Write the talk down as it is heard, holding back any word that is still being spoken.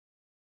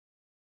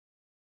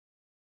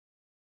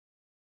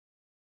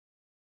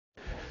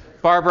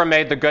Barbara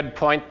made the good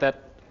point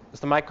that, is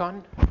the mic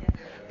on?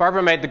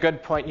 Barbara made the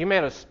good point. You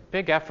made a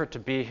big effort to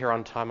be here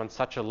on time on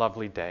such a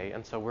lovely day,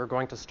 and so we're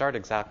going to start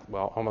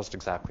almost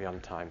exactly on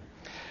time.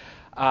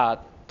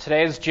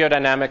 Today's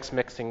Geodynamics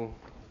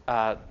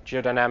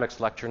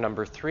lecture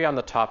number 3 on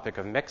the topic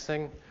of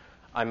mixing.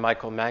 I'm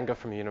Michael Manga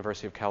from the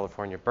University of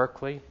California,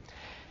 Berkeley.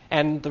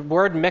 And the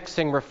word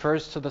mixing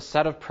refers to the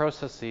set of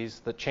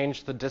processes that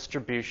change the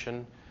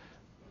distribution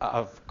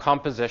of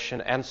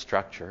composition and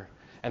structure,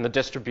 and the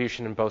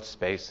distribution in both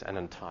space and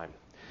in time.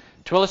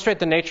 To illustrate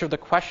the nature of the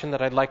question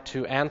that I'd like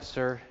to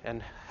answer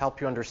and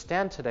help you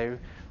understand today,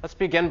 let's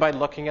begin by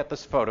looking at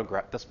this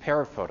pair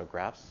of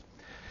photographs.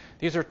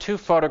 These are 2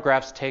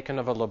 photographs taken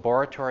of a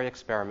laboratory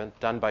experiment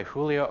done by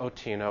Julio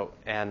Otino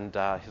and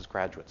his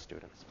graduate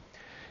students.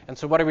 And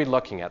so what are we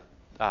looking at?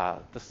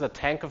 This is a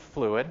tank of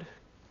fluid,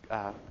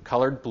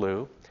 colored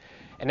blue.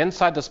 And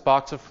inside this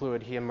box of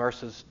fluid, he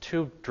immerses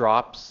 2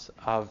 drops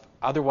of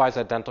otherwise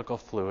identical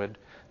fluid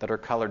that are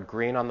colored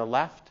green on the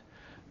left,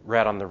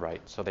 red on the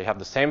right. So they have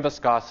the same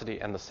viscosity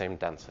and the same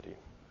density.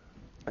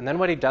 And then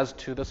what he does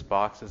to this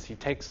box is he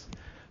takes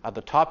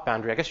the top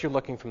boundary. I guess you're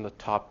looking from the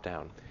top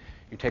down.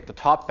 You take the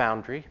top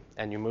boundary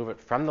and you move it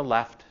from the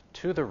left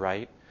to the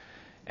right,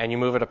 and you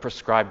move it a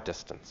prescribed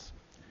distance.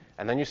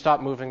 And then you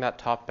stop moving that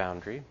top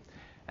boundary,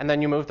 and then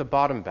you move the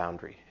bottom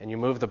boundary. And you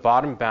move the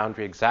bottom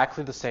boundary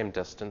exactly the same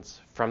distance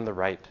from the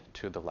right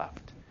to the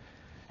left.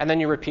 And then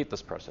you repeat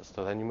this process.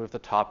 So then you move the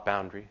top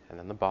boundary and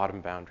then the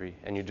bottom boundary,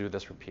 and you do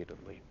this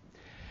repeatedly.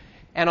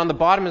 And on the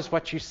bottom is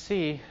what you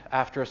see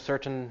after a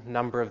certain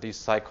number of these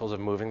cycles of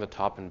moving the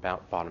top and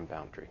bottom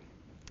boundary.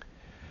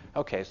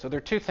 Okay, so there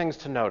are 2 things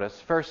to notice.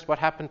 First, what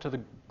happened to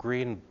the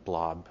green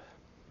blob?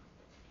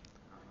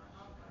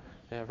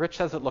 Yeah, Rich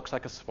says it looks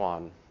like a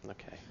swan.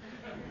 Okay.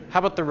 How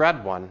about the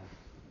red one?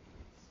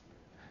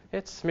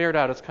 It's smeared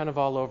out. It's kind of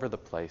all over the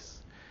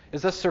place.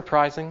 Is this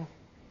surprising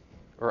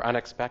or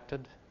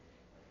unexpected?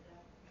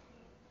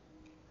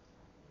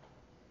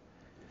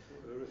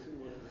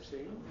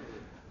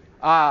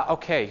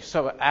 Okay,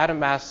 so atom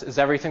mass is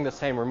everything the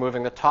same. We're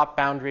moving the top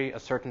boundary a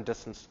certain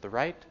distance to the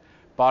right,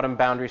 bottom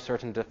boundary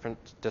certain different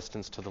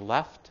distance to the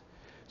left,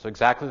 so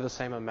exactly the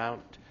same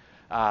amount.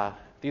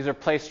 These are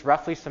placed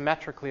roughly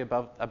symmetrically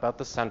about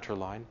the center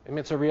line. I mean,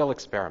 it's a real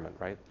experiment,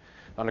 right?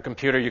 On a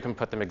computer, you can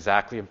put them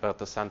exactly about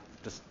the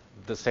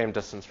same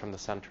distance from the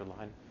center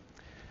line.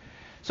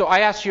 So I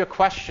asked you a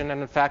question,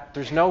 and in fact,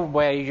 there's no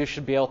way you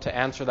should be able to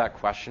answer that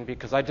question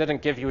because I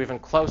didn't give you even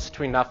close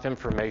to enough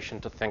information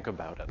to think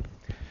about it.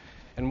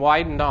 And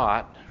why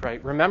not,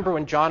 right? Remember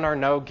when John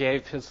Arnaud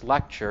gave his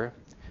lecture,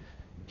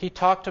 he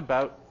talked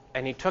about,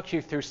 and he took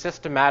you through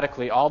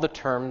systematically all the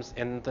terms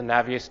in the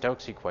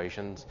Navier-Stokes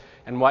equations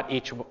and what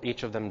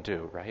each of them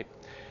do, right?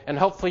 And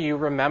hopefully you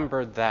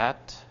remember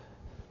that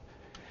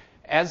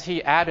as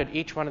he added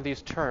each one of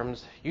these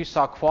terms, you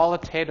saw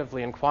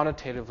qualitatively and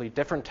quantitatively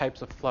different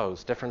types of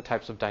flows, different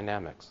types of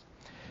dynamics.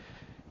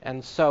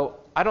 And so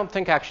I don't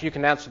think actually you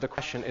can answer the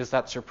question, is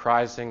that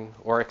surprising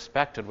or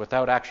expected,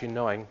 without actually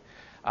knowing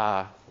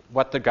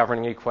what the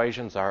governing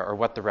equations are or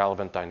what the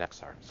relevant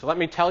dynamics are. So let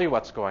me tell you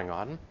what's going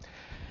on.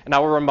 And I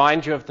will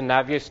remind you of the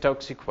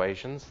Navier-Stokes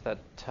equations that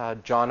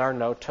John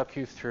Arnaud took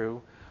you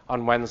through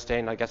on Wednesday,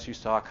 and I guess you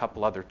saw a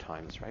couple other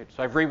times, right?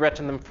 So I've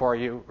rewritten them for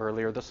you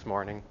earlier this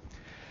morning.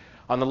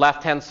 On the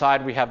left-hand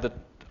side, we have the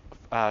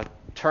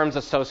terms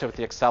associated with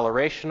the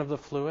acceleration of the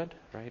fluid,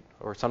 right?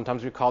 Or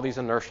sometimes we call these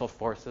inertial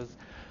forces.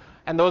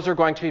 And those are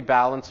going to be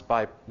balanced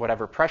by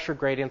whatever pressure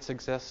gradients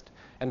exist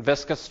and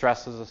viscous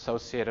stresses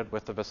associated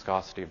with the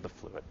viscosity of the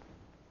fluid.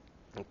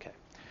 Okay.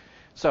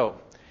 So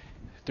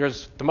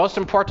there's the most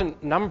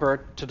important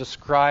number to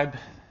describe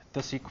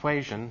this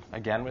equation,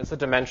 again, is a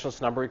dimensionless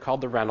number we call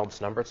the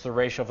Reynolds number. It's the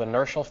ratio of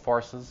inertial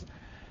forces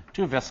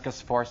to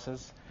viscous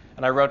forces.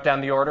 And I wrote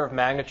down the order of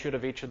magnitude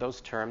of each of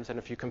those terms. And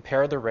if you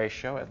compare the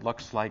ratio, it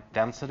looks like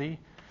density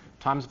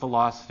times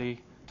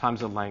velocity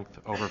times the length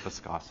over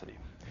viscosity.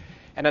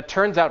 And it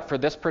turns out for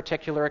this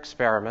particular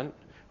experiment,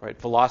 right,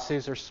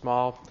 velocities are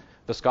small,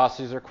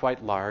 viscosities are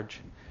quite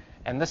large,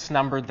 and this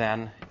number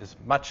then is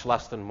much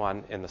less than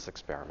 1 in this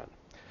experiment.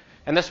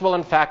 And this will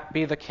in fact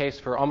be the case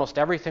for almost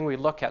everything we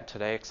look at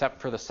today,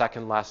 except for the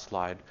second last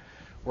slide,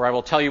 where I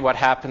will tell you what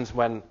happens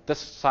when this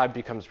side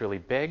becomes really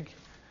big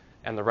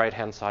and the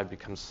right-hand side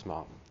becomes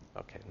small.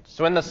 Okay.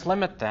 So in this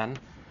limit then,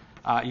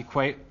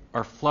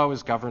 flow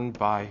is governed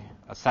by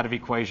a set of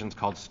equations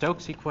called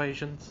Stokes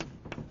equations.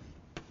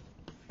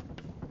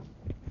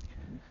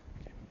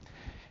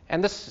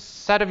 And this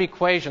set of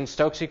equations,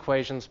 Stokes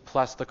equations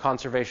plus the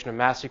conservation of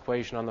mass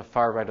equation on the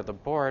far right of the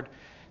board,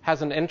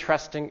 has an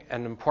interesting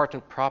and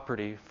important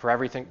property for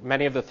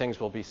many of the things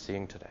we'll be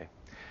seeing today.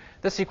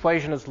 This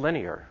equation is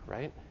linear,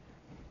 right?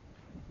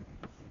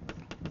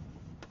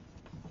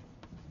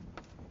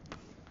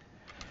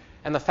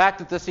 And the fact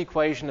that this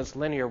equation is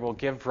linear will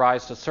give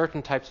rise to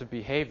certain types of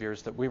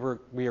behaviors that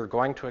we are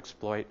going to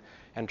exploit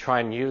and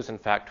try and use, in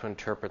fact, to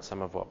interpret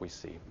some of what we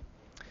see.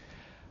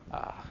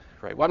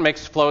 Right. What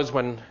makes flows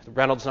when the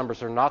Reynolds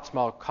numbers are not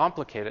small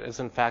complicated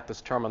is, in fact,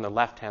 this term on the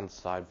left-hand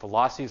side,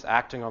 velocities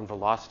acting on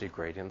velocity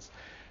gradients.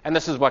 And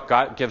this is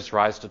what gives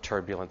rise to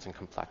turbulence and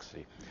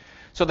complexity.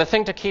 So the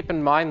thing to keep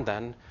in mind,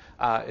 then,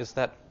 is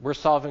that we're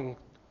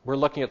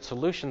looking at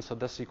solutions to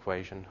this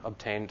equation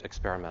obtained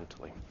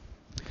experimentally.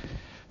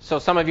 So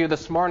some of you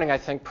this morning, I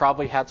think,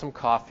 probably had some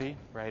coffee,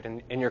 right?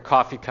 And in your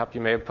coffee cup,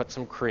 you may have put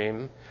some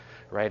cream,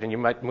 right? And you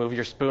might move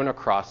your spoon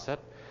across it.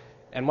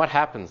 And what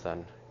happens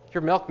then?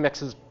 Your milk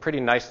mixes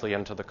pretty nicely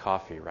into the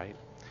coffee, right?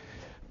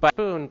 But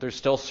spoon, there's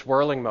still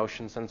swirling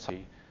motions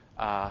inside.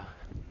 There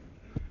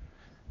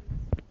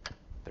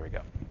we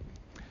go.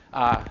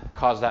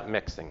 Cause that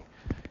mixing.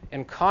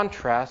 In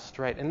contrast,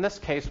 right, in this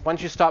case,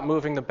 once you stop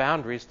moving the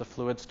boundaries, the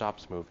fluid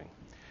stops moving.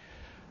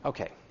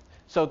 Okay,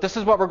 so this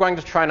is what we're going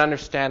to try and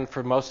understand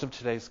for most of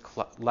today's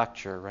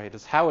lecture, right,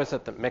 is how is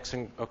it that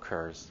mixing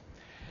occurs?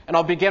 And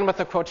I'll begin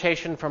with a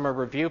quotation from a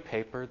review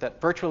paper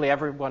that virtually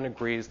everyone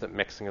agrees that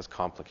mixing is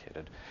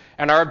complicated.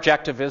 And our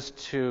objective is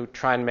to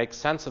try and make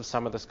sense of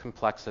some of this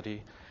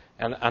complexity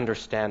and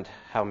understand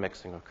how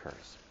mixing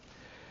occurs.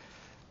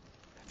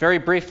 Very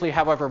briefly,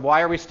 however,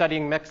 why are we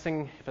studying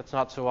mixing, if it's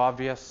not so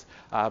obvious?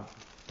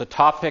 The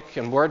topic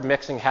and word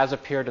mixing has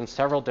appeared in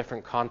several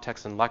different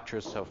contexts and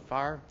lectures so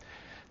far.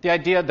 The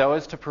idea, though,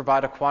 is to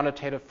provide a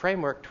quantitative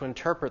framework to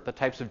interpret the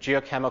types of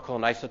geochemical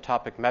and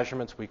isotopic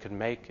measurements we can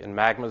make in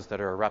magmas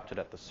that are erupted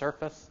at the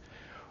surface,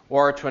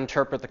 or to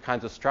interpret the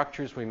kinds of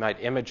structures we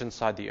might image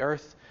inside the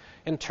Earth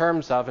in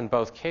terms of, in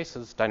both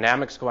cases,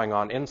 dynamics going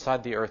on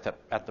inside the Earth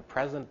at the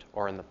present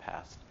or in the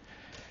past.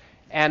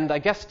 And I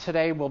guess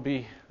today we'll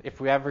be, if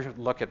we ever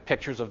look at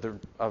pictures of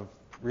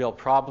real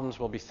problems,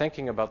 we'll be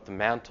thinking about the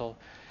mantle.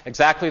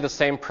 Exactly the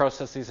same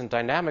processes and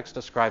dynamics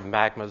describe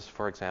magmas,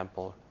 for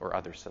example, or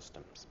other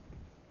systems.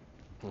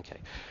 Okay.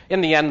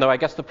 In the end, though, I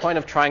guess the point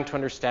of trying to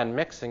understand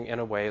mixing in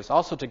a way is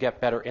also to get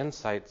better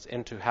insights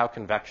into how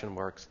convection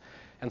works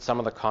and some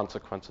of the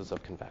consequences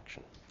of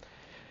convection.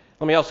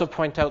 Let me also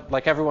point out,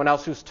 like everyone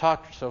else who's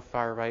talked so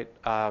far, right,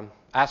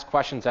 ask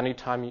questions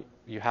anytime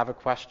you have a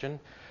question.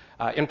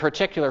 In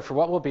particular, for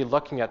what we'll be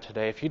looking at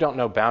today, if you don't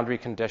know boundary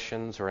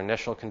conditions or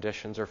initial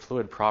conditions or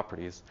fluid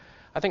properties,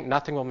 I think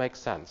nothing will make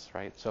sense,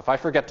 right? So if I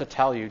forget to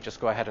tell you, just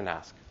go ahead and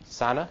ask.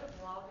 Sana?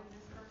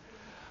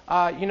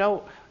 I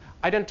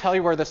didn't tell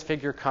you where this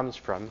figure comes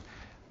from,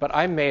 but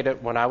I made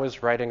it when I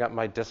was writing up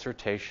my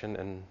dissertation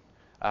in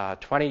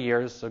 20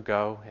 years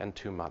ago and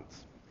 2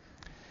 months.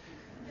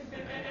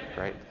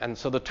 Right? And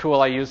so the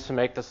tool I used to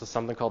make this is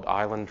something called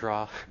Island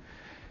Draw.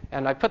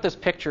 And I put this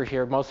picture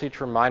here mostly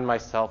to remind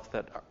myself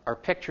that our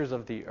pictures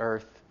of the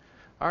Earth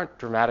aren't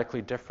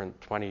dramatically different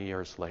 20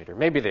 years later.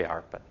 Maybe they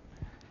are, but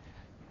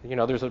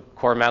there's a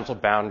core mantle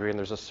boundary and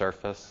there's a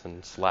surface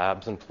and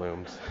slabs and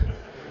plumes.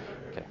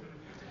 Okay.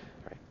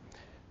 Right.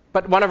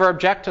 But one of our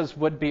objectives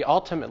would be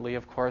ultimately,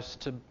 of course,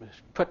 to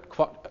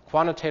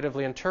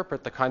quantitatively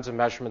interpret the kinds of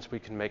measurements we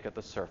can make at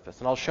the surface.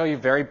 And I'll show you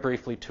very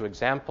briefly 2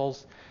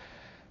 examples.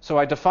 So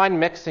I define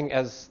mixing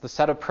as the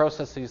set of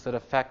processes that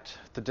affect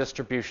the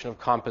distribution of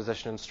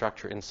composition and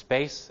structure in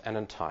space and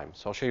in time.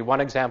 So I'll show you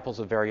one example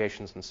of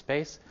variations in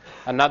space,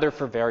 another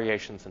for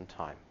variations in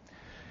time.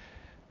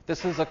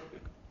 This is a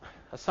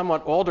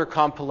somewhat older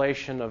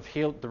compilation of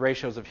the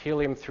ratios of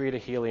helium-3 to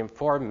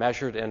helium-4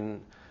 measured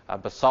in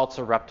basalts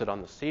erupted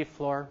on the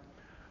seafloor,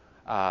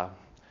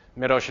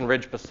 mid-ocean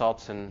ridge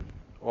basalts in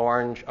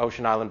orange,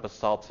 ocean island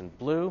basalts in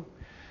blue.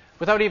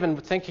 Without even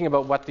thinking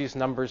about what these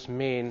numbers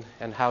mean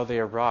and how they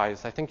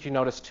arise, I think you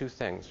notice 2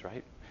 things,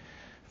 right?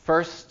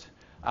 First,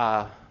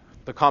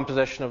 the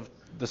composition of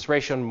this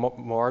ratio in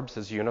morbs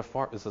is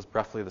uniform, is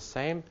roughly the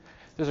same.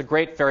 There's a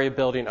great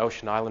variability in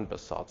ocean island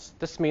basalts.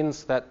 This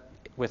means that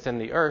within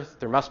the Earth,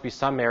 there must be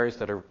some areas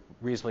that are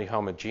reasonably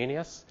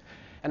homogeneous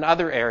and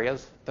other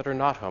areas that are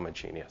not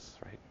homogeneous,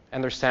 right?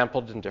 And they're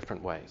sampled in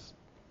different ways.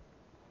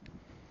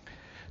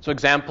 So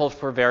example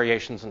for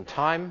variations in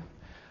time.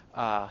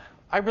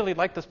 I really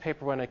liked this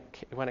paper when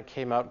it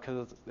came out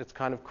because it's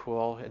kind of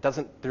cool.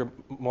 There are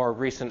more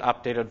recent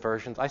updated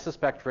versions. I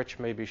suspect Rich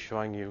may be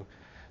showing you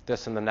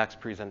this in the next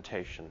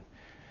presentation.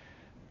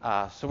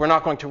 So we're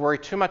not going to worry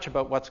too much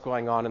about what's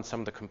going on in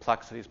some of the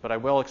complexities, but I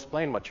will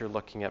explain what you're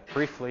looking at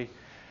briefly.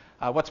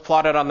 What's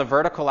plotted on the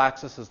vertical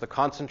axis is the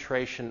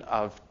concentration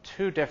of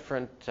 2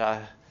 different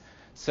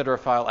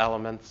siderophile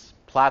elements,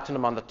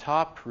 platinum on the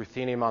top,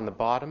 ruthenium on the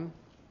bottom.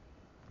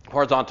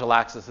 Horizontal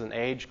axis in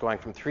age, going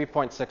from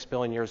 3.6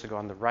 billion years ago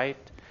on the right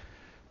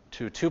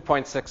to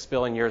 2.6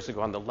 billion years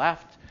ago on the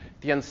left.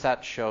 The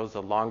inset shows a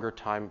longer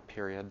time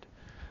period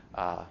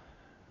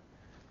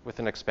with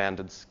an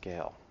expanded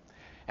scale.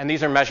 And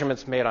these are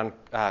measurements made on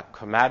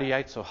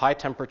komatiite, so high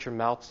temperature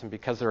melts, and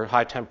because they're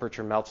high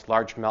temperature melts,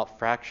 large melt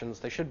fractions,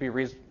 they should be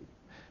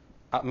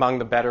among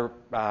the better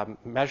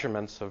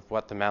measurements of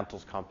what the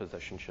mantle's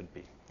composition should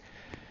be.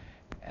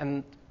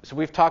 And so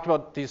we've talked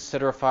about these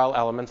siderophile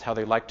elements, how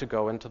they like to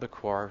go into the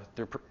core.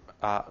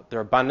 Their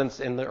abundance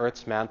in the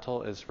Earth's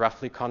mantle is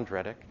roughly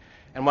chondritic.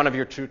 And one of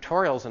your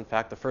tutorials, in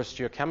fact, the first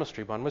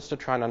geochemistry one, was to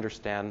try and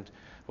understand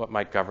what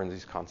might govern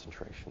these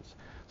concentrations.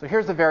 So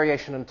here's the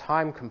variation in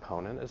time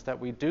component, is that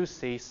we do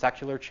see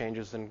secular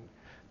changes in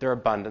their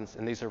abundance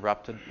in these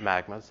erupted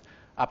magmas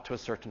up to a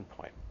certain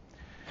point.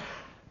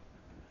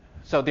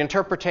 So the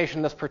interpretation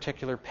in this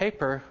particular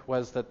paper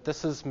was that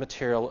this is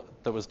material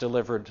that was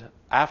delivered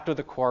after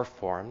the core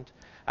formed,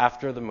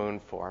 after the moon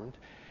formed,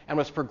 and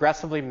was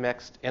progressively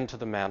mixed into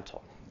the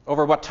mantle.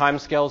 Over what time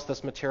scales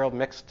this material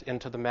mixed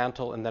into the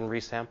mantle and then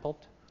resampled?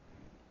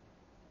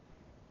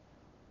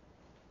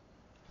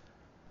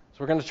 So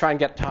we're going to try and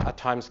get a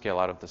time scale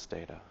out of this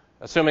data,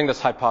 assuming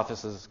this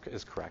hypothesis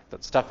is correct,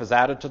 that stuff is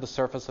added to the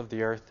surface of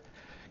the Earth,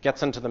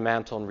 gets into the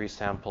mantle, and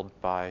resampled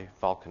by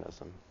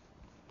volcanism.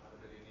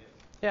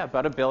 Yeah,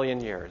 about 1 billion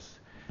years.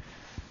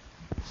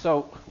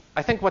 So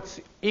I think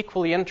what's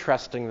equally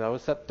interesting, though,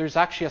 is that there's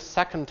actually a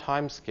second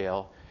time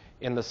scale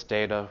in this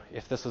data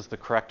if this is the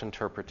correct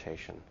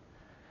interpretation.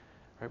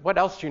 Right? What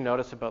else do you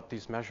notice about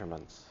these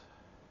measurements?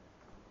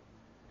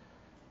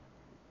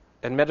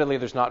 Admittedly,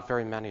 there's not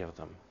very many of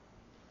them.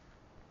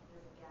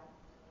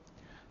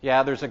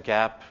 Yeah, there's a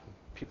gap.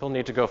 People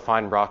need to go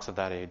find rocks of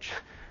that age.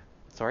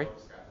 Sorry?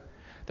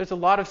 There's a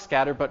lot of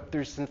scatter, but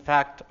there's, in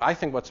fact, I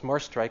think what's more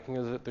striking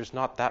is that there's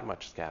not that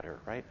much scatter,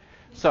 right?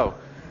 So,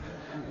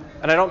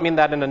 and I don't mean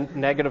that in a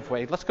negative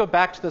way. Let's go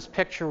back to this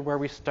picture where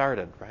we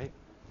started, right?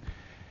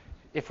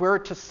 If we were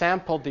to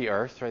sample the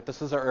Earth, right,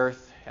 this is our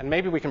Earth, and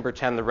maybe we can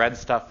pretend the red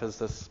stuff is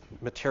this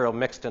material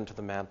mixed into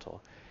the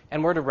mantle,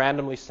 and we're to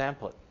randomly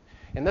sample it.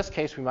 In this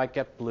case, we might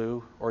get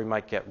blue or we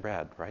might get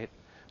red, right?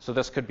 So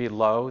this could be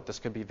low, this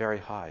could be very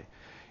high.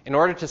 In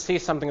order to see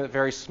something that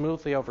varies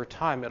smoothly over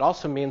time, it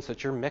also means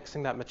that you're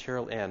mixing that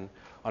material in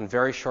on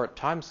very short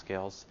time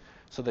scales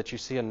so that you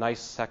see a nice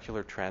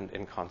secular trend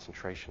in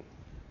concentration.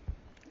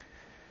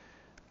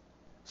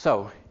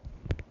 So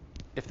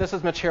if this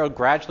is material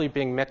gradually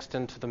being mixed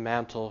into the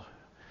mantle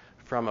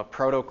from a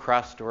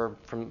protocrust or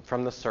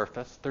from the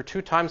surface, there are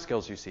two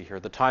timescales you see here.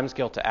 The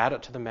timescale to add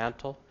it to the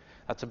mantle,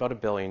 that's about 1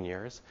 billion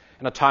years,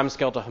 and a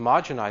timescale to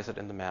homogenize it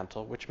in the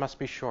mantle, which must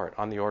be short,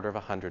 on the order of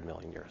 100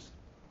 million years.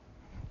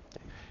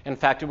 In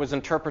fact, it was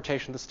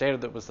interpretation of this data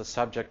that was the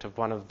subject of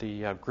one of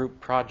the group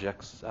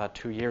projects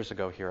 2 years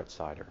ago here at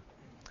CIDER.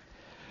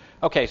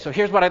 Okay, so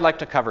here's what I'd like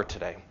to cover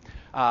today.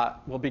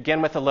 We'll begin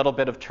with a little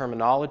bit of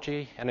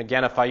terminology. And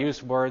again, if I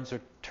use words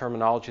or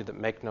terminology that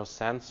make no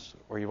sense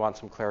or you want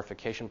some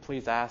clarification,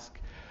 please ask.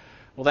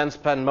 We'll then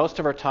spend most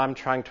of our time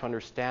trying to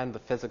understand the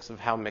physics of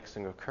how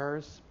mixing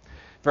occurs.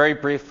 Very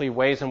briefly,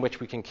 ways in which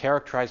we can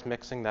characterize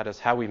mixing, that is,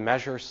 how we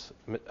measure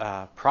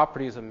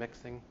properties of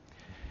mixing.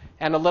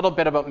 And a little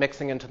bit about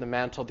mixing into the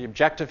mantle. The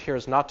objective here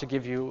is not to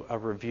give you a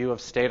review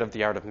of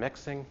state-of-the-art of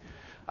mixing.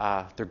 There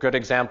are good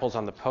examples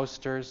on the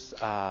posters.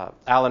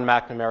 Alan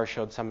McNamara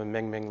showed some of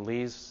Ming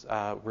Lee's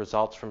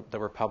results that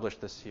were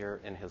published this year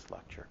in his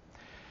lecture.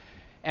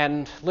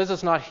 And Liz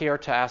is not here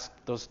to ask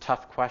those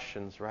tough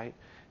questions, right?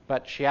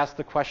 But she asked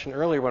the question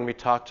earlier when we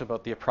talked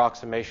about the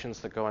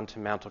approximations that go into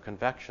mantle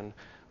convection.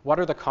 What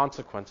are the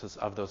consequences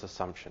of those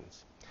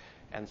assumptions?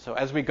 And so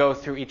as we go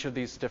through each of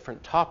these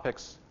different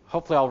topics,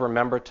 hopefully I'll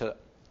remember to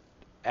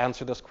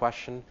answer this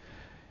question.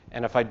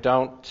 And if I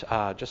don't,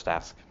 just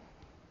ask.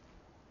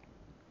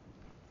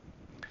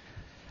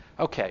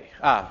 Okay,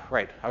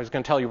 right. I was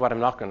going to tell you what I'm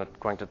not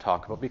going to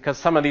talk about, because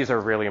some of these are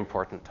really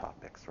important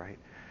topics, right?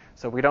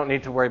 So we don't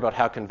need to worry about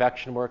how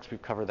convection works. We've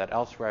covered that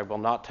elsewhere. I will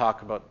not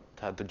talk about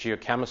the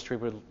geochemistry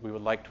we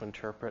would like to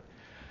interpret.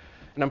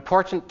 An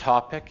important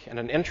topic and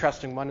an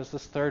interesting one is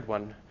this third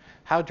one.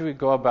 How do we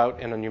go about,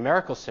 in a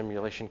numerical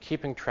simulation,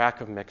 keeping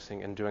track of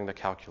mixing and doing the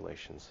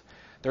calculations?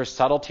 There are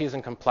subtleties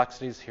and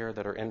complexities here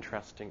that are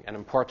interesting and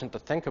important to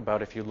think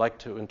about if you'd like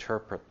to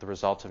interpret the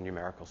results of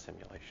numerical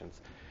simulations.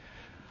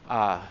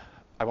 I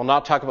will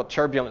not talk about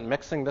turbulent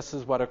mixing. This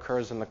is what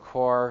occurs in the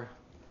core,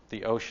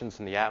 the oceans,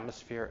 and the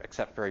atmosphere,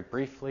 except very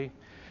briefly.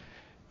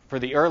 For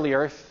the early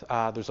Earth,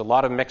 there's a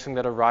lot of mixing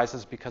that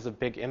arises because of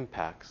big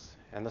impacts.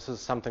 And this is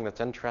something that's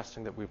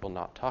interesting that we will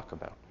not talk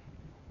about.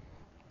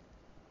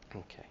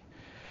 Okay.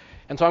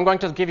 And so I'm going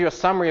to give you a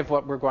summary of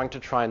what we're going to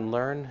try and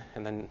learn.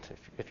 And then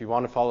if you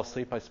want to fall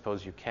asleep, I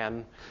suppose you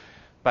can.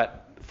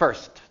 But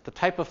first, the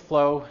type of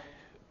flow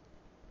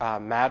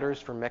matters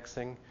for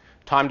mixing.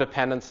 Time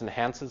dependence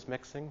enhances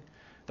mixing.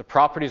 The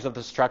properties of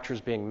the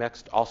structures being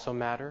mixed also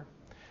matter.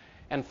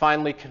 And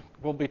finally,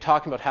 we'll be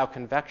talking about how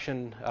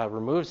convection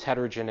removes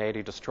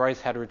heterogeneity,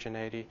 destroys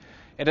heterogeneity.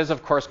 It is,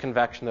 of course,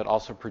 convection that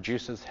also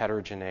produces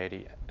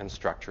heterogeneity and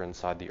structure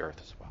inside the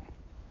Earth as well.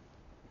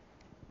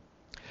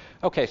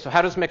 Okay, so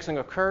how does mixing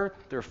occur?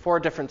 There are 4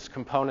 different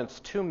components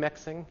to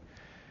mixing.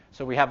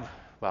 So we have,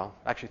 well,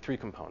 actually 3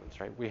 components,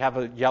 right? We have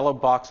a yellow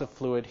box of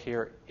fluid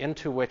here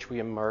into which we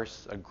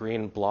immerse a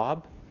green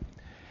blob.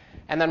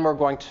 And then we're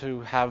going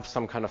to have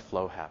some kind of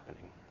flow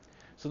happening.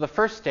 So the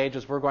first stage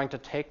is we're going to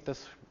take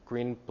this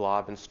green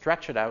blob and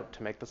stretch it out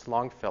to make this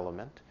long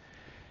filament.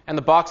 And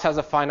the box has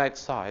a finite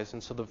size,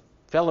 and so the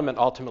filament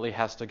ultimately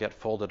has to get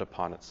folded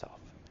upon itself.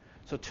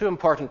 So 2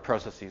 important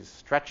processes,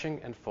 stretching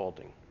and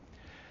folding.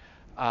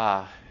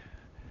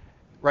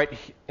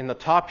 in the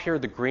top here,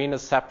 the green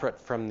is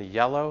separate from the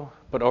yellow,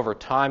 but over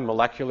time,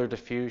 molecular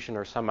diffusion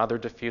or some other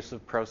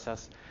diffusive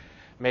process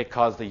may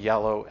cause the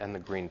yellow and the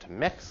green to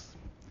mix.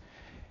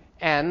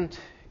 And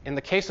in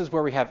the cases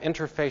where we have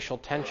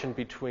interfacial tension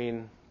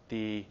between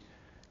the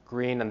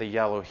green and the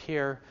yellow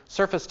here,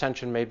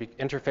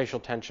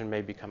 interfacial tension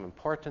may become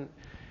important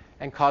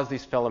and cause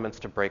these filaments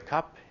to break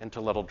up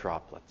into little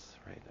droplets.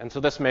 Right? And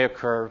so this may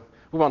occur,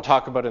 we won't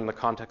talk about it in the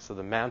context of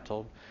the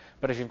mantle,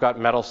 but if you've got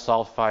metal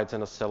sulfides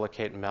in a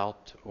silicate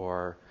melt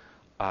or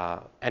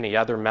any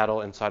other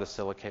metal inside a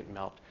silicate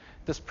melt,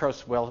 this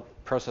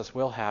process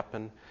will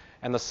happen,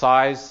 and the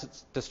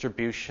size,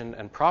 distribution,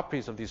 and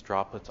properties of these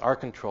droplets are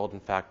controlled, in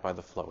fact, by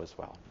the flow as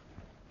well.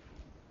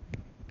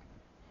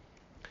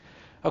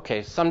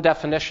 Okay, some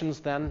definitions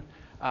then.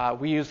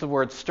 We use the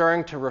word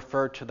stirring to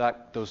refer to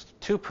those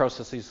two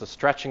processes, the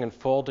stretching and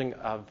folding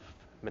of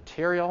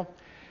material.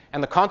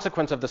 And the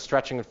consequence of the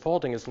stretching and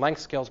folding is length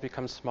scales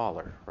become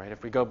smaller, right?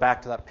 If we go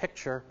back to that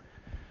picture,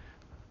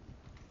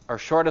 our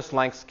shortest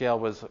length scale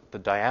was the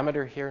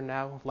diameter here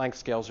now. Length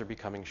scales are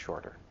becoming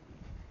shorter.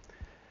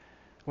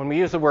 When we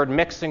use the word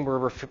mixing, we're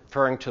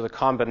referring to the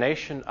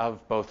combination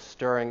of both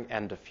stirring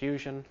and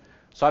diffusion.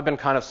 So I've been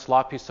kind of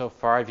sloppy so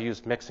far. I've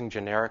used mixing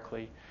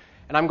generically.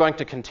 And I'm going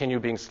to continue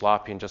being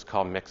sloppy and just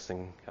call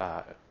mixing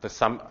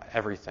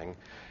everything.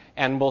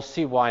 And we'll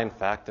see why, in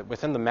fact, that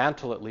within the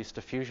mantle, at least,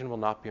 diffusion will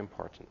not be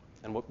important.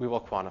 And we will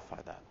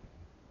quantify that.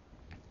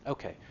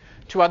 Okay.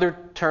 Two other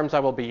terms I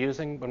will be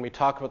using when we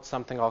talk about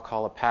something I'll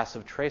call a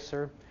passive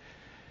tracer.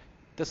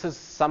 This is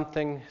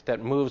something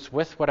that moves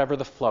with whatever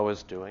the flow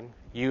is doing.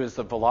 U is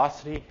the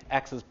velocity,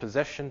 X is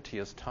position, T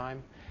is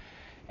time.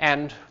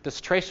 And this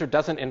tracer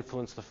doesn't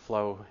influence the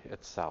flow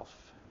itself.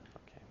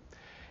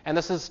 And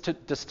this is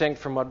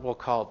distinct from what we'll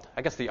call,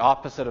 I guess the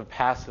opposite of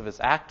passive is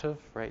active,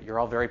 right? You're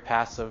all very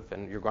passive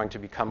and you're going to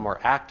become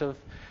more active.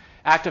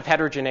 Active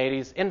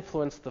heterogeneities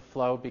influence the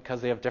flow because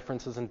they have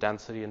differences in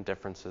density and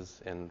differences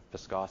in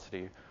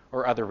viscosity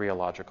or other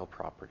rheological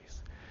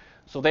properties.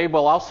 So they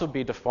will also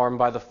be deformed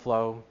by the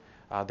flow.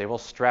 They will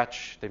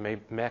stretch, they may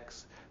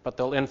mix, but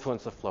they'll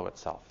influence the flow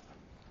itself.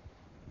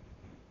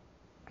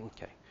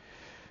 Okay.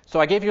 So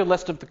I gave you a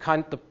list of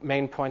the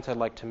main points I'd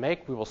like to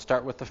make. We will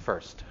start with the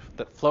first,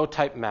 that flow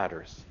type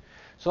matters.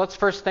 So let's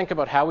first think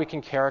about how we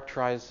can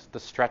characterize the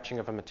stretching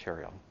of a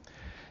material.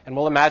 And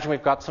we'll imagine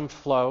we've got some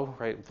flow,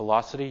 right,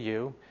 velocity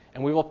u,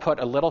 and we will put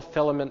a little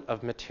filament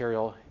of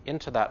material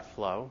into that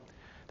flow.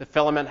 The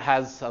filament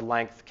has a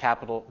length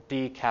capital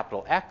D,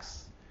 capital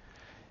X,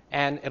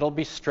 and it'll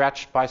be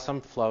stretched by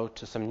some flow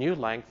to some new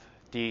length,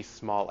 d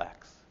small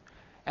x.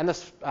 And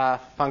this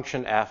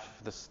function f,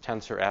 this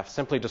tensor f,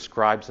 simply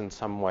describes in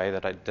some way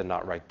that I did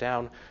not write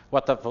down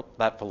what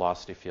that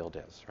velocity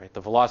field is. Right?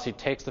 The velocity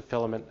takes the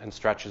filament and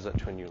stretches it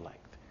to a new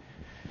length.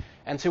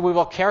 And so we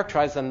will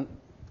characterize then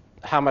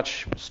how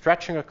much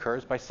stretching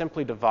occurs by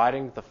simply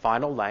dividing the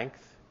final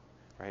length,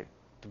 right?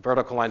 The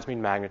vertical lines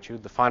mean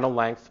magnitude, the final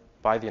length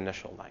by the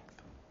initial length.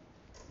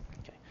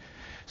 Okay.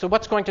 So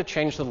what's going to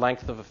change the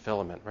length of a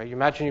filament? Right? You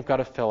imagine you've got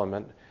a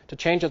filament. To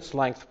change its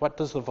length, what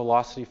does the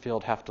velocity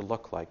field have to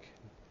look like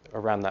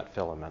around that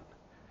filament?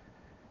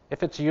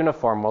 If it's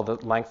uniform, will the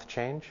length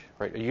change?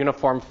 Right? A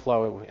uniform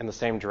flow in the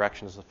same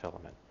direction as the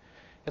filament.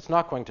 It's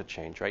not going to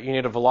change, right? You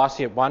need a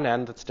velocity at one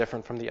end that's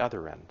different from the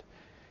other end.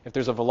 If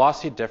there's a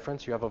velocity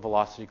difference, you have a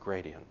velocity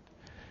gradient,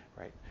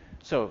 right?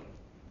 So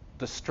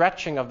the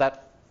stretching of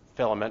that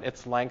filament,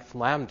 its length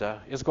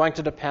lambda, is going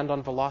to depend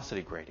on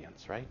velocity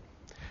gradients, right?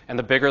 And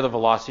the bigger the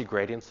velocity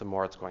gradients, the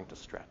more it's going to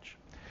stretch.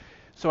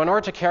 So in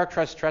order to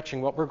characterize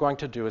stretching, what we're going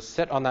to do is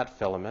sit on that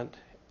filament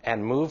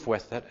and move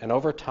with it, and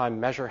over time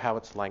measure how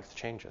its length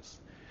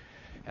changes.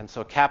 And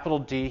so capital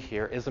D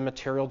here is a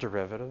material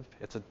derivative.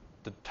 It's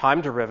the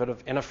time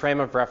derivative in a frame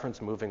of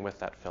reference moving with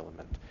that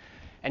filament.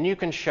 And you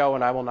can show,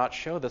 and I will not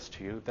show this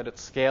to you, that it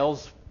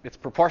scales, it's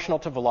proportional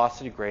to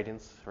velocity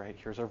gradients, right?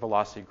 Here's our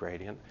velocity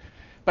gradient.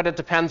 But it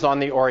depends on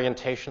the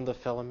orientation of the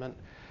filament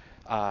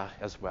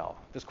as well.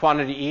 This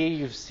quantity E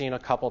you've seen a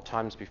couple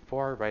times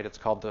before, right? It's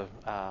called the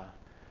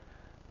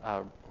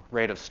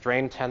rate of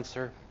strain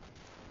tensor.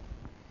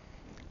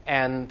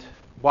 And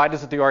why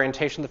does the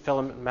orientation of the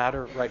filament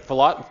matter? Right?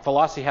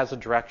 Velocity has a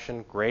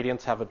direction,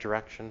 gradients have a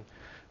direction,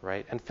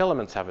 right? And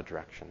filaments have a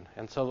direction.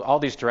 And so all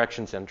these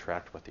directions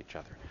interact with each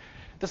other.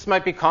 This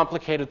might be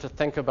complicated to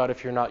think about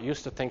if you're not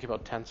used to thinking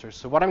about tensors.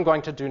 So what I'm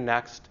going to do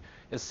next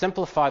is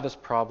simplify this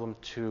problem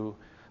to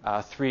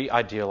 3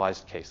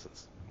 idealized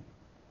cases.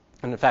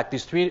 And in fact,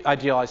 these 3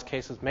 idealized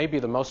cases may be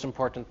the most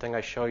important thing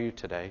I show you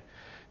today,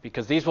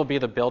 because these will be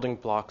the building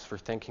blocks for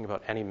thinking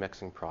about any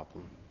mixing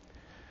problem.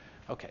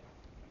 Okay.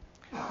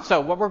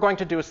 So what we're going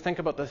to do is think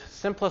about the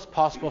simplest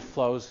possible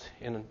flows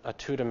in a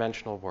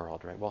 2-dimensional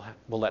world. Right?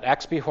 We'll let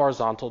x be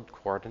horizontal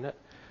coordinate,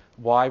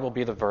 y will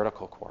be the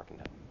vertical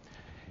coordinate.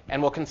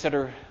 And we'll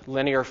consider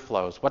linear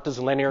flows. What does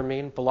linear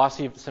mean?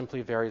 Velocity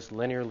simply varies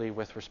linearly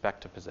with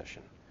respect to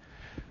position.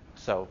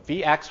 So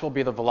Vx will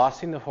be the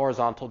velocity in the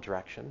horizontal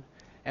direction,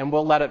 and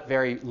we'll let it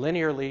vary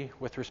linearly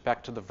with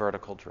respect to the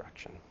vertical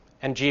direction.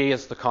 And G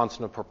is the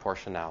constant of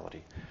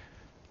proportionality.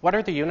 What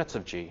are the units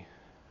of G?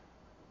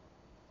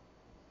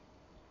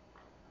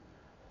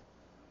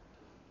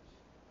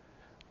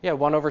 Yeah,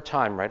 1 over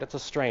time, right? It's a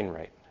strain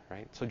rate,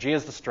 right? So G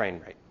is the strain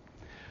rate.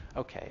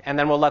 Okay, and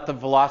then we'll let the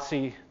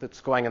velocity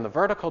that's going in the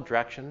vertical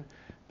direction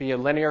be a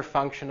linear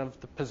function of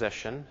the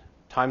position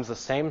times the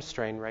same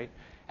strain rate,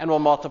 and we'll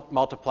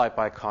multiply it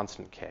by a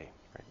constant k.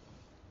 Right?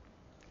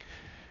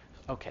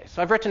 Okay,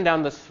 so I've written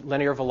down this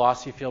linear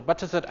velocity field. What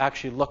does it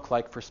actually look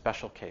like for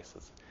special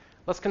cases?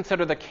 Let's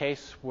consider the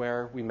case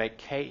where we make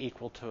k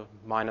equal to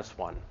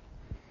 -1.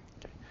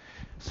 Okay.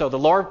 So the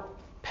lower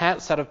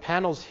set of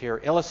panels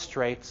here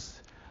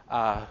illustrates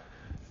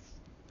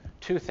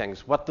two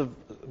things: what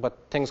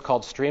things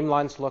called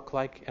streamlines look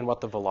like and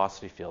what the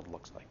velocity field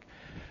looks like.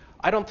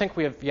 I don't think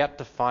we have yet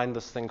defined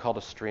this thing called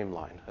a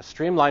streamline. A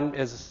streamline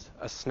is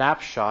a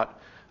snapshot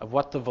of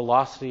what the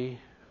velocity,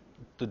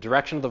 the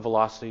direction of the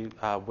velocity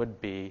would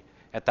be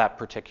at that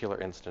particular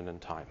instant in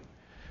time,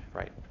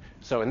 right?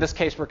 So in this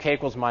case, where k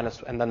equals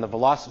minus, and then the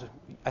velocity,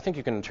 I think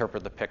you can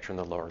interpret the picture in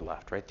the lower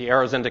left, right? The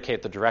arrows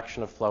indicate the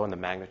direction of flow and the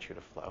magnitude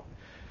of flow,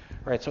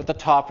 right? So at the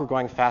top, we're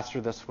going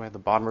faster this way. At the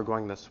bottom, we're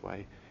going this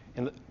way.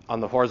 On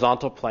the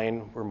horizontal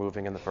plane, we're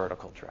moving in the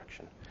vertical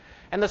direction.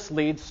 And this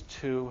leads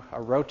to a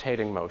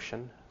rotating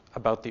motion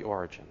about the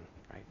origin,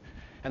 right?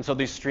 And so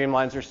these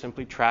streamlines are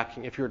simply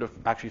tracking. If you were to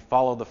actually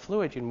follow the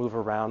fluid, you'd move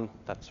around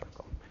that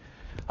circle.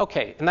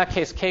 Okay, in that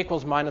case, k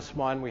equals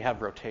 -1, we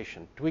have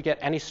rotation. Do we get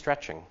any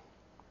stretching?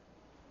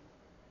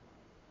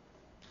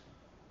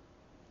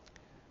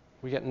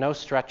 We get no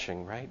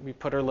stretching, right? We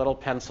put our little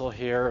pencil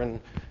here, and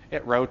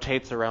it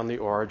rotates around the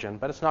origin,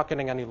 but it's not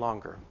getting any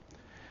longer.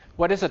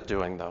 What is it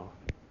doing, though?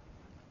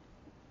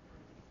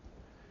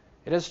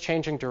 It is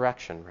changing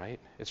direction, right?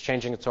 It's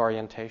changing its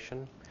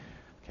orientation.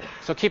 Okay.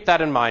 So keep that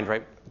in mind,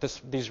 right?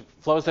 These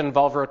flows that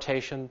involve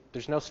rotation,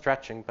 there's no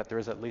stretching, but there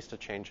is at least a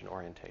change in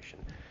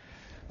orientation.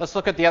 Let's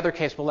look at the other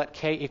case. We'll let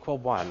k equal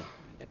 1.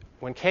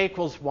 When k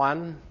equals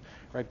 1,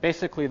 right,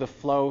 basically the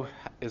flow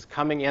is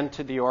coming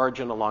into the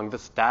origin along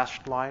this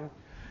dashed line,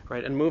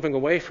 right, and moving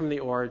away from the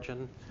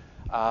origin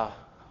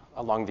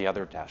along the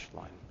other dashed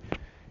line.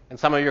 In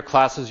some of your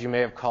classes, you may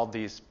have called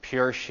these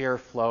pure shear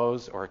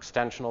flows or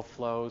extensional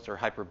flows or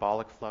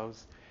hyperbolic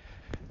flows.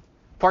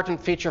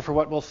 Important feature for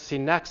what we'll see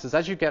next is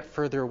as you get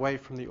further away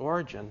from the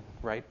origin,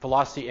 right,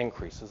 velocity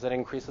increases. It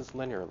increases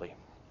linearly.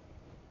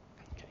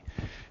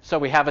 Okay. So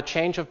we have a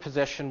change of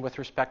position with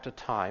respect to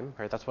time,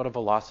 right? That's what a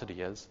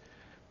velocity is,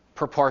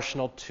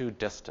 proportional to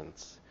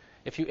distance.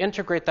 If you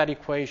integrate that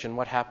equation,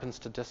 what happens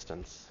to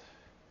distance?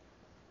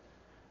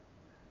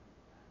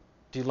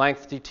 d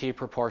length dt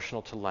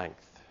proportional to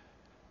length.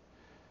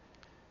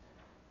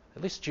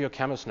 At least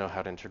geochemists know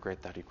how to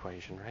integrate that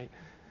equation, right?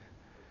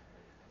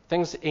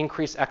 Things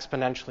increase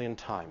exponentially in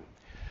time.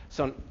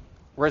 So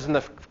whereas in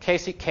the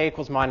case k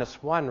equals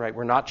 -1, right,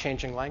 we're not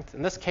changing length.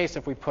 In this case,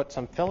 if we put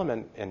some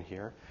filament in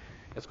here,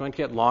 it's going to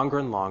get longer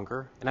and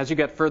longer. And as you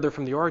get further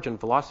from the origin,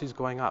 velocity is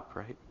going up,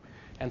 right?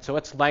 And so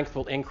its length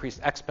will increase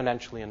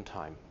exponentially in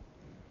time.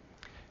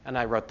 And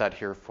I wrote that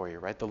here for you,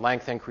 right? The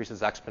length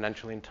increases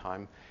exponentially in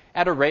time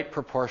at a rate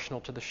proportional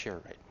to the shear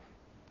rate.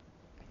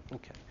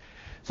 Okay.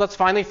 So let's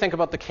finally think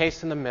about the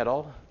case in the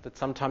middle that's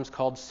sometimes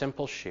called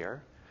simple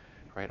shear.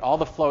 Right? All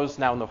the flow is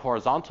now in the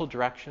horizontal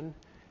direction,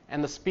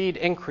 and the speed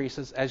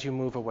increases as you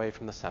move away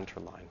from the center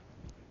line.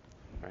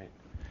 Right?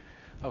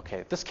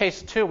 Okay, this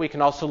case too, we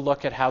can also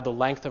look at how the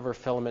length of our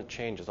filament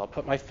changes. I'll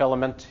put my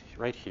filament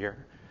right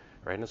here,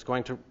 right? And it's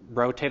going to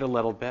rotate a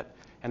little bit,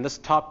 and this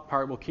top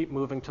part will keep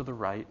moving to the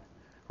right.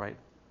 Right?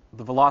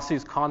 The velocity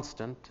is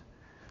constant.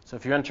 So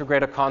if you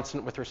integrate a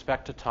constant with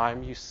respect to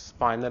time, you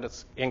find that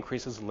it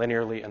increases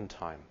linearly in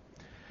time.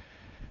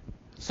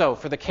 So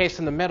for the case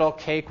in the middle,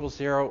 k equals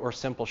 0 or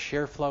simple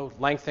shear flow,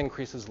 length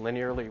increases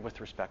linearly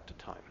with respect to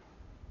time.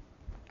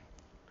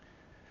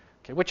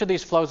 Okay, which of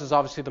these flows is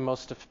obviously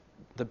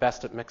the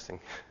best at mixing?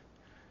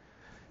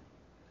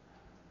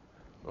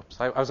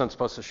 Oops, I wasn't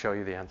supposed to show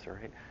you the answer,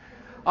 right?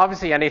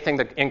 Obviously, anything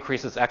that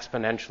increases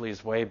exponentially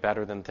is way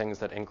better than things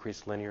that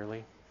increase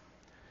linearly.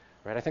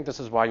 Right? I think this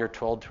is why you're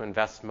told to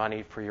invest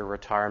money for your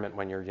retirement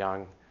when you're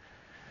young.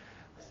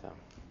 So,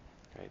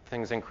 right,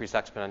 things increase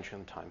exponentially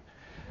in time.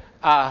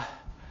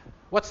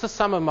 What's the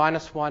sum of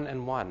 -1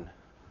 and 1?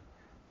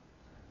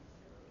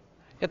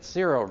 It's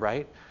 0,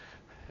 right?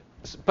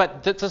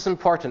 But this is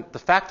important. The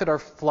fact that our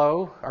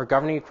flow, our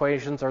governing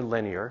equations are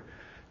linear,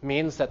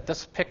 means that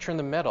this picture in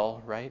the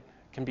middle, right,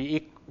 can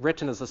be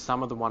written as the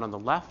sum of the one on the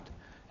left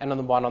and on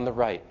the one on the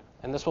right.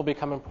 And this will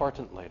become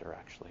important later,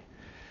 actually.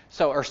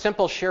 So our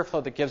simple shear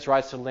flow that gives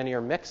rise to linear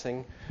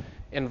mixing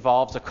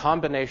involves a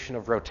combination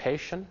of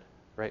rotation,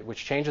 right,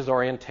 which changes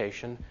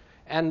orientation,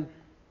 and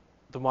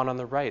the one on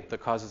the right that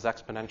causes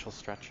exponential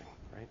stretching,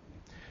 right?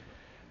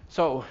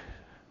 So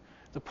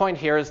the point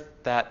here is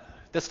that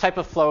this type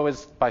of flow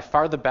is by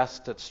far the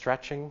best at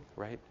stretching,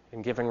 right,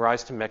 and giving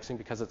rise to mixing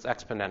because it's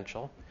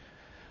exponential.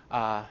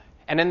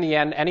 And in the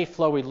end, any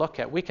flow we look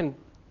at, we can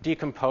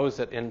decompose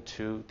it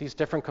into these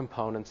different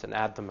components and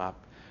add them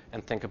up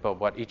and think about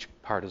what each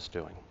part is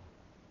doing.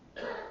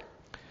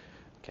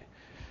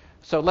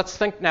 So let's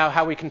think now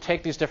how we can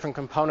take these different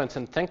components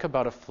and think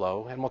about a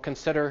flow, and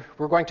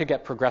we're going to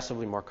get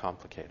progressively more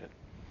complicated.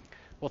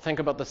 We'll think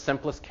about the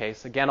simplest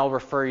case. Again, I'll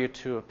refer you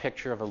to a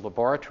picture of a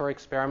laboratory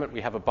experiment.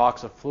 We have a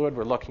box of fluid.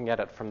 We're looking at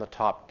it from the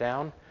top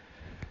down.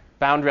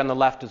 Boundary on the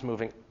left is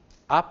moving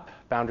up.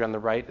 Boundary on the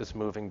right is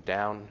moving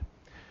down.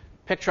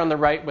 Picture on the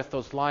right with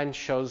those lines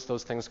shows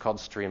those things called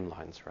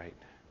streamlines, right?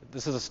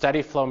 This is a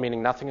steady flow,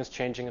 meaning nothing is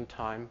changing in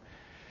time.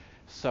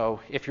 So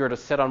if you were to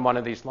sit on one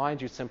of these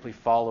lines, you simply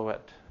follow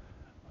it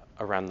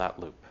around that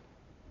loop.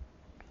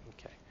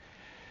 Okay.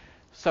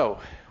 So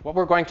what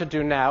we're going to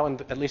do now,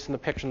 and at least in the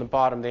picture in the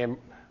bottom,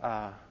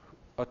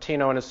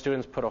 Ottino and his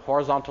students put a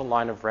horizontal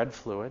line of red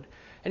fluid,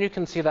 and you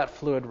can see that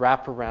fluid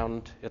wrap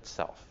around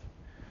itself.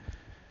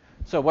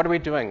 So what are we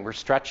doing? We're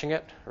stretching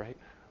it, right?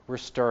 We're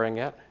stirring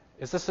it.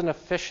 Is this an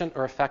efficient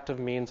or effective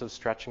means of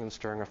stretching and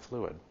stirring a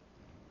fluid?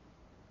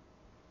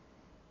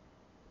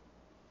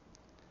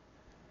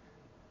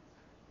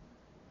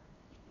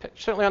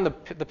 Certainly on the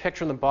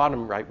picture in the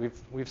bottom right,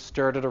 we've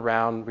stirred it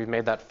around, we've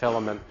made that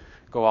filament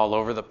go all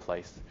over the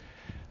place.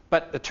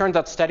 But it turns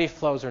out steady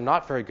flows are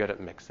not very good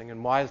at mixing,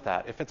 and why is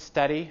that? If it's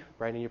steady,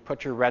 right, and you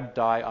put your red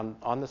dye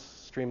on this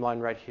streamline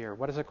right here,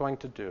 what is it going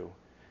to do?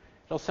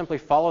 It'll simply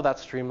follow that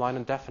streamline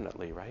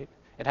indefinitely, right?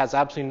 It has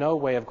absolutely no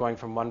way of going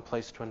from one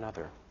place to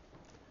another.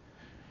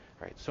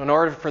 Right? So in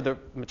order for the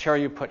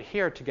material you put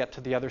here to get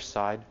to the other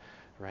side,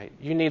 right,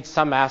 you need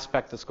some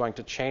aspect that's going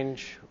to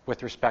change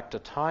with respect to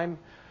time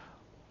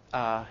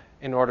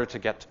in order to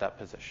get to that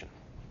position.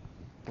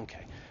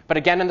 Okay. But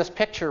again, in this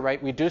picture,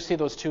 right, we do see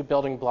those two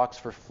building blocks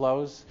for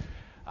flows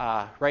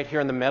right here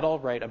in the middle,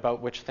 right,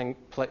 about which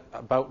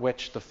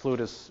the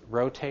fluid is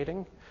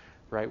rotating.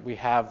 Right, we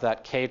have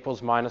that k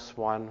equals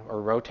 -1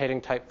 or rotating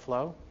type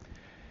flow.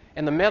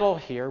 In the middle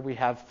here, we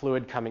have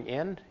fluid coming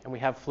in and we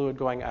have fluid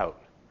going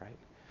out. Right,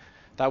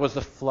 that was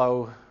the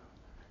flow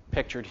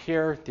pictured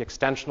here, the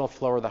extensional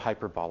flow or the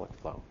hyperbolic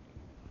flow.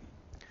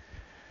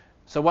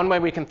 So one way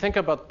we can think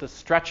about the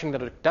stretching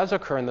that does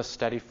occur in this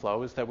steady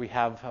flow is that we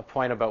have a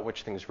point about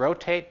which things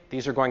rotate.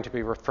 These are going to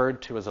be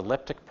referred to as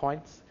elliptic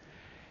points.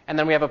 And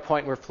then we have a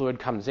point where fluid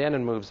comes in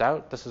and moves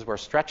out. This is where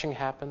stretching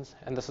happens,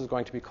 and this is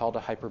going to be called a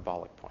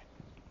hyperbolic point.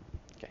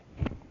 Okay.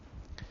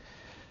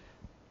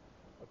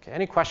 Okay,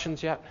 any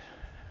questions yet?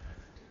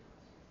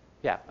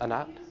 Yeah,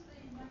 Anat?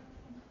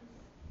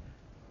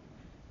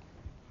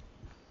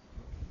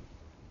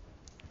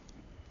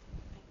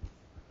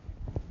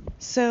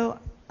 So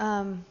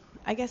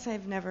I guess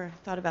I've never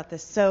thought about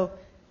this. So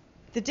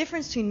the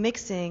difference between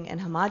mixing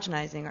and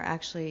homogenizing are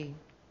actually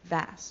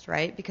vast,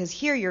 right? Because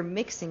here you're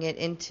mixing it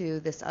into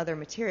this other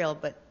material,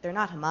 but they're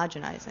not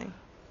homogenizing.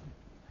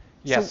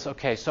 Yes,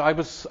 okay. So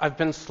I've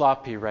been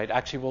sloppy, right?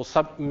 Actually,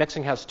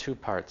 mixing has two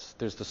parts.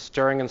 There's the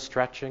stirring and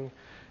stretching,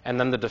 and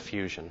then the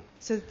diffusion.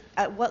 So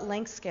at what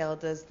length scale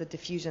does the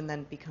diffusion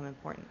then become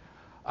important?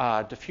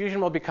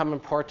 Diffusion will become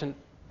important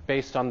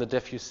based on the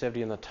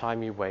diffusivity and the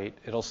time you wait.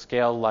 It'll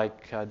scale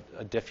like a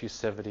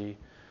diffusivity.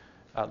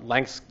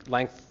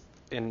 Length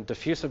in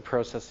diffusive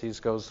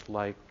processes goes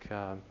like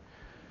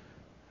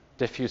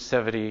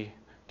diffusivity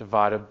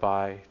divided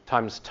by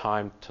times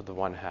time to the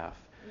 1/2.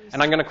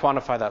 And I'm going to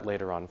quantify that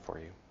later on for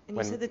you. And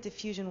you said that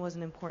diffusion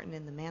wasn't important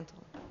in the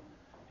mantle.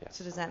 Yes.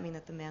 So does that mean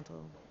that the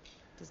mantle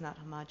does not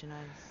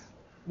homogenize?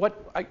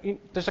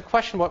 There's a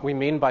question what we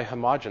mean by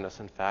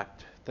homogeneous, in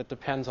fact, that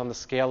depends on the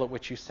scale at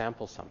which you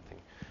sample something.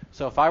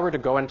 So if I were to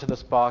go into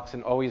this box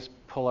and always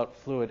pull out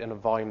fluid in a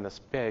volume this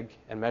big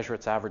and measure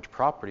its average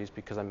properties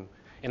because I'm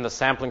in the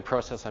sampling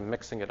process, I'm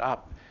mixing it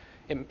up,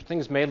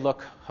 things may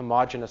look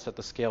homogeneous at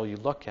the scale you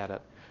look at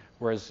it,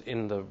 whereas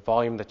in the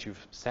volume that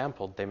you've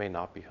sampled, they may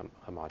not be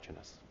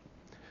homogeneous.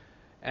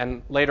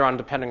 And later on,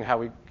 depending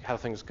on how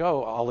things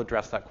go, I'll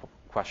address that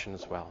question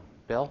as well.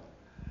 Bill?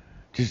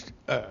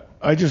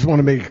 I just want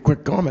to make a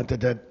quick comment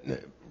that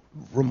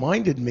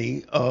reminded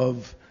me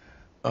of,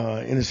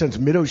 in a sense,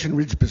 mid-ocean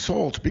ridge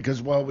basalts,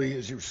 because while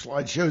as your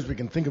slide shows, we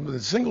can think of it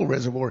as a single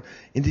reservoir,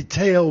 in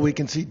detail we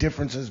can see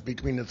differences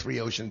between the three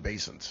ocean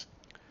basins.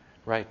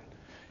 Right.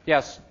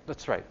 Yes,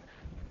 that's right.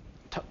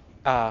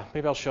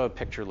 Maybe I'll show a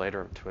picture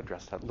later to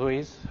address that.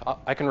 Louise,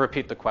 I can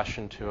repeat the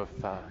question too if...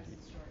 Is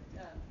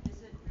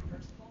it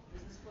reversible?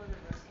 Is this flow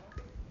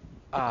reversible?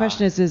 The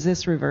question is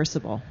this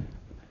reversible?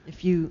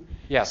 If you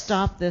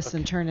stop this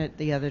and turn it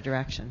the other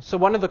direction. So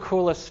one of the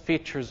coolest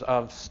features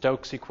of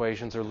Stokes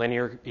equations or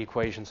linear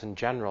equations in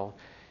general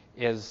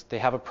is they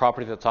have a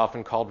property that's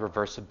often called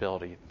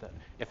reversibility. That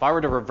if I were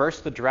to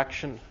reverse the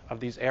direction of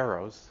these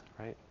arrows,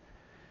 right,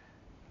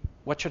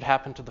 what should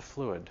happen to the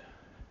fluid?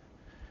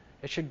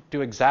 It should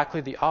do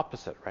exactly the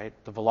opposite, right?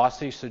 The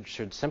velocity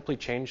should simply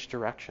change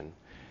direction.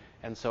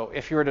 And so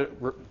if you were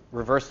to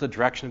reverse the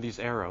direction of these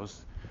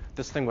arrows,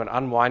 this thing would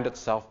unwind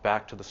itself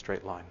back to the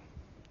straight line.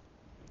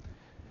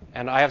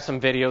 And I have some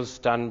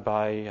videos done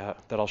by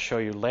that I'll show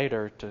you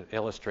later to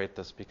illustrate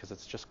this because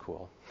it's just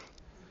cool.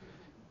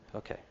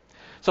 Okay.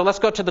 So let's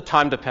go to the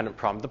time-dependent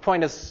problem. The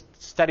point is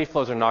steady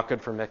flows are not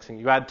good for mixing.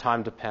 You add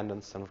time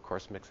dependence, and of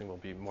course mixing will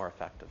be more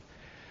effective.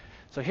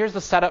 So here's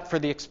the setup for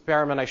the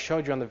experiment I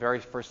showed you on the very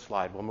first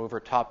slide. We'll move our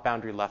top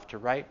boundary left to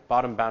right,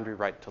 bottom boundary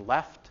right to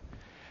left.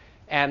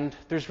 And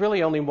there's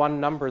really only one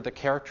number that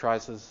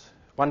characterizes,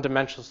 one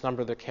dimensionless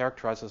number that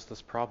characterizes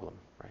this problem,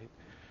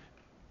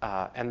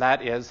 right? And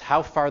that is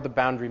how far the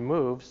boundary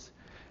moves,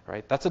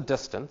 right? That's a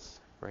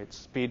distance, right?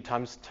 Speed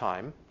times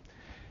time.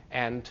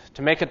 And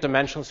to make it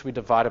dimensionless, we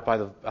divide it by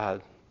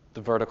the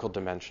vertical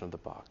dimension of the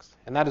box.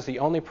 And that is the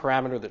only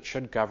parameter that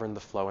should govern the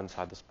flow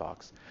inside this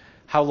box.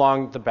 How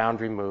long the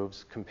boundary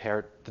moves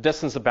the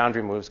distance the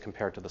boundary moves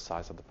compared to the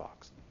size of the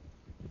box.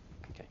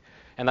 Okay.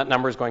 And that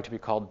number is going to be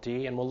called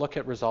D, and we'll look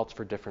at results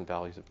for different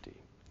values of D.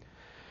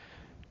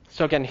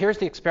 So again, here's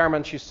the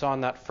experiment you saw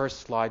on that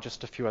first slide,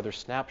 just a few other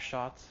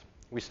snapshots.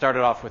 We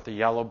started off with a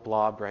yellow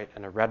blob, right,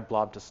 and a red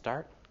blob to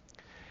start.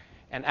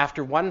 And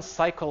after one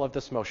cycle of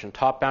this motion,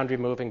 top boundary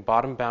moving,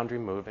 bottom boundary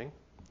moving,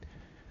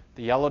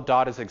 the yellow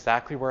dot is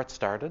exactly where it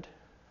started.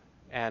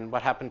 And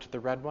what happened to the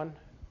red one?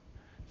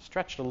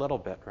 Stretched a little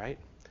bit, right?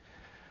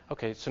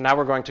 Okay, so now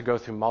we're going to go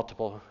through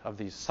multiple of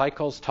these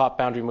cycles, top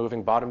boundary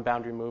moving, bottom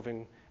boundary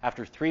moving.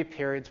 After 3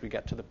 periods, we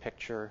get to the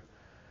picture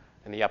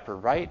in the upper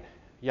right.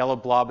 Yellow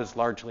blob is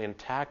largely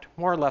intact,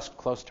 more or less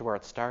close to where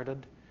it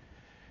started.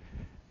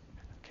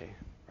 Okay,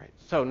 right.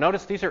 So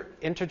notice these are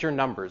integer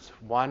numbers,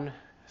 1,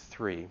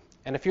 3.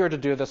 And if you were to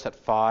do this at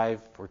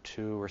 5 or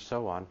 2 or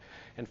so on,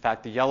 in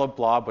fact, the yellow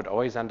blob would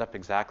always end up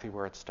exactly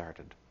where it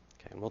started.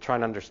 Okay, and we'll try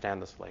and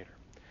understand this later.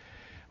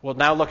 We'll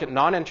now look at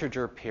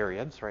non-integer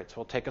periods, right? So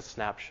we'll take a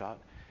snapshot.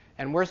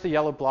 And where's the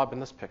yellow blob in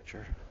this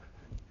picture?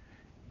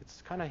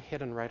 It's kind of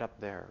hidden right up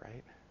there,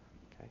 right?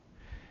 Okay.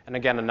 And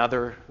again,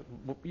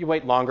 you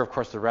wait longer, of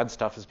course, the red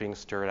stuff is being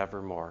stirred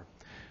ever more.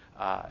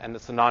 And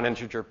it's a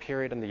non-integer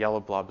period, and the yellow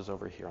blob is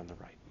over here on the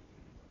right.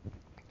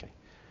 Okay.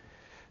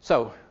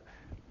 So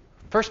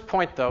first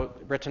point, though,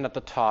 written at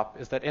the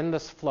top, is that in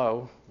this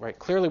flow, right,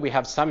 clearly we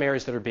have some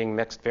areas that are being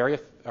mixed,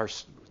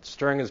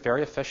 stirring is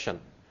very efficient.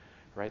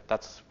 Right?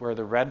 That's where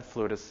the red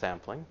fluid is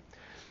sampling.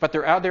 But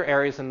there are other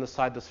areas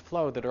inside this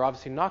flow that are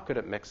obviously not good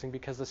at mixing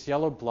because this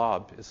yellow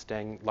blob is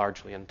staying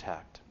largely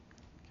intact.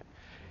 Okay.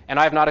 And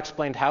I have not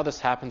explained how this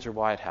happens or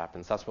why it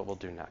happens. That's what we'll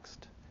do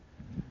next.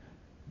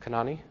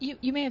 Kanani?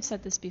 You may have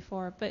said this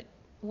before, but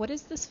what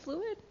is this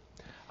fluid?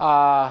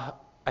 I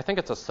think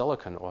it's a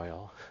silicon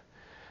oil.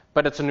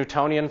 But it's a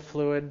Newtonian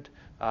fluid.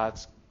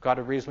 It's got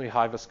a reasonably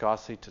high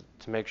viscosity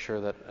to make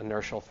sure that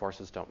inertial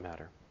forces don't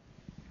matter.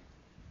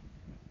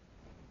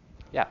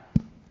 Yeah,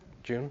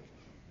 June?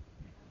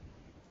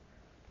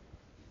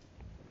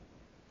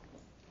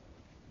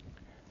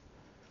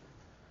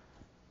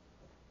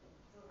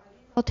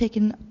 All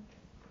taken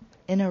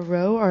in a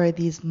row, or are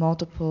these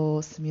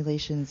multiple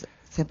simulations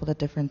sampled at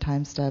different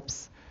time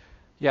steps?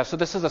 Yeah, so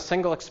this is a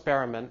single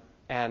experiment,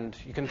 and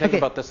you can think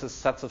about this as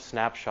sets of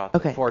snapshots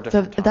at 4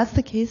 different times. So if that's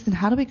the case, then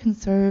how do we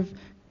conserve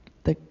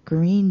the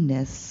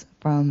greenness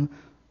from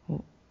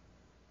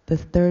the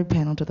 3rd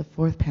panel to the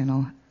 4th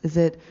panel? Is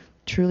it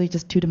truly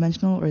just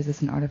 2-dimensional, or is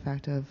this an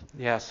artifact of?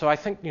 Yeah, so I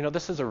think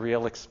this is a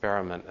real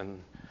experiment, and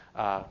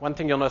one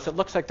thing you'll notice, it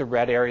looks like the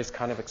red area is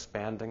kind of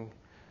expanding.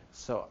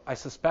 So I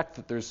suspect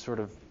that there's sort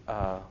of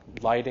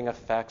lighting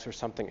effects or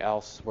something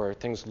else where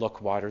things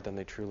look wider than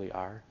they truly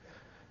are.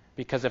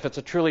 Because if it's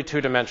a truly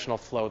 2-dimensional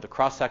flow, the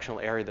cross-sectional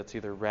area that's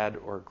either red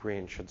or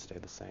green should stay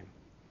the same.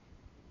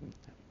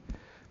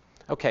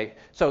 Okay,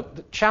 so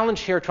the challenge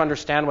here to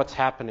understand what's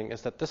happening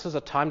is that this is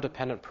a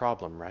time-dependent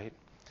problem, right?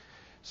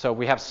 So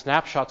we have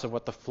snapshots of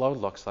what the flow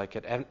looks like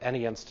at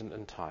any instant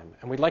in time.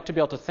 And we'd like to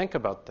be able to think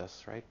about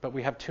this, right? But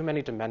we have too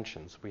many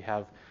dimensions. We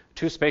have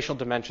 2 spatial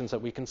dimensions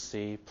that we can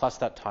see, plus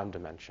that time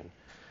dimension.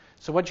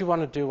 So what do you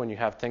want to do when you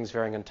have things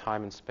varying in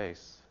time and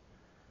space?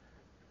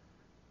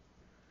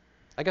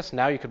 I guess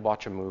now you could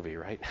watch a movie,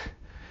 right?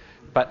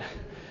 But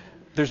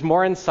there's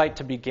more insight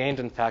to be gained,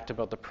 in fact,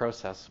 about the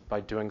process by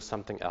doing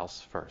something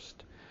else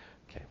first.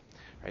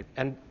 Right?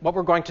 And what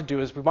we're going to do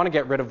is we want to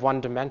get rid of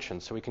 1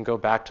 dimension so we can go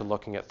back to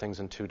looking at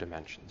things in 2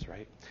 dimensions,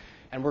 right?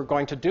 And we're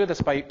going to do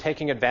this by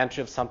taking advantage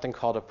of something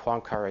called a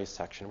Poincaré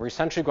section. We're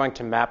essentially going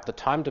to map the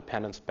time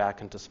dependence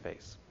back into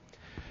space.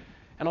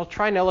 And I'll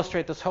try and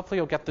illustrate this. Hopefully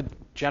you'll get the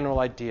general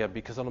idea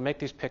because it'll make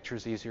these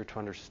pictures easier to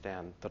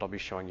understand that I'll be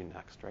showing you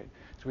next, right?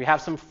 So we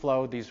have some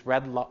flow. These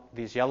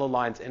yellow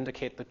lines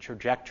indicate the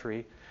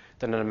trajectory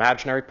that an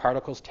imaginary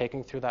particle is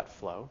taking through that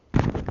flow.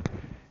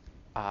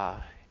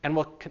 And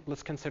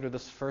let's consider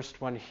this first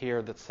one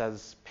here that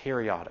says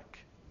periodic.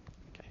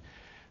 Okay.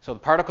 So the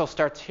particle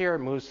starts here,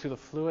 moves through the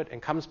fluid,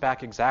 and comes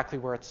back exactly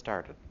where it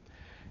started.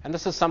 And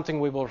this is something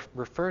we will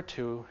refer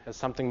to as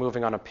something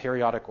moving on a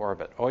periodic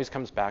orbit. Always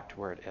comes back to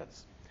where it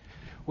is.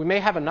 We may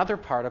have another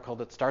particle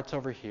that starts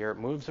over here,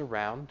 moves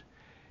around,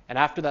 and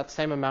after that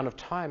same amount of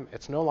time,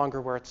 it's no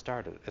longer where it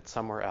started. It's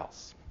somewhere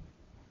else.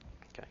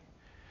 Okay.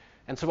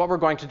 And so what we're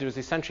going to do is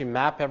essentially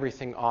map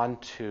everything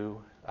onto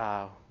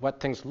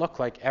what things look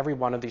like every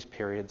one of these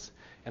periods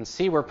and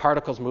see where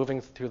particles moving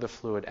through the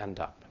fluid end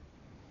up.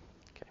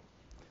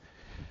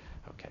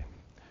 Okay.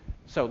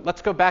 So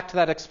let's go back to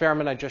that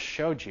experiment I just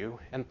showed you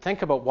and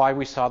think about why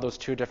we saw those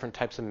 2 different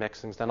types of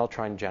mixings. Then I'll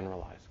try and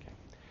generalize. Okay.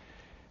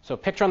 So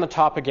picture on the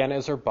top again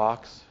is our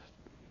box.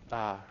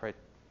 Right,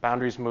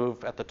 boundaries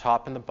move at the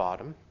top and the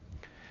bottom.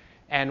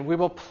 And we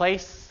will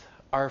place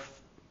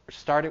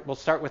we'll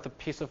start with a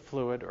piece of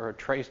fluid or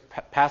a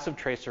passive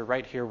tracer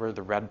right here where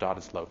the red dot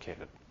is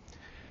located.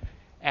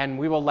 And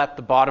we will let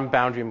the bottom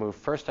boundary move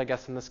first, I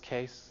guess, in this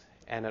case.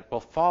 And it will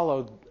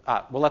follow,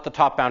 we'll let the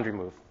top boundary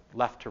move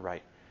left to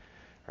right.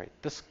 Right.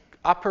 This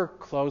upper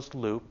closed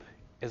loop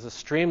is a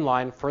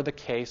streamline for the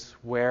case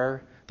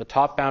where the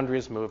top boundary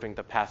is moving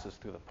that passes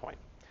through the point.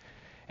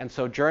 And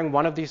so during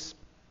one of these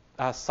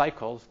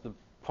cycles, the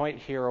point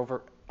here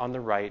over on the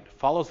right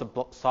follows the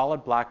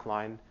solid black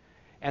line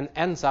and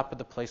ends up at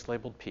the place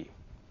labeled P.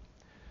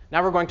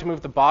 Now we're going to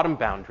move the bottom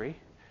boundary,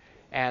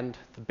 and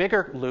the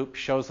bigger loop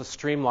shows the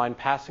streamline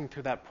passing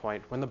through that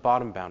point when the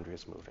bottom boundary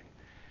is moving.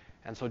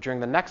 And so during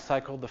the next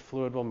cycle, the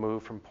fluid will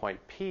move from point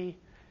P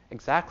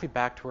exactly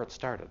back to where it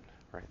started.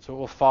 Right? So it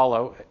will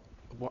follow,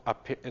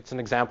 it's an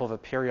example of a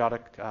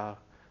periodic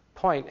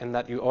point in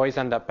that you always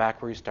end up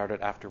back where you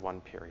started after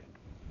one period.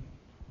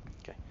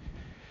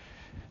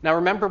 Now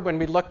remember when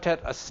we looked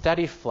at a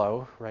steady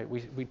flow, right,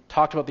 we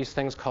talked about these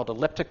things called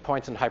elliptic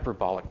points and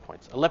hyperbolic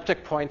points.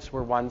 Elliptic points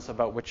were ones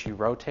about which you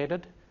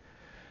rotated.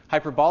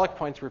 Hyperbolic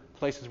points were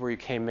places where you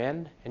came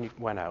in and you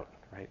went out,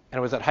 right? And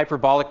it was at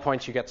hyperbolic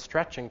points you get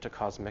stretching to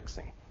cause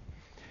mixing.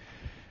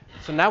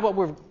 So now what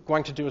we're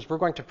going to do is we're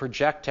going to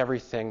project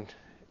everything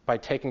by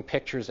taking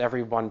pictures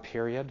every one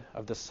period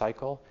of this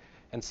cycle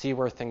and see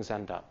where things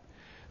end up.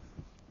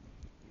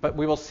 But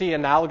we will see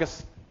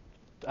analogous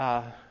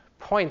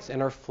points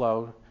in our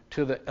flow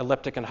to the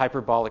elliptic and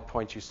hyperbolic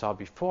points you saw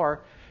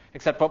before,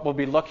 except what we'll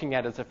be looking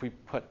at is if we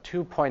put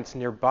 2 points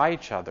nearby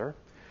each other,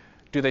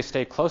 do they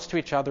stay close to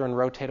each other and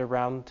rotate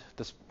around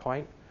this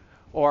point,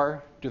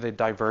 or do they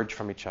diverge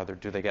from each other?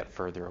 Do they get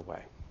further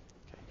away?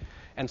 Okay.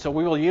 And so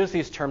we will use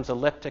these terms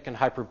elliptic and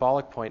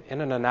hyperbolic point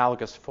in an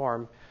analogous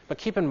form, but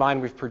keep in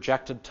mind we've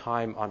projected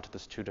time onto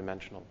this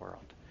two-dimensional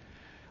world.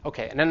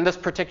 Okay, and in this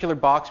particular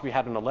box we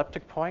had an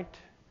elliptic point.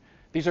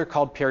 These are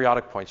called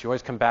periodic points. You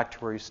always come back to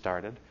where you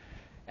started.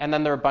 And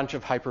then there are a bunch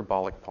of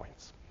hyperbolic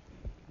points.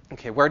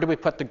 Okay, where do we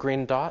put the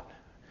green dot?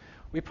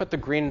 We put the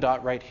green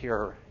dot right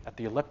here at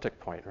the elliptic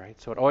point, right?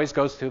 So it always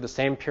goes through the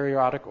same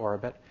periodic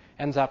orbit,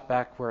 ends up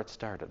back where it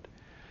started.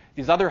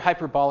 These other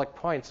hyperbolic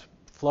points,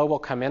 flow will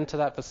come into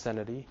that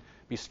vicinity,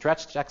 be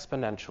stretched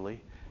exponentially,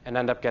 and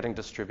end up getting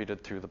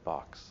distributed through the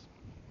box.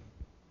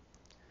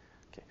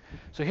 Okay.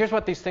 So here's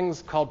what these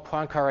things called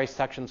Poincaré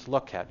sections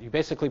look at. You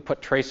basically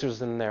put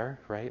tracers in there,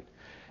 right?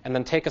 And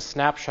then take a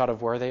snapshot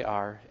of where they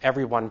are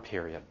every one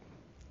period.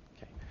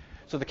 Okay.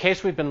 So the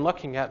case we've been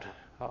looking at,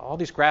 all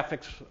these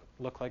graphics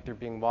look like they're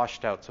being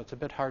washed out, so it's a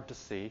bit hard to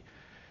see.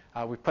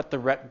 We put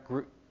the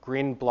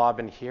green blob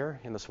in here,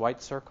 in this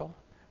white circle,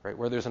 right,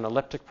 where there's an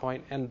elliptic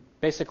point, and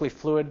basically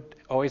fluid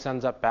always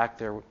ends up back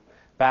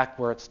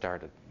where it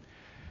started.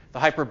 The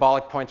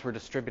hyperbolic points were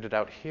distributed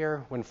out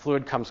here. When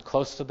fluid comes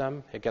close to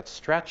them, it gets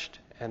stretched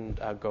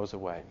and goes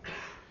away.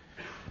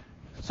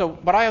 So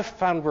what I have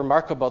found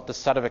remarkable about this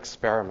set of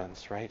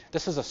experiments, right?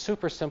 This is a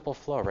super simple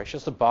flow, right? It's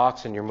just a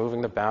box, and you're moving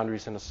the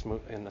boundaries in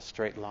a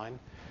straight line.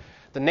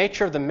 The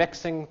nature of the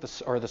mixing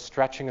or the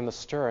stretching and the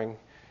stirring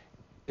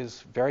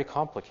is very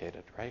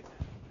complicated, right?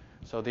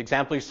 So the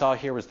example you saw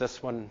here was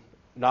this one,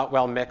 not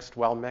well mixed,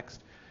 well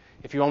mixed.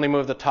 If you only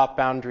move the top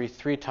boundary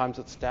 3 times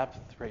its depth,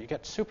 right, you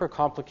get super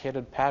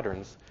complicated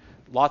patterns.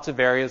 Lots of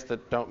areas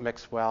that don't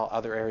mix well,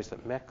 other areas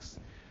that mix.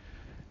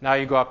 Now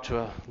you go up to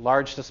a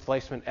large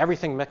displacement,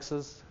 everything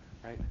mixes,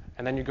 right?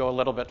 And then you go a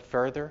little bit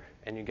further,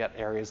 and you get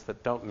areas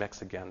that don't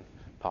mix again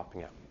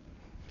popping up.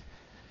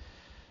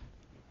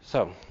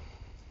 So,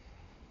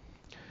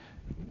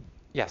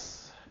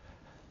 yes?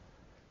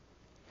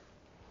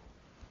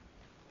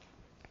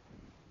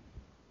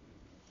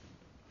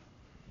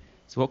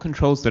 So what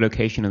controls the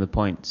location of the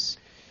points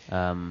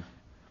in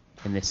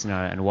this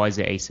scenario, and why is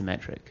it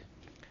asymmetric?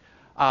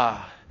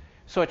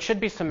 So it should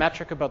be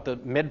symmetric about the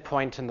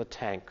midpoint in the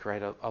tank,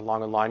 right,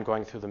 along a line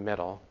going through the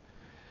middle.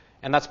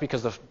 And that's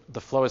because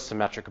the flow is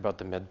symmetric about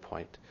the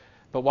midpoint.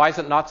 But why is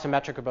it not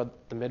symmetric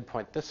about the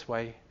midpoint this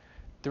way?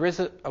 There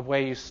is a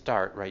way you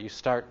start, right? You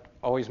start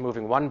always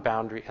moving one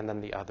boundary and then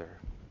the other.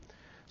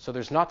 So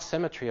there's not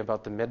symmetry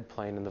about the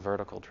midplane in the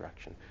vertical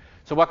direction.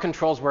 So what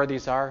controls where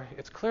these are?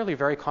 It's clearly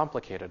very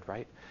complicated,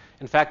 right?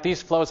 In fact,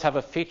 these flows have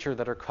a feature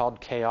that are called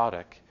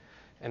chaotic.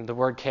 And the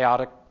word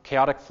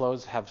chaotic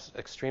flows have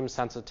extreme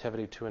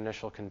sensitivity to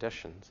initial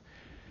conditions.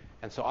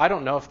 And so I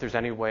don't know if there's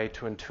any way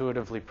to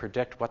intuitively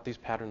predict what these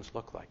patterns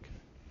look like,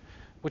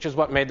 which is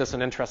what made this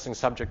an interesting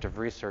subject of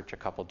research a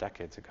couple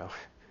decades ago,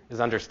 is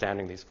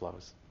understanding these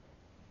flows.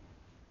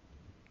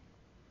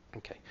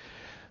 Okay.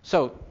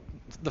 So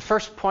the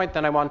first point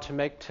that I want to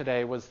make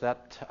today was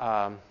that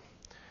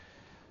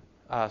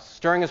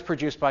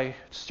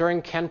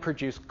stirring can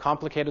produce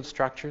complicated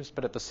structures,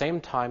 but at the same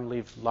time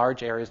leave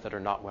large areas that are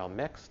not well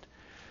mixed.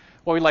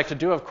 What we'd like to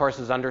do, of course,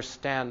 is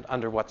understand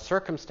under what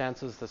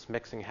circumstances this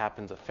mixing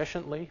happens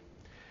efficiently.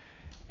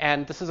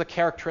 And this is a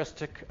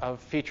characteristic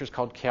of features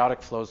called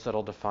chaotic flows that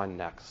I'll define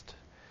next.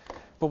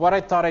 But what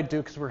I thought I'd do,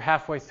 because we're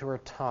halfway through our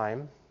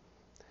time,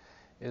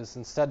 is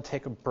instead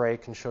take a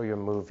break and show you a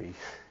movie.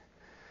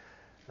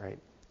 Right.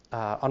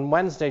 On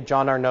Wednesday,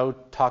 John Arnault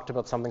talked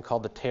about something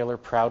called the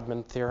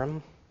Taylor-Proudman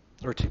theorem,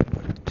 or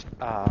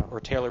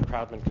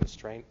Taylor-Proudman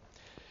constraint.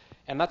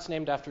 And that's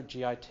named after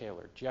G.I.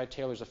 Taylor. G.I.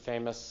 Taylor is a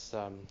famous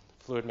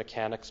fluid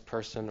mechanics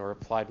person or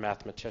applied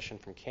mathematician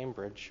from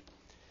Cambridge.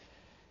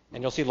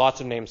 And you'll see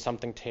lots of names,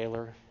 something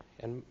Taylor,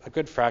 and a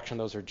good fraction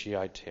of those are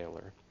G.I.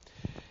 Taylor.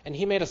 And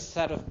he made a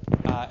set of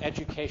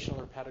educational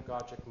or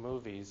pedagogic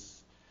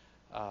movies,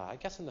 I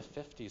guess in the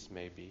 50s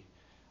maybe,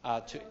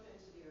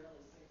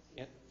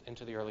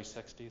 into the early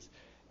 60s.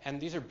 And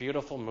these are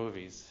beautiful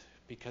movies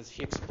because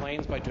he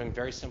explains by doing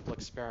very simple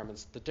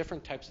experiments the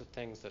different types of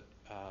things that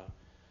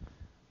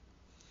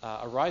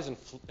arise in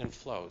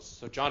flows.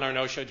 So John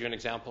Arnault showed you an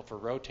example for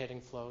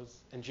rotating flows,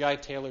 and G.I.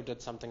 Taylor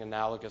did something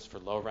analogous for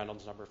low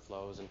Reynolds number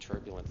flows and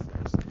turbulent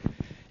flows.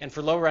 And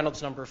for low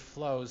Reynolds number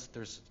flows,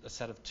 there's a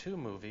set of 2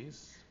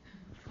 movies.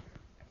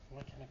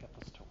 Why can't I get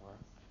this to work?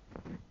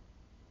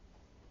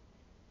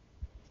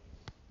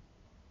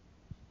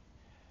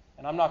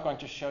 And I'm not going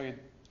to show you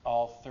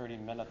all 30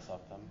 minutes of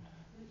them,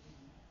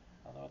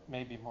 although it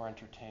may be more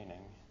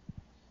entertaining.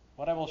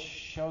 What I will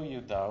show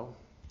you, though,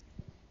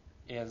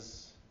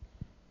 is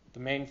the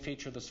main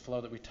feature of this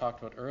flow that we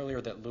talked about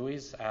earlier that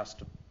Louise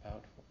asked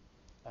about,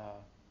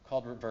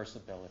 called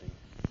reversibility.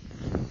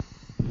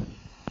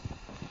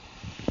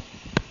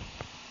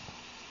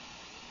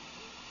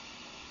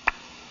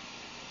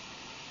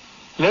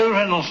 Low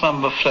Reynolds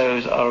number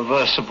flows are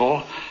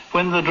reversible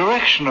when the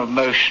direction of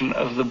motion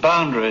of the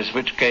boundaries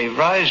which gave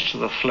rise to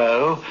the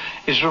flow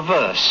is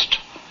reversed.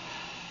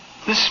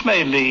 This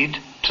may lead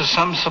to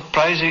some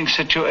surprising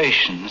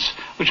situations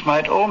which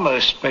might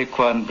almost make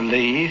one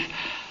believe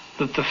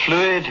that the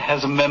fluid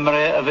has a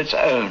memory of its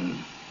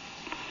own.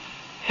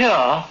 Here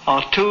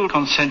are 2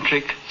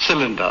 concentric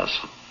cylinders.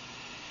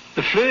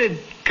 The fluid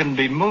can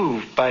be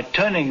moved by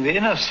turning the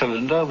inner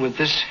cylinder with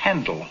this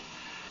handle.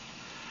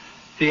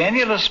 The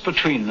annulus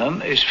between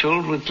them is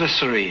filled with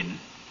glycerine.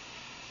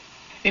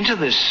 Into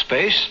this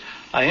space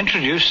I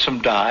introduce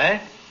some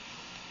dye,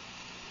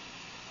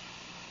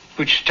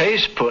 which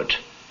stays put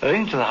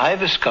owing to the high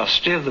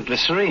viscosity of the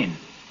glycerine.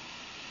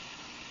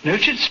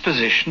 Note its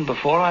position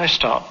before I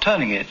start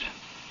turning it.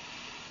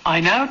 I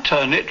now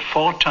turn it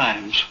 4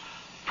 times,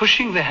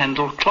 pushing the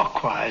handle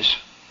clockwise.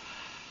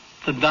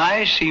 The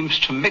dye seems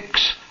to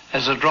mix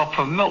as a drop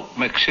of milk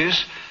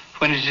mixes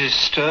when it is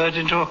stirred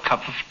into a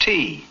cup of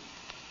tea.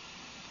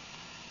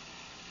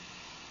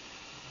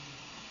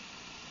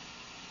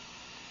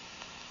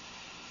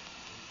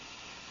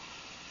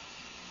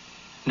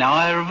 Now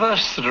I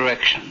reverse the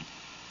direction.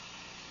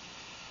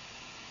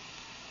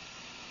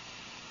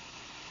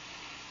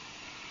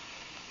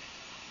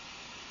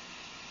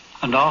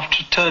 And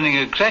after turning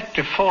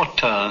exactly 4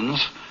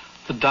 turns,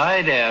 the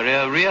dyed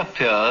area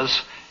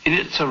reappears in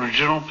its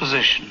original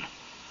position,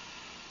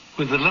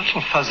 with a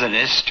little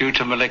fuzziness due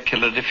to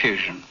molecular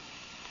diffusion.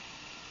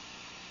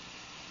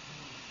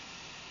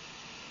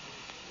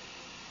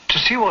 To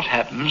see what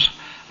happens,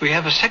 we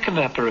have a second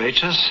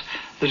apparatus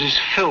that is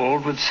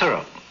filled with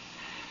syrup.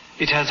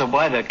 It has a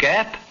wider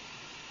gap,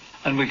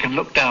 and we can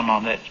look down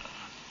on it.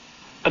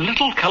 A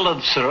little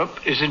colored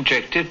syrup is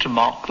injected to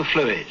mark the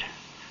fluid.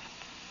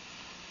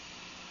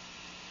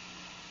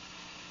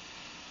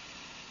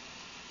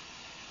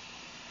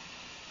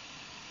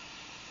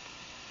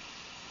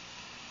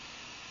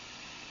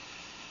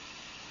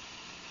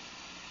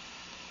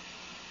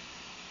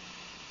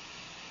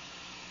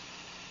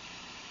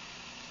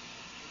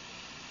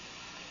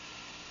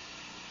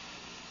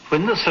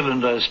 When the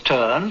cylinder is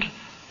turned,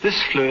 this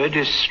fluid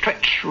is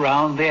stretched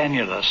round the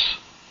annulus.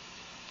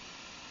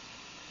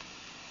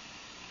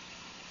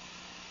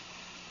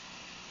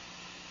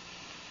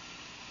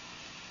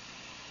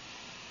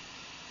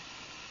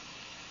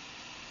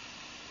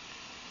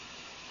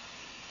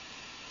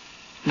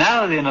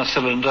 Now the inner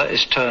cylinder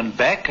is turned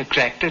back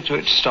exactly to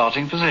its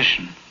starting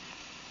position.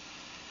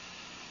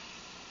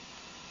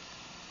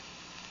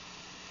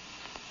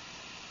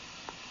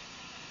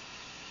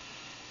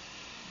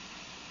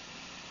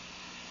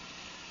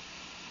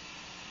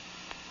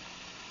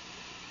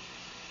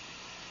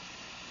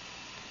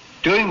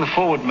 During the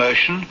forward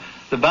motion,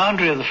 the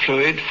boundary of the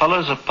fluid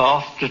follows a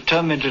path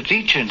determined at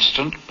each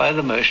instant by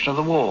the motion of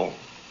the wall.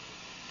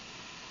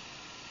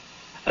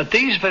 At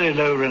these very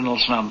low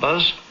Reynolds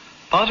numbers,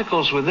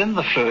 particles within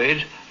the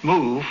fluid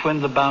move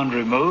when the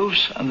boundary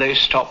moves, and they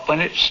stop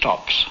when it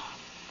stops.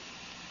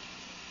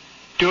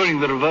 During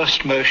the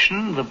reversed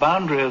motion, the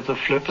boundary of the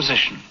fluid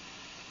position.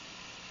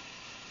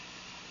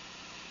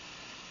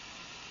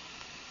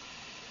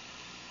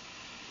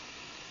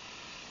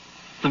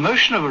 The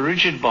motion of a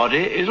rigid body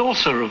is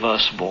also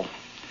reversible.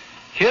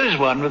 Here is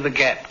one with a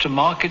gap to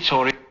mark its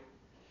orientation.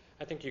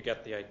 I think you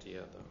get the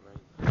idea,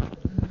 though, right?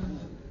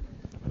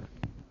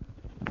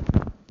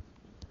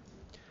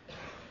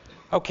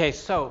 Okay,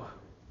 so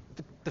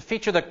the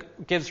feature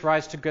that gives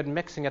rise to good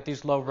mixing at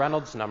these low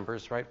Reynolds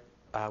numbers, right?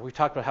 we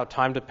talked about how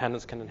time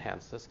dependence can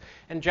enhance this.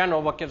 In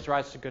general, what gives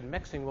rise to good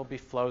mixing will be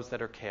flows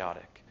that are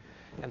chaotic.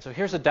 And so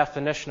here's a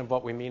definition of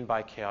what we mean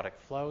by chaotic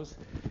flows.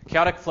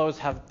 Chaotic flows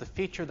have the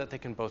feature that they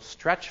can both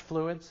stretch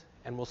fluids,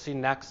 and we'll see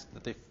next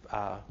that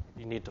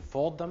you need to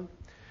fold them.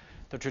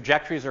 The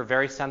trajectories are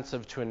very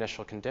sensitive to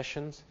initial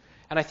conditions.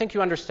 And I think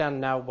you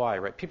understand now why,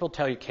 right? People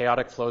tell you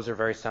chaotic flows are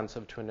very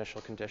sensitive to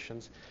initial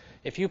conditions.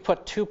 If you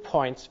put 2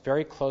 points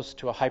very close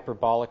to a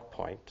hyperbolic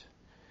point,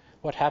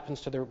 what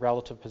happens to their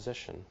relative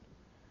position?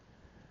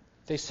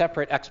 They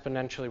separate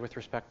exponentially with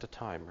respect to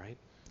time, right?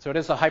 So it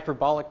is the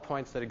hyperbolic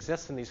points that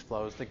exist in these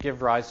flows that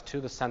give rise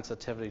to the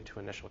sensitivity to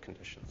initial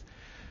conditions.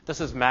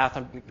 This is math.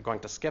 I'm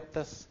going to skip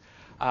this.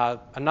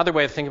 Another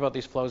way of thinking about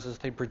these flows is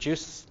they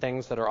produce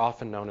things that are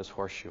often known as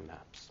horseshoe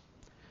maps.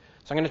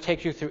 So I'm going to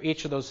take you through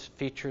each of those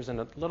features in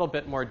a little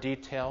bit more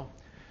detail.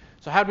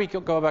 So how do we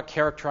go about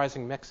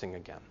characterizing mixing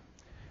again?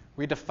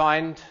 We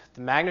defined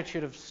the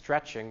magnitude of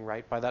stretching,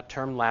 right, by that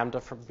term lambda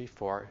from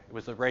before. It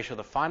was the ratio of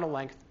the final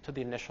length to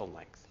the initial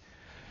length.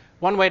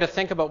 One way to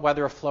think about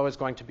whether a flow is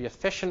going to be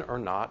efficient or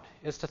not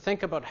is to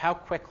think about how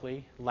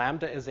quickly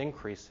lambda is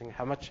increasing,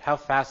 how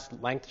fast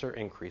lengths are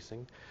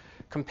increasing,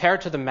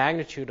 compared to the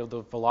magnitude of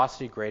the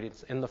velocity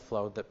gradients in the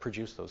flow that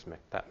produce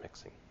that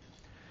mixing.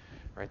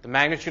 Right? The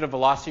magnitude of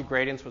velocity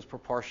gradients was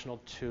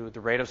proportional to the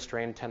rate of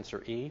strain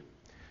tensor E.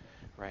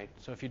 Right?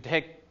 So if you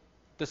take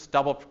this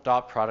double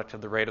dot product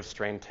of the rate of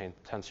strain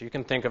tensor, you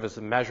can think of as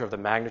a measure of the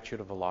magnitude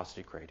of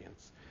velocity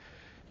gradients.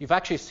 You've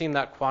actually seen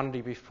that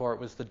quantity before. It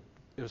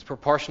was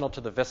proportional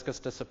to the viscous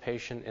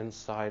dissipation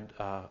inside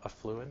a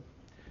fluid.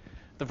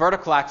 The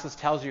vertical axis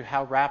tells you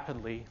how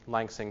rapidly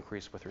lengths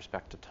increase with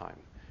respect to time.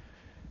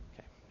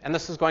 Okay. And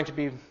this is going to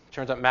be,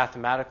 turns out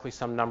mathematically,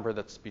 some number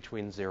that's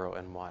between 0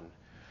 and 1.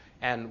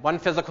 And one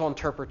physical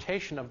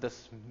interpretation of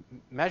this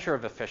measure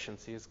of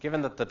efficiency is,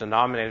 given that the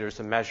denominator is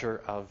a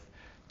measure of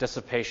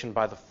dissipation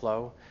by the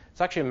flow,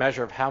 it's actually a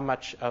measure of how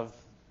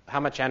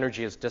much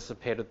energy is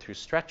dissipated through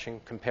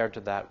stretching compared to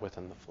that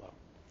within the flow.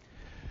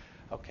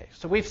 Okay,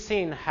 so we've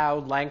seen how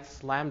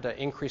lengths lambda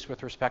increase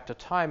with respect to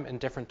time in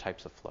different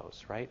types of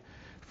flows, right?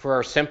 For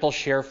our simple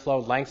shear flow,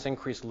 lengths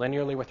increase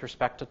linearly with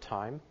respect to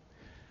time,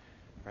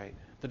 right?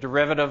 The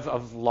derivative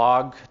of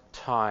log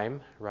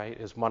time, right,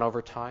 is 1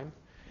 over time.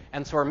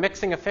 And so our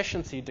mixing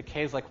efficiency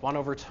decays like 1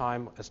 over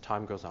time as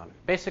time goes on.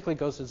 It basically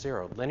goes to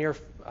 0. Linear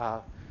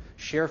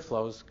shear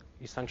flows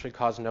essentially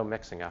cause no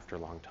mixing after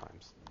long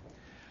times.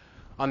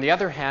 On the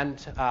other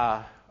hand,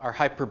 our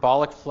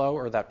hyperbolic flow,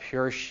 or that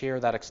pure shear,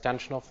 that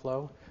extensional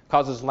flow,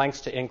 causes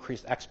lengths to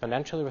increase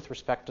exponentially with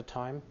respect to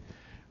time.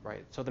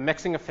 Right? So the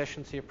mixing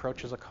efficiency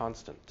approaches a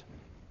constant.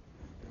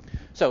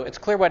 So it's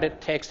clear what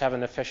it takes to have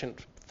an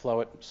efficient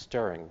flow at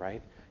stirring,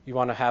 right? You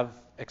want to have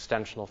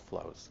extensional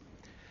flows.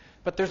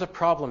 But there's a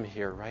problem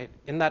here, right?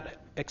 In that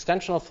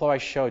extensional flow I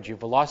showed you,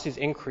 velocities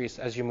increase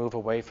as you move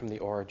away from the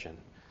origin,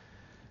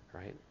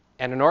 right?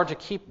 And in order to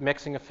keep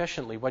mixing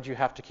efficiently, what do you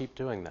have to keep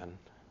doing then?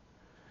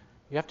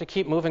 You have to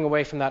keep moving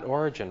away from that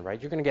origin,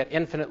 right? You're going to get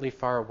infinitely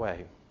far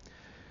away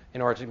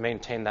in order to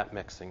maintain that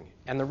mixing.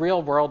 And the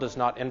real world is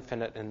not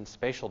infinite in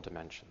spatial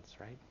dimensions,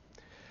 right?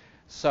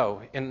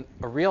 So in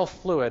a real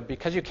fluid,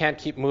 because you can't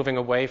keep moving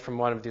away from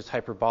one of these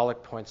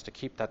hyperbolic points to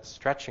keep that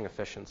stretching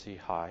efficiency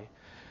high,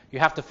 you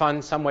have to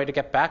find some way to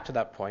get back to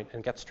that point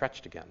and get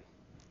stretched again.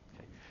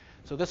 Okay.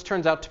 So this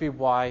turns out to be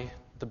why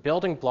the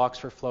building blocks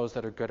for flows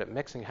that are good at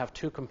mixing have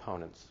 2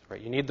 components,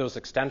 right? You need those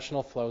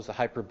extensional flows, the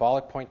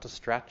hyperbolic point to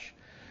stretch,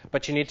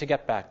 but you need to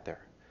get back there.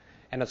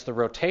 And it's the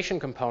rotation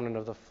component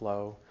of the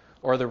flow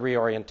or the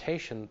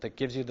reorientation that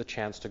gives you the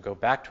chance to go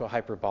back to a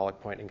hyperbolic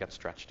point and get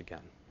stretched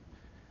again.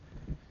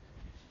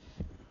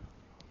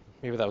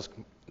 Maybe that was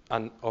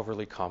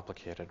overly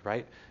complicated,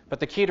 right? But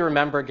the key to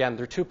remember, again,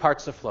 there are 2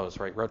 parts of flows,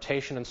 right?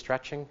 Rotation and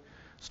stretching.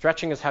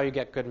 Stretching is how you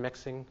get good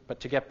mixing, but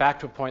to get back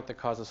to a point that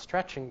causes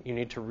stretching, you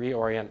need to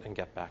reorient and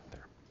get back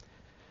there.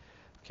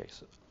 Okay,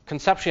 so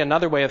conceptually,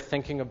 another way of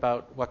thinking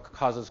about what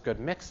causes good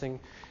mixing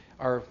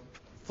are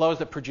flows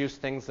that produce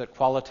things that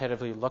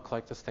qualitatively look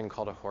like this thing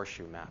called a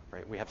horseshoe map,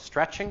 right? We have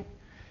stretching,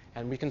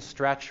 and we can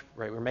stretch,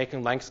 right? We're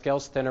making length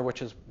scales thinner,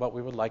 which is what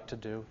we would like to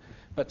do.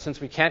 But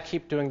since we can't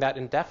keep doing that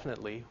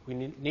indefinitely, we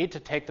need to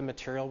take the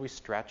material we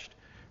stretched,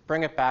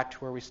 bring it back to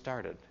where we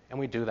started, and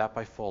we do that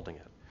by folding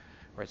it.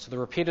 Right? So the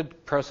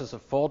repeated process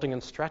of folding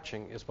and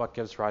stretching is what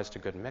gives rise to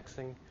good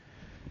mixing.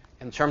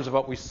 In terms of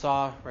what we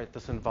saw, right,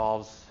 this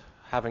involves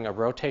having a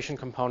rotation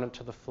component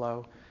to the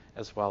flow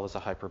as well as a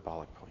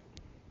hyperbolic point.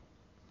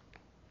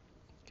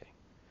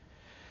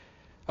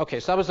 Okay,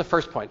 so that was the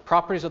first point.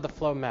 Properties of the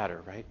flow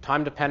matter, right?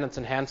 Time dependence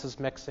enhances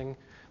mixing.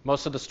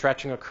 Most of the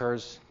stretching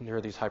occurs near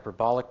these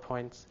hyperbolic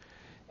points,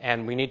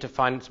 and we need to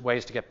find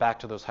ways to get back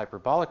to those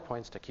hyperbolic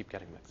points to keep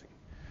getting mixing.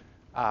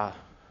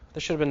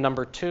 This should have been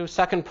number 2.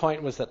 Second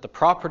point was that the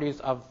properties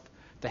of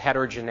the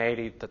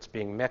heterogeneity that's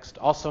being mixed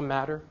also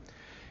matter.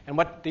 And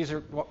what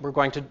we're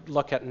going to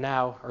look at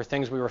now are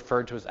things we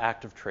referred to as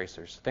active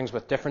tracers, things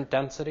with different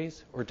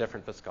densities or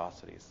different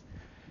viscosities.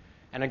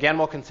 And again,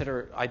 we'll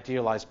consider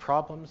idealized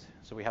problems.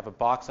 So we have a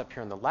box up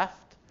here on the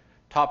left,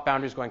 top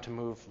boundary is going to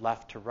move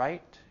left to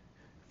right,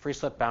 free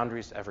slip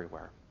boundaries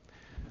everywhere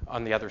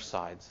on the other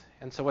sides.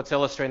 And so what's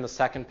illustrated in the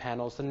second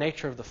panel is the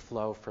nature of the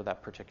flow for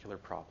that particular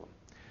problem.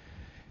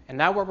 And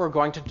now what we're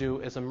going to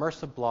do is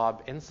immerse a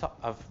blob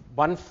of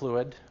one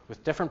fluid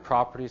with different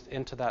properties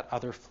into that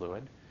other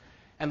fluid.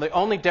 And the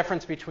only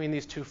difference between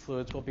these two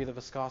fluids will be the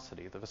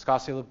viscosity. The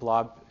viscosity of the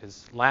blob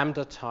is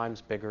lambda times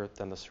bigger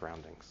than the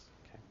surroundings.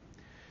 Okay?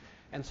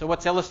 And so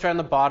what's illustrated on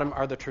the bottom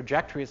are the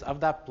trajectories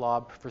of that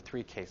blob for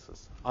three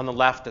cases. On the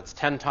left, it's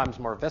 10 times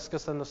more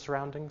viscous than the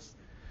surroundings.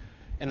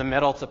 In the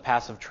middle, it's a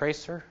passive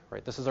tracer.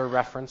 Right? This is our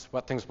reference,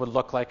 what things would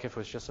look like if it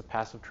was just a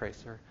passive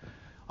tracer.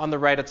 On the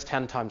right, it's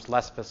 10 times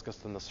less viscous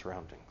than the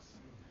surroundings.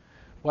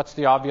 What's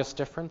the obvious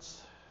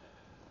difference?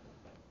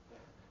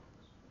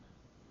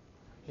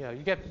 Yeah,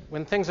 you get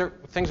when things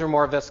are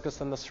more viscous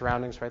than the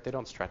surroundings, right? They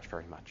don't stretch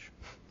very much,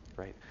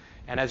 right?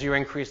 And as you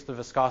increase the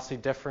viscosity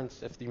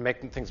difference, if you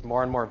make things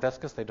more and more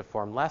viscous, they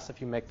deform less. If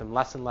you make them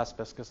less and less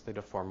viscous, they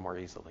deform more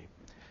easily.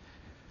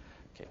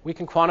 Okay, we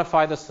can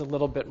quantify this a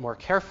little bit more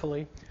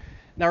carefully.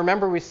 Now,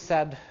 remember we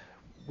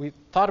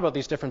thought about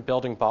these different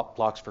building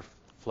blocks for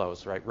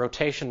flows, right?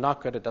 Rotation,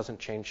 not good, it doesn't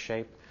change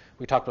shape.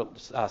 We talked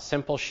about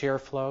simple shear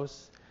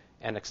flows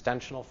and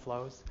extensional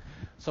flows.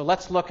 So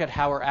let's look at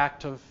how our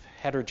active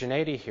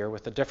heterogeneity here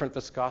with the different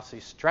viscosity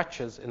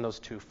stretches in those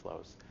two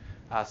flows.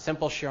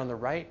 Simple shear on the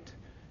right,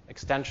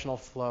 extensional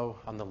flow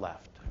on the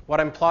left. What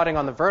I'm plotting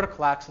on the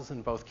vertical axis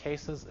in both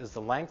cases is the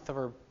length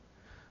of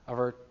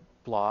our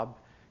blob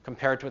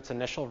compared to its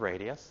initial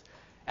radius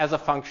as a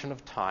function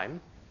of time.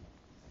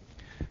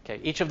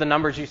 Okay, each of the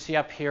numbers you see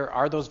up here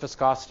are those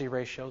viscosity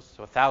ratios,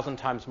 so 1,000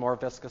 times more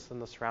viscous than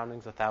the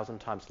surroundings, 1,000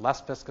 times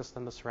less viscous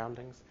than the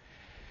surroundings.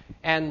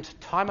 And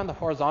time on the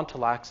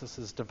horizontal axis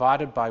is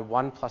divided by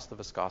 1 plus the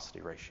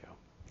viscosity ratio.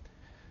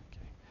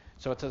 Okay.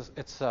 So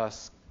it's a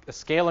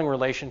scaling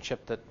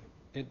relationship that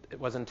it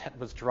was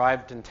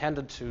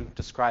intended to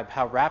describe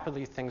how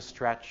rapidly things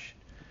stretch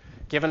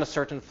given a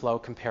certain flow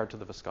compared to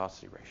the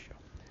viscosity ratio.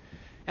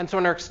 And so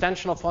in our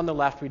extensional flow on the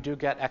left, we do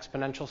get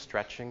exponential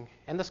stretching,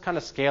 and this kind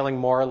of scaling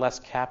more or less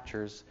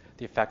captures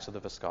the effects of the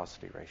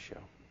viscosity ratio.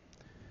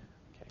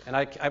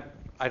 Okay.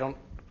 And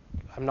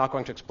I'm not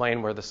going to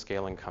explain where the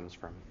scaling comes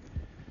from.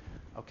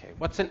 Okay,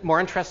 what's more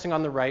interesting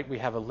on the right, we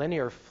have a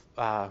linear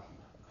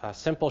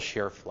simple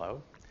shear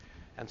flow.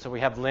 And so we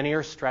have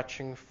linear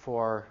stretching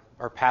for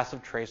our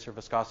passive tracer,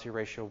 viscosity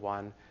ratio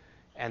 1,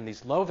 and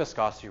these low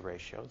viscosity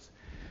ratios.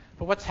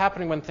 But what's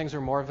happening when things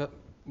are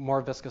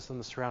more viscous than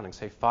the surroundings,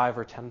 say 5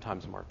 or 10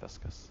 times more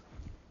viscous?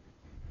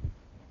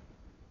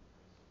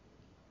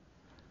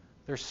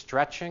 They're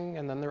stretching,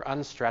 and then they're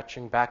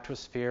unstretching back to a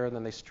sphere, and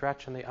then they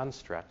stretch and they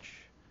unstretch.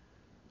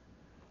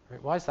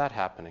 Right, why is that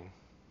happening?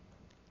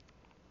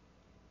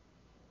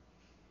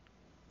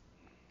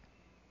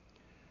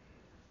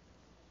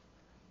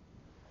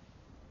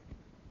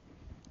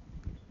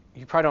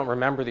 You probably don't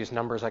remember these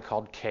numbers I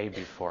called K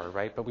before,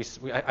 right? But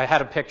I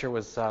had a picture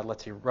was,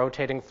 let's see,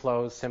 rotating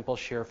flows, simple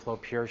shear flow,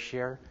 pure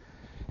shear.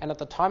 And at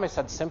the time I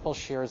said simple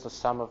shear is the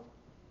sum of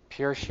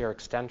pure shear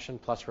extension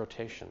plus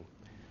rotation.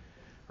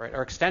 Right?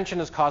 Our extension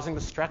is causing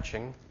the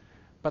stretching,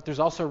 but there's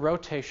also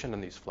rotation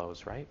in these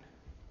flows, right?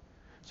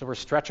 So we're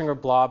stretching our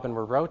blob and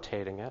we're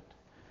rotating it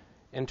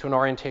into an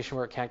orientation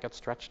where it can't get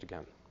stretched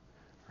again,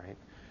 right?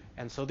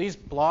 And so these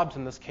blobs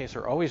in this case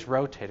are always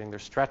rotating. They're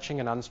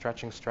stretching and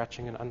unstretching,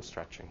 stretching and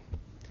unstretching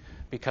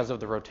because of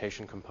the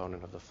rotation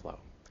component of the flow.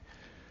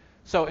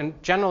 So in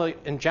general,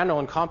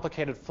 in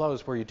complicated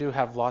flows where you do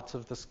have lots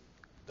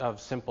of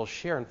simple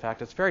shear, in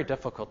fact, it's very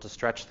difficult to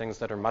stretch things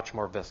that are much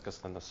more viscous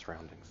than the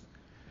surroundings.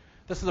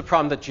 This is a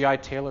problem that G.I.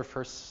 Taylor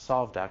first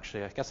solved,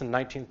 actually. I guess in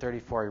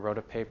 1934 he wrote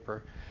a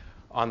paper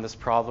on this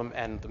problem,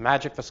 and the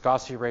magic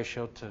viscosity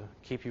ratio to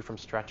keep you from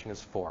stretching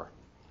is 4.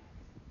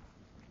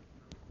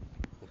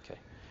 Okay.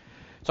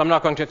 So I'm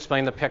not going to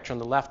explain the picture on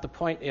the left. The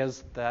point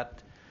is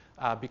that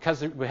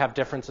because we have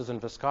differences in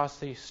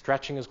viscosity,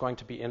 stretching is going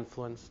to be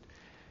influenced.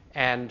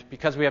 And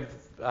because we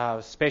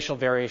have spatial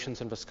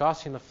variations in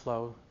viscosity in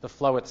the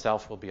flow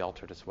itself will be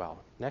altered as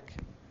well. Nick?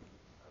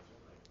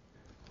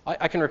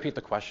 I can repeat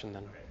the question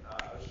then. Okay.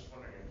 I was just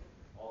wondering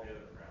if all the other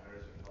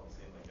parameters are held the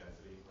same like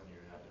density when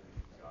you have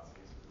different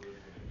viscosities. We're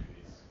really going to do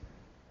these,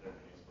 there are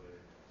these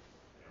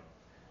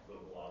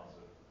little blobs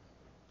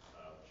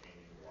of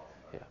changing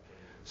velocity. Yeah.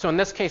 So in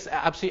this case,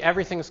 absolutely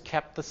everything is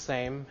kept the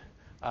same.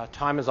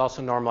 Time is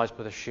also normalized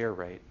with a shear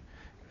rate.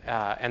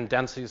 And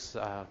density is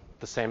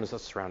the same as the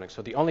surroundings.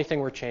 So the only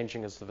thing we're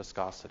changing is the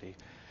viscosity.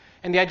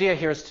 And the idea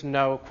here is to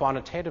know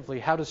quantitatively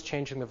how does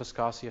changing the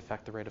viscosity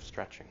affect the rate of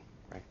stretching.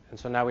 Right? And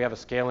so now we have a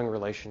scaling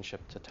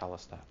relationship to tell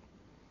us that.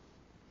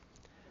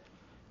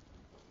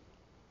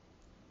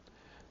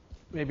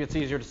 Maybe it's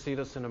easier to see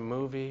this in a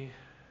movie.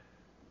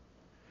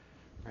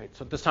 Right?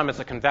 So this time it's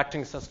a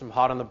convecting system,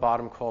 hot on the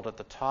bottom, cold at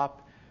the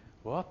top.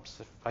 Whoops,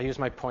 if I use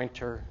my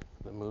pointer,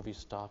 the movie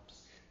stops.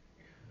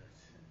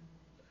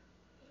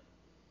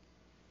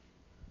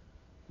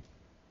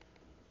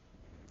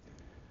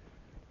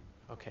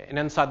 Okay, and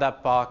inside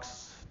that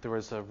box, there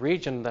was a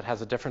region that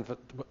has a different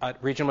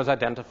region was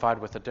identified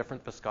with a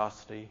different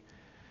viscosity,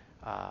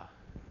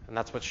 and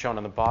that's what's shown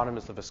on the bottom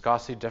is the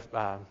viscosity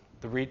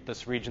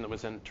this region that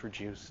was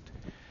introduced.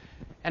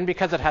 And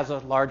because it has a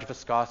large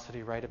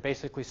viscosity, right, it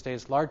basically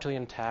stays largely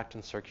intact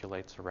and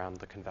circulates around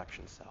the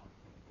convection cell.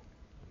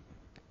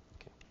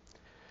 Okay.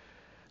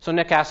 So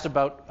Nick asked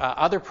about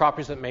other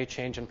properties that may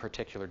change in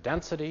particular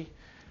density.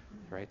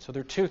 Right, so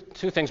there are two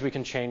things we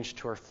can change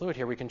to our fluid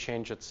here. We can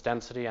change its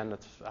density and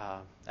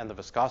the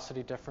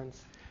viscosity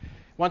difference.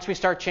 Once we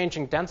start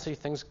changing density,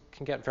 things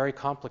can get very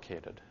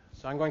complicated.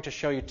 So I'm going to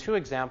show you two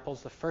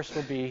examples. The first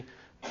will be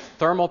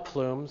thermal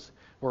plumes.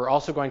 We're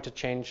also going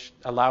to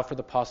allow for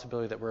the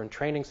possibility that we're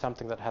entraining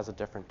something that has a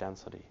different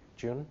density.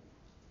 June?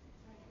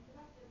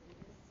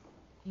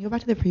 Can you go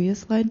back to the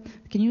previous slide?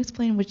 Can you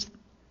explain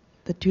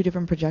the two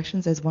different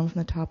projections? There's one from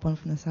the top, one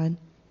from the side.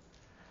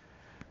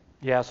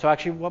 Yeah, so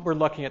actually what we're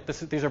looking at,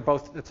 these are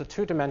both, it's a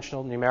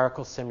two-dimensional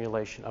numerical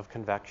simulation of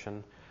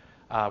convection.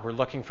 We're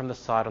looking from the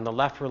side. On the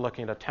left, we're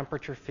looking at a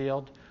temperature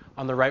field.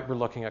 On the right, we're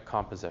looking at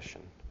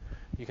composition.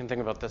 You can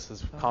think about this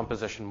as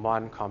composition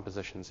 1,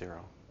 composition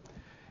 0.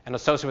 And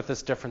associated with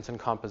this difference in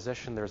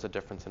composition, there's a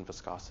difference in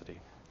viscosity.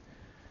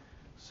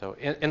 So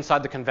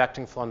inside the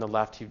convecting flow on the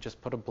left, you've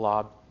just put a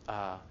blob.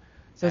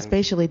 So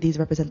spatially, these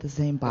represent the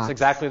same box. It's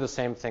exactly the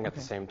same thing at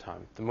the same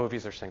time. The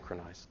movies are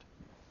synchronized.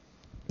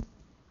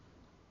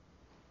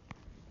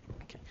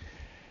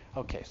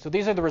 Okay, so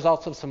these are the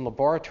results of some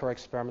laboratory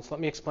experiments. Let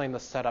me explain the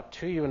setup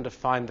to you and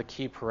define the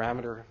key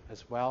parameter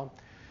as well.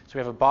 So we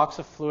have a box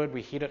of fluid.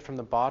 We heat it from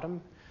the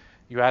bottom.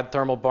 You add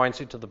thermal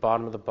buoyancy to the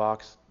bottom of the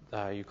box.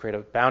 You create a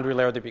boundary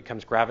layer that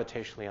becomes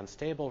gravitationally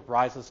unstable,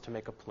 rises to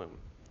make a plume.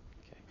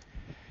 Okay.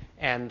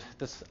 And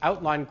this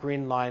outlined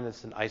green line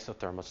is an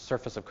isothermal,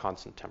 surface of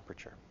constant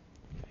temperature.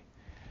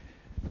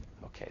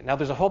 Okay, now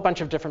there's a whole bunch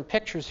of different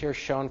pictures here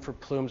shown for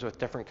plumes with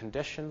different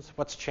conditions.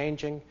 What's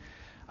changing?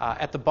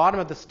 At the bottom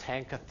of this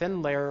tank, a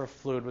thin layer of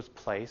fluid was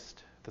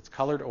placed that's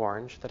colored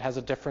orange that has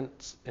a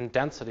difference in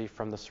density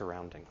from the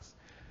surroundings.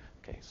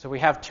 Okay, so we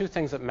have two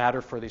things that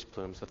matter for these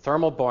plumes. The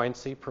thermal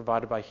buoyancy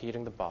provided by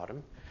heating the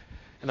bottom,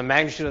 and the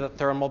magnitude of the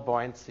thermal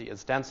buoyancy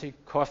is density,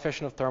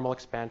 coefficient of thermal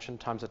expansion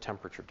times the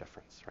temperature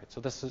difference. Right? So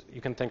this is,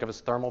 you can think of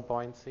as thermal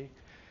buoyancy.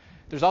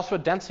 There's also a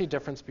density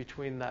difference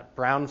between that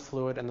brown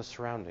fluid and the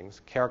surroundings,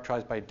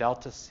 characterized by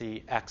delta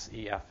C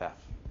XEFF.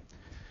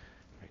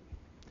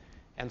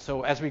 And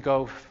so as we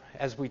go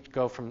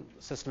from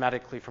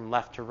systematically from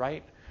left to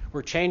right,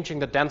 we're changing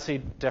the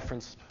density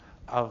difference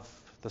of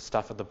the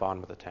stuff at the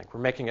bottom of the tank.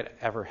 We're making it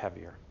ever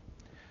heavier.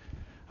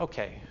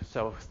 Okay,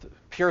 so the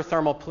pure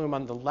thermal plume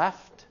on the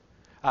left,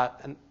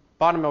 and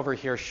bottom over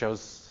here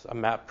shows a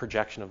map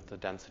projection of the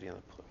density of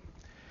the plume.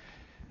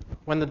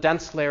 When the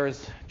dense layer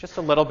is just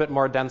a little bit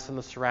more dense than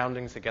the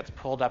surroundings, it gets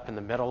pulled up in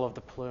the middle of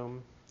the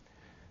plume.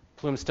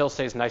 Plume still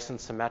stays nice and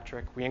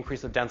symmetric. We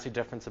increase the density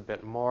difference a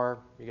bit more.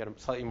 You get a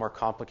slightly more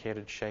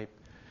complicated shape.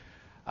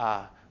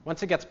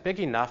 Once it gets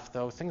big enough,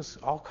 though,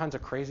 all kinds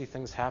of crazy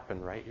things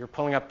happen, right? You're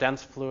pulling up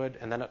dense fluid,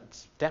 and then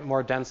it's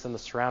more dense than the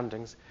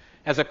surroundings.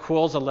 As it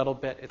cools a little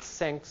bit, it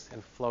sinks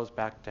and flows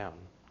back down,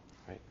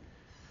 right?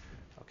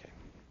 Okay.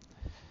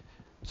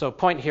 So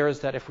point here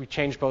is that if we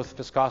change both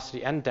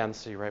viscosity and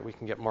density, right, we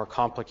can get more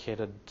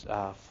complicated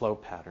flow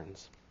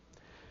patterns.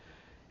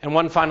 And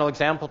one final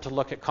example to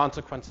look at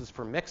consequences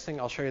for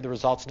mixing. I'll show you the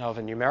results now of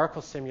a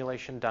numerical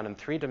simulation done in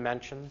 3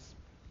 dimensions.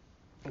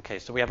 Okay,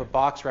 so we have a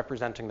box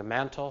representing the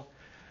mantle.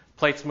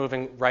 Plates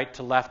moving right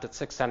to left at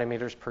 6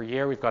 centimeters per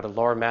year. We've got a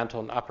lower mantle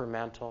and upper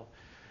mantle.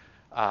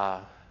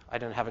 I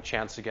didn't have a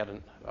chance to get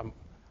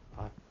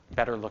a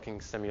better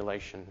looking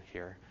simulation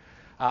here.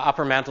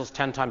 Upper mantle is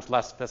 10 times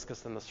less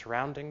viscous than the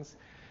surroundings.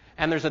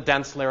 And there's a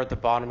dense layer at the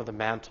bottom of the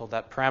mantle.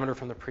 That parameter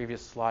from the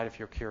previous slide, if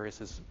you're curious,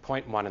 is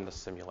 0.1 in the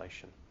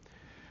simulation.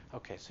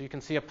 Okay, so you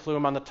can see a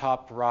plume on the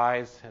top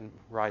rise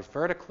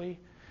vertically,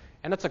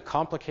 and it's a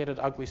complicated,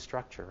 ugly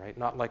structure, right?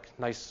 Not like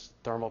nice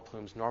thermal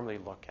plumes normally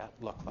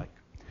look like.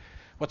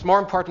 What's more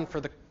important for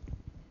the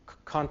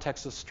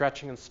context of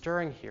stretching and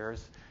stirring here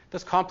is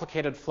this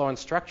complicated flow and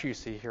structure you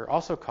see here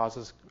also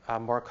causes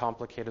more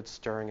complicated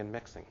stirring and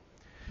mixing.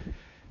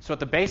 So at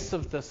the base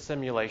of the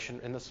simulation,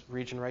 in this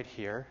region right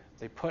here,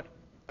 they put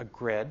a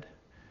grid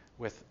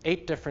with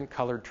 8 different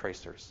colored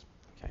tracers.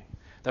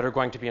 That are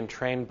going to be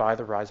entrained by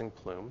the rising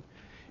plume.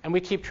 And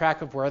we keep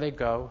track of where they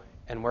go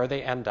and where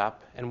they end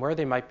up and where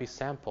they might be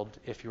sampled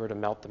if you were to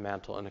melt the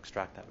mantle and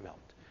extract that melt.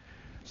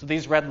 So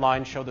these red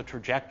lines show the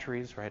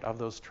trajectories, right, of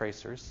those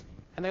tracers.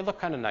 And they look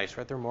kind of nice,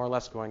 right? They're more or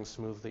less going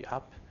smoothly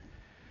up.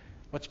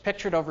 What's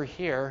pictured over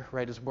here,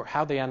 right, is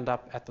how they end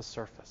up at the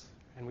surface.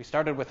 And we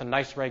started with a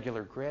nice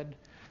regular grid,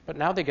 but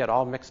now they get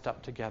all mixed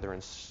up together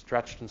and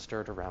stretched and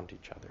stirred around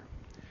each other.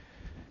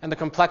 And the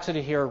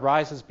complexity here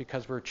arises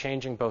because we're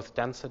changing both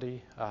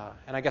density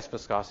and I guess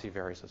viscosity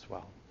varies as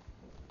well.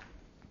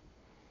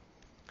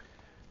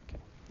 Okay.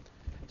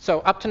 So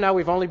up to now,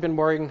 we've only been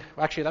worrying,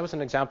 actually that was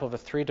an example of a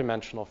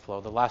 3-dimensional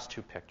flow, the last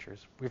 2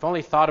 pictures. We've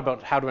only thought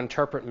about how to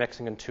interpret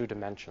mixing in 2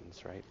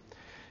 dimensions, right?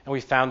 And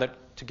we found that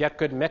to get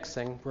good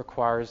mixing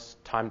requires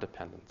time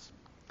dependence,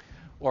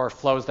 or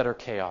flows that are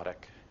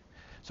chaotic.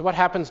 So what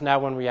happens now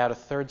when we add a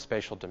third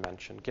spatial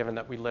dimension, given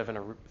that we live in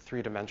a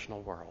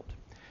three-dimensional world?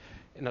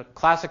 In a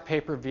classic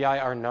paper, V.I.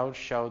 Arnaud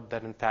showed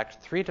that, in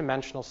fact,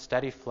 three-dimensional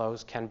steady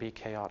flows can be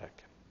chaotic.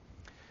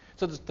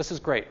 So this is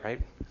great,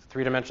 right?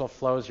 Three-dimensional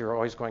flows, you're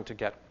always going to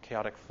get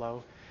chaotic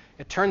flow.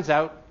 It turns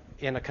out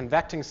in a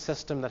convecting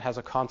system that has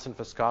a constant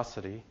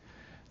viscosity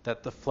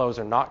that the flows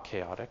are not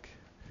chaotic.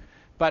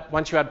 But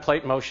once you add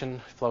plate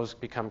motion, flows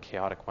become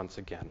chaotic once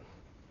again.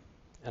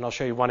 And I'll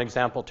show you one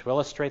example to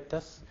illustrate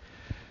this.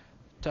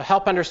 To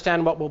help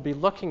understand what we'll be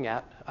looking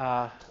at,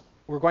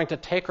 we're going to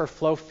take our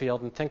flow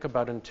field and think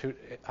about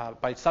it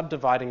by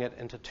subdividing it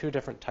into two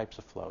different types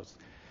of flows.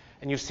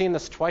 And you've seen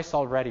this twice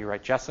already,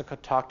 right? Jessica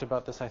talked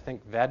about this, I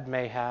think Ved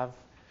may have,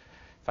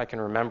 if I can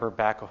remember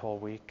back a whole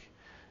week.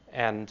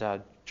 And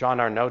John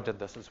Arnaud did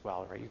this as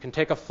well, right? You can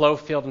take a flow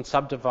field and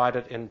subdivide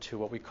it into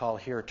what we call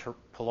here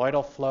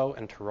poloidal flow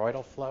and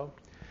toroidal flow.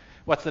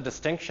 What's the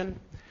distinction?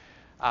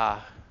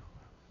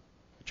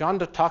 John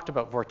talked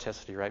about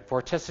vorticity, right?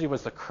 Vorticity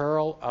was the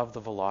curl of the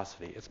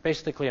velocity. It's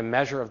basically a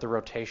measure of the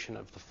rotation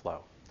of the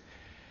flow.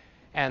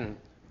 And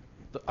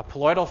a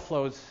poloidal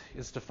flow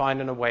is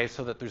defined in a way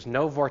so that there's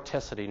no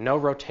vorticity, no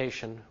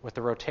rotation, with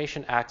the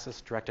rotation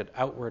axis directed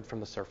outward from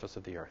the surface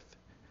of the Earth,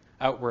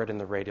 outward in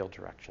the radial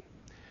direction.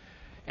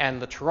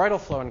 And the toroidal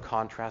flow, in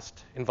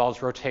contrast,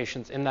 involves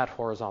rotations in that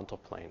horizontal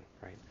plane,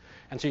 right?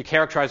 And so you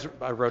characterize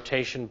a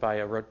rotation by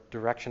a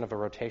direction of a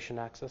rotation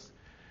axis.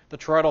 The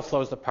toroidal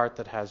flow is the part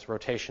that has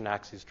rotation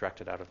axes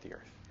directed out of the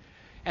Earth.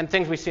 And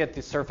things we see at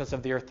the surface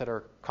of the Earth that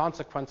are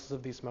consequences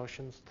of these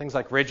motions, things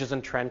like ridges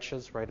and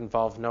trenches, right,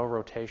 involve no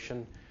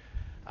rotation.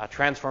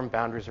 Transform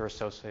boundaries are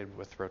associated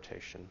with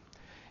rotation.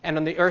 And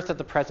on the Earth at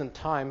the present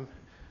time,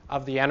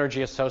 of the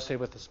energy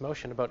associated with this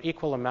motion, about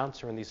equal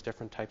amounts are in these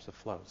different types of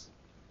flows.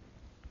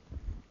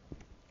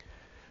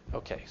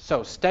 Okay,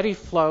 so steady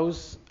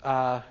flows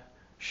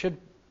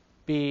shouldn't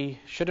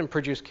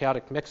produce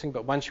chaotic mixing,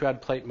 but once you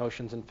add plate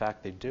motions, in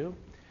fact, they do.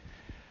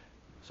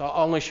 So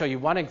I'll only show you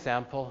one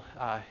example.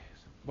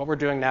 What we're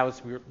doing now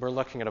is we're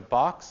looking at a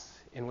box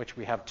in which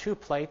we have two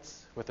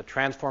plates with a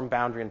transform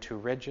boundary and two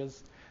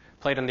ridges. The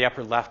plate in the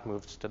upper left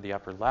moves to the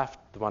upper left.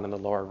 The one in the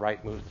lower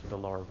right moves to the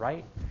lower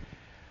right.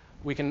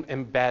 We can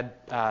embed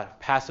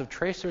passive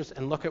tracers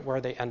and look at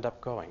where they end up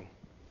going.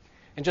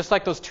 And just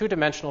like those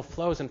two-dimensional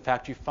flows, in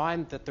fact, you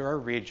find that there are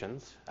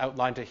regions,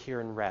 outlined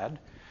here in red,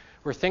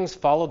 where things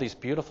follow these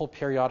beautiful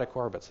periodic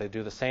orbits. They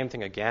do the same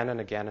thing again and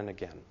again and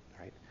again.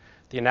 Right?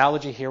 The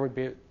analogy here would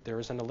be there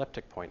is an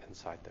elliptic point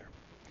inside there.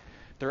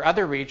 There are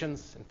other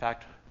regions, in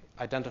fact,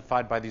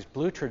 identified by these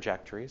blue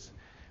trajectories,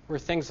 where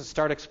things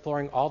start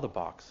exploring all the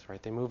box.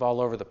 Right? They move all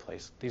over the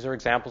place. These are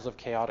examples of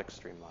chaotic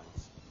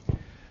streamlines.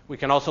 We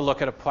can also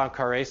look at a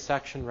Poincaré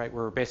section, right,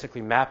 where we're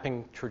basically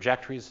mapping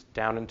trajectories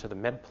down into the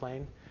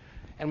midplane.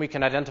 And we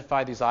can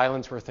identify these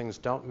islands where things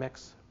don't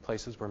mix,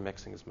 places where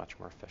mixing is much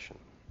more efficient.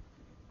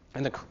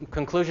 And the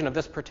conclusion of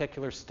this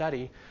particular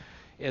study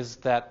is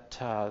that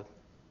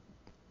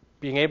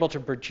being able to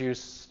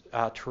produce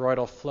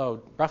toroidal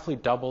flow roughly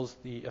doubles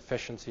the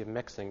efficiency of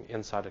mixing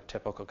inside a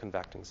typical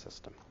convecting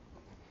system.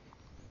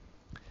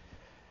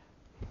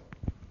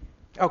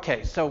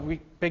 Okay, so we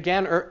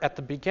began at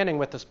the beginning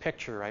with this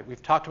picture, right?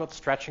 We've talked about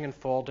stretching and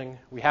folding.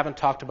 We haven't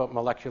talked about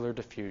molecular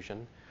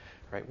diffusion,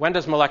 right? When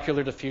does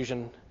molecular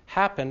diffusion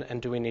happen,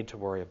 and do we need to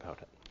worry about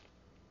it?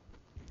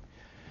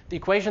 The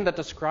equation that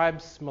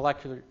describes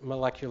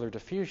molecular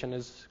diffusion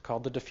is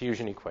called the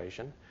diffusion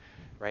equation.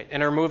 Right?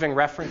 In our moving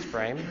reference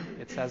frame,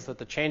 it says that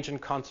the change in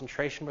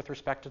concentration with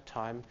respect to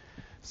time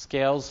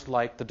scales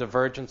like the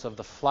divergence of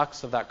the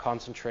flux of that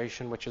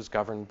concentration, which is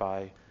governed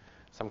by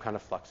some kind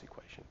of flux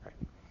equation. Right?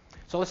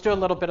 So let's do a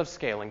little bit of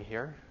scaling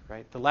here.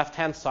 Right? The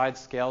left-hand side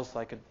scales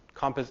like a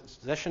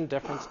composition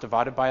difference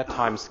divided by a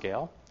time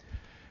scale.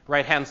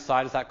 Right-hand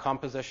side is that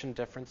composition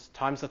difference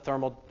times the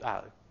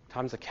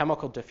times the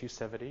chemical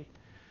diffusivity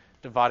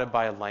divided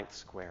by a length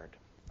squared.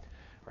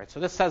 Right,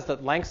 so this says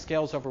that length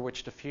scales over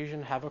which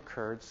diffusion have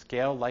occurred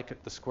scale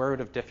like the square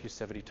root of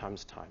diffusivity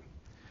times time.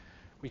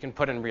 We can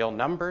put in real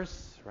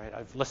numbers. Right?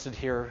 I've listed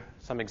here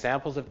some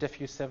examples of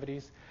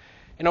diffusivities.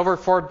 In over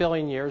 4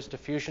 billion years,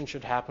 diffusion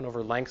should happen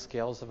over length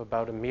scales of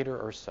about a meter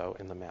or so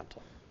in the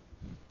mantle.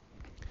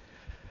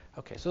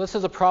 Okay, so this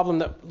is a problem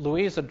that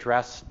Louise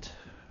addressed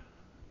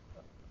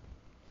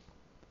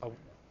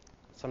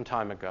some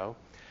time ago.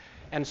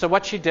 And so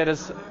what she did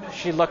is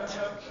she looked...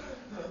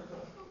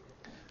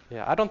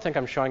 Yeah, I don't think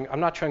I'm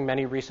not showing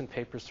many recent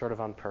papers sort of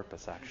on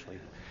purpose, actually,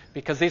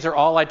 because these are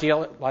all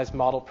idealized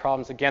model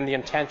problems. Again, the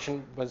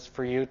intention was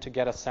for you to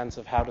get a sense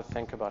of how to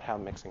think about how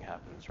mixing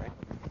happens, right?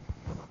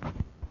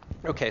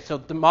 Okay, so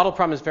the model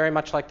problem is very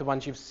much like the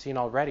ones you've seen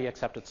already,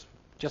 except it's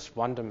just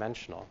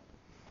one-dimensional.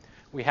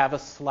 We have a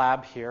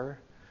slab here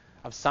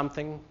of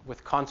something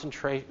with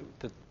concentration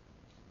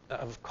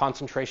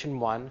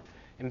 1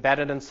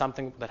 embedded in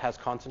something that has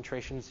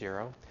concentration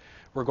 0.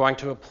 We're going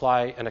to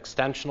apply an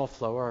extensional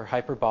flow or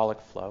hyperbolic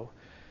flow.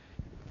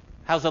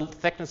 How's the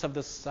thickness of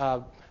this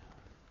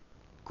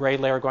gray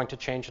layer going to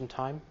change in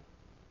time?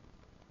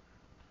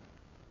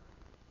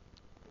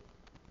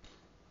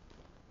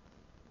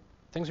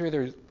 Things are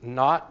either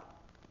not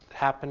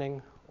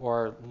happening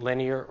or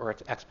linear or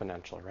it's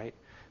exponential, right?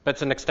 But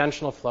it's an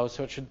extensional flow,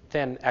 so it should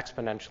thin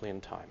exponentially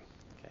in time.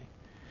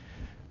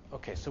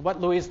 Okay, so what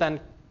Louise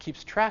then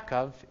keeps track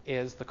of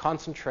is the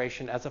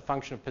concentration as a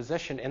function of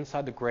position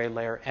inside the gray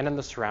layer and in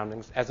the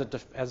surroundings as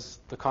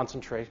the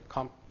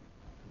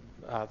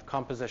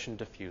composition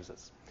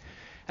diffuses.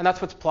 And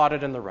that's what's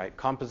plotted in the right.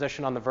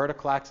 Composition on the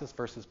vertical axis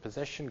versus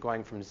position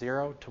going from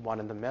 0 to 1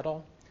 in the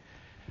middle.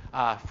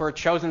 For a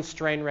chosen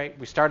strain rate,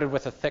 we started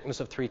with a thickness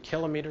of 3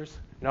 kilometers.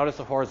 Notice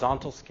the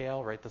horizontal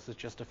scale, right? This is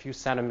just a few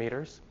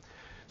centimeters.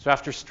 So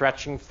after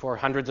stretching for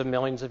hundreds of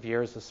millions of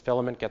years, this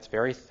filament gets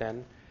very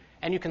thin.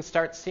 And you can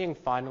start seeing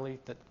finally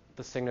that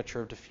the signature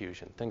of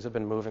diffusion. Things have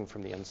been moving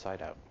from the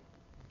inside out.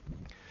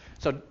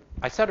 So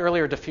I said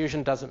earlier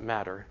diffusion doesn't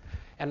matter.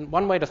 And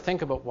one way to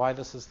think about why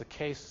this is the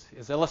case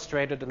is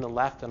illustrated in the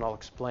left, and I'll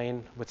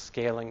explain with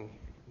scaling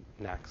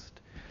next.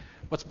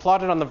 What's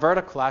plotted on the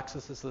vertical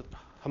axis is the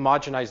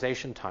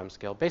homogenization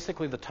timescale,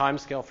 basically the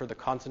timescale for the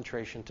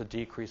concentration to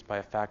decrease by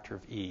a factor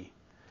of E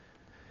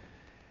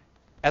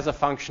as a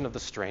function of the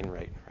strain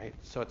rate, right?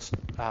 So it's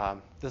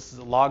this is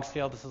a log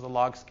scale, this is a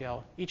log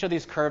scale. Each of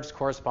these curves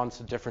corresponds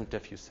to different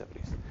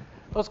diffusivities.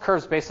 Those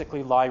curves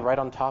basically lie right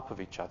on top of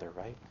each other,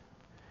 right?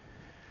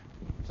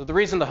 So the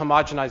reason the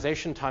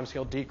homogenization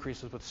timescale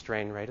decreases with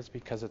strain rate is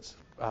because it's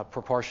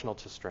proportional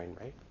to strain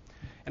rate.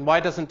 And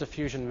why doesn't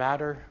diffusion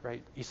matter,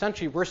 right?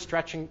 Essentially, we're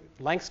stretching,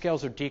 length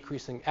scales are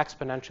decreasing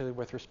exponentially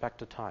with respect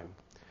to time.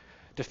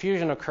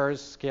 Diffusion occurs,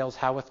 scales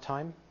how with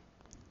time?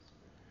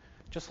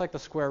 Just like the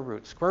square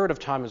root. Square root of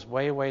time is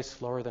way, way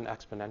slower than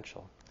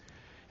exponential.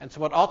 And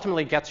so what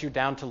ultimately gets you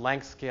down to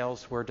length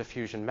scales where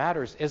diffusion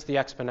matters is the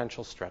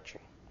exponential stretching.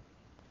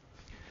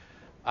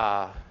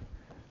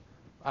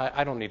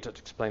 I don't need to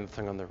explain the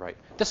thing on the right.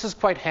 This is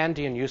quite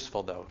handy and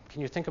useful, though.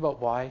 Can you think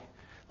about why?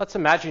 Let's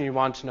imagine you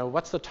want to know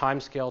what's the time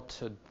scale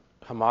to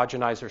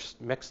homogenize or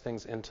mix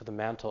things into the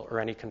mantle or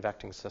any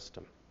convecting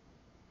system.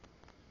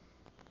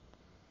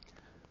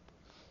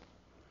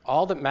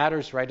 All that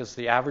matters, right, is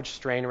the average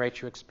strain rate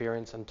you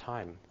experience in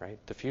time, right?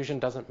 Diffusion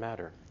doesn't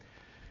matter,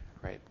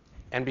 right?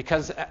 And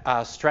because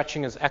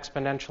stretching is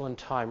exponential in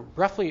time,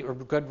 roughly a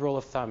good rule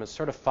of thumb is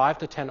sort of 5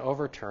 to 10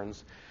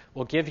 overturns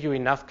will give you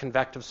enough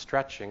convective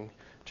stretching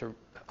to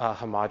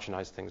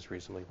homogenize things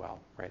reasonably well,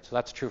 right? So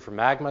that's true for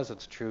magmas,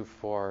 it's true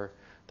for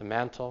the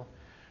mantle,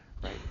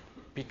 right?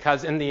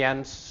 Because in the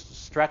end,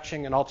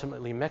 stretching and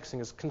ultimately mixing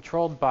is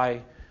controlled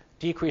by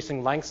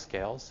decreasing length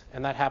scales,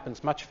 and that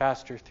happens much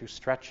faster through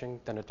stretching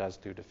than it does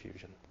through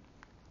diffusion.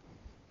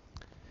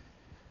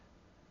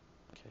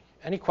 Okay.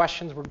 Any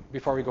questions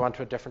before we go on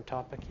to a different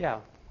topic? Yeah.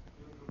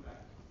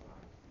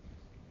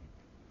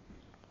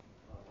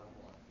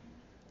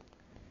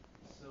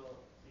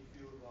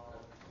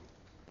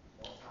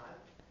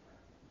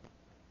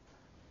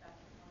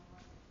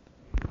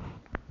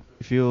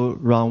 If you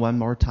run one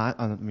more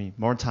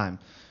time,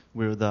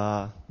 will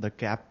the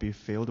gap be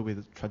filled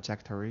with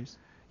trajectories?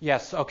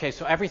 Yes. Okay.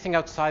 So everything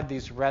outside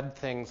these red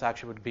things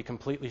actually would be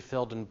completely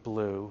filled in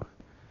blue,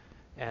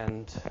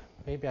 and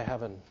maybe I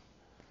haven't.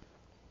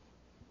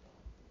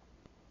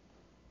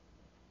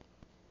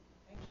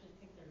 I actually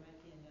think there might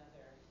be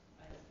another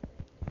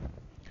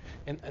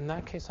isolated. In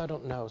that case, I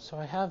don't know. So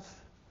I have.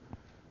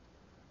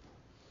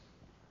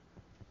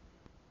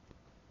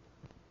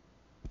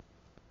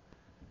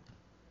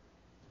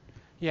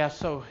 Yeah,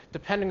 so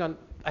depending on,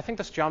 I think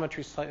this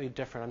geometry is slightly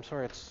different. I'm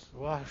sorry, it's,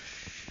 well,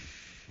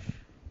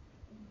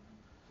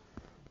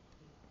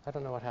 I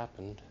don't know what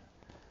happened.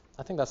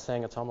 I think that's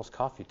saying it's almost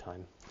coffee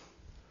time.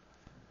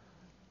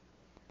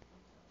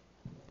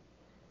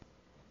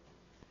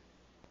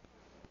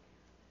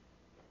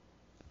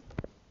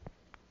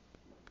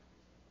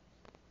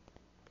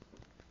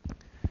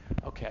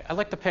 Okay, I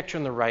like the picture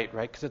on the right,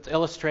 because it's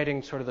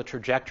illustrating sort of the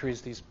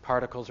trajectories these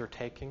particles are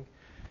taking.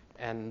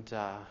 And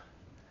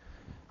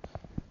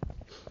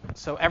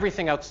so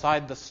everything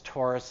outside this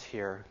torus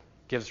here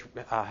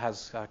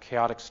has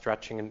chaotic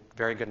stretching and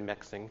very good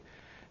mixing.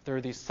 There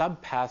are these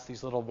subpaths,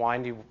 these little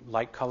windy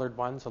light-colored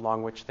ones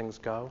along which things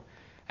go.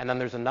 And then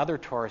there's another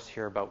torus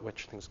here about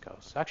which things go.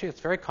 So actually, it's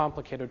very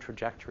complicated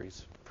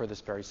trajectories for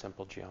this very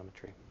simple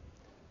geometry.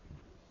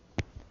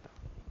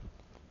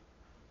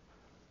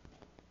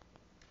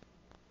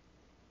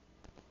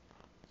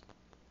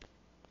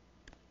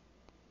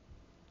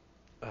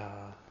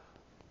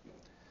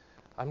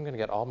 I'm going to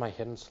get all my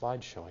hidden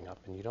slides showing up,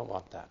 and you don't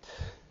want that.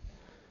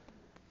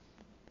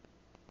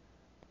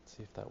 Let's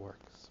see if that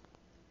works.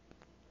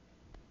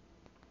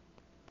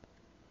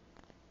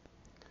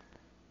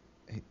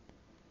 Hey,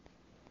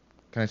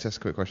 can I just ask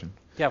a quick question?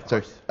 Yeah, of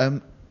course.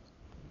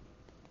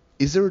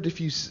 Is there a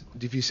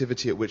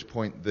diffusivity at which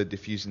point the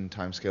diffusion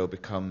timescale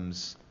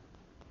becomes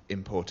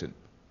important?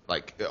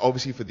 Like,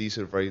 obviously for these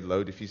sort of very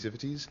low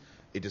diffusivities,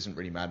 it doesn't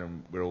really matter,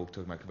 and we're all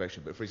talking about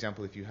convection. But for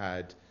example, if you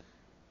had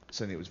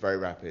something that was very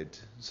rapid,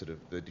 sort of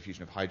the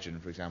diffusion of hydrogen,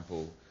 for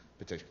example,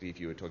 particularly if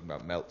you were talking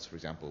about melts, for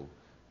example,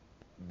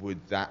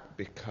 would that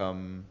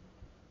become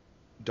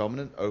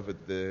dominant over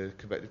the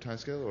convective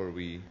timescale,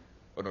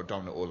 or not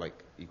dominant, or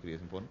like equally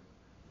as important?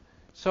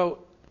 So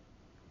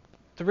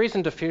the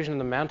reason diffusion in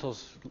the mantle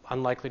is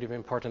unlikely to be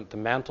important at the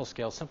mantle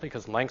scale is simply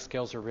because length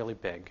scales are really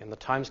big, and the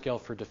time scale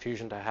for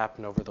diffusion to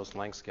happen over those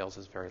length scales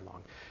is very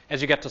long.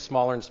 As you get to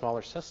smaller and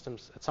smaller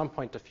systems, at some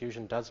point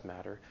diffusion does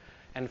matter.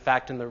 And in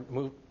fact, in the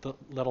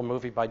little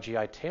movie by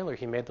G.I. Taylor,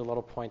 he made the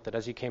little point that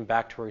as he came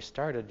back to where he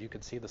started, you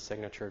could see the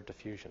signature of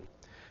diffusion.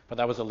 But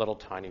that was a little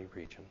tiny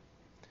region.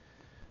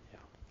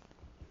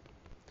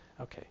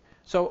 Yeah. Okay.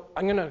 So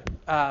I'm going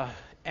to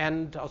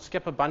and I'll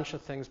skip a bunch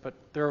of things, but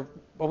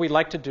what we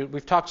like to do,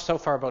 we've talked so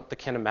far about the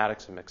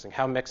kinematics of mixing,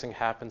 how mixing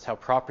happens, how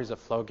properties of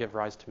flow give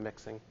rise to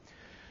mixing.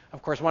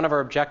 Of course, one of our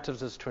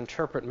objectives is to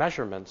interpret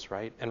measurements,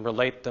 right, and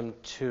relate them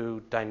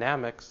to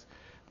dynamics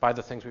by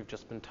the things we've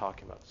just been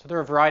talking about. So there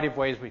are a variety of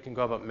ways we can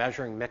go about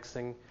measuring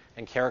mixing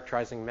and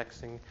characterizing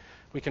mixing.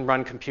 We can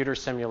run computer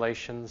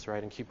simulations,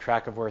 right, and keep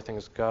track of where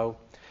things go.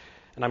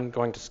 And I'm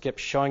going to skip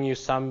showing you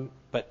some,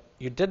 but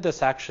you did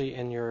this actually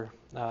in your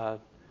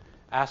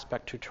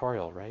aspect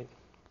tutorial, right?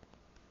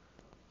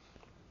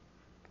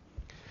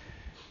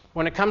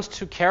 When it comes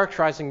to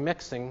characterizing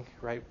mixing,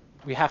 right,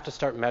 we have to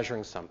start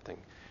measuring something.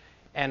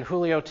 And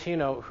Julio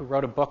Tino, who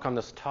wrote a book on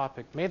this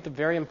topic, made the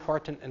very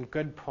important and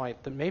good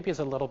point that maybe is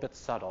a little bit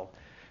subtle,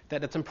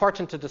 that it's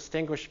important to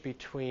distinguish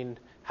between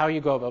how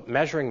you go about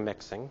measuring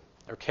mixing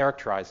or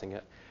characterizing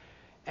it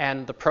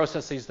and the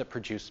processes that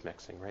produce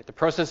mixing, right? The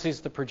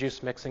processes that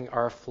produce mixing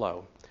are a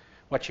flow.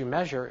 What you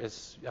measure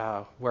is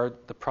where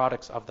the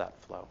products of that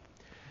flow.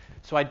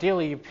 So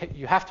ideally,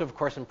 you have to, of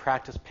course, in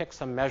practice, pick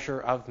some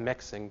measure of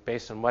mixing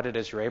based on what it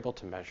is you're able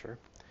to measure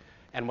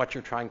and what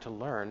you're trying to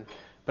learn.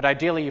 But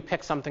ideally, you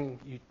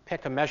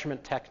pick a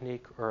measurement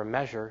technique or a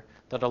measure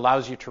that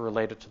allows you to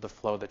relate it to the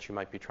flow that you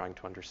might be trying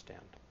to understand.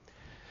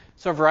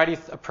 So a variety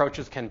of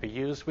approaches can be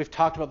used. We've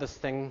talked about this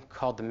thing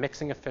called the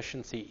mixing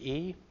efficiency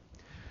E.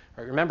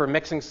 Right, remember,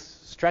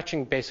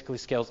 stretching basically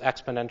scales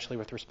exponentially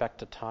with respect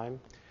to time.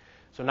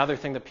 So another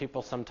thing that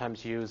people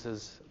sometimes use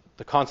is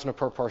the constant of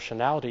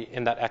proportionality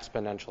in that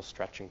exponential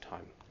stretching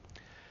time.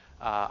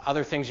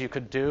 Other things you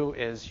could do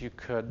is you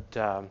could,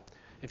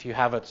 if you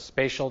have a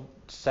spatial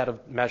set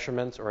of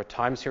measurements or a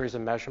time series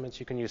of measurements,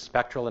 you can use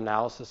spectral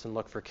analysis and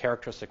look for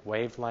characteristic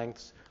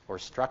wavelengths or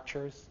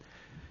structures.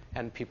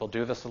 And people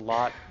do this a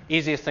lot.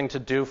 Easiest thing to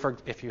do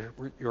if you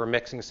were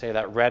mixing, say,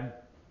 that red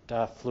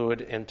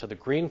fluid into the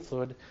green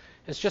fluid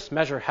is just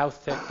measure how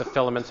thick the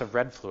filaments of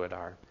red fluid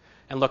are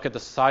and look at the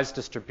size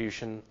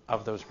distribution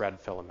of those red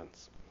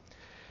filaments.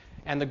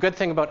 And the good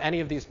thing about any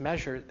of these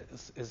measures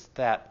is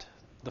that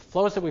the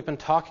flows that we've been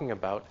talking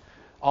about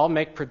all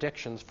make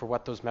predictions for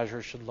what those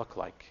measures should look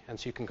like. And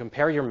so you can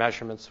compare your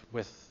measurements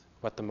with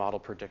what the model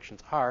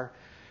predictions are,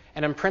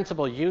 and in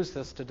principle use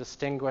this to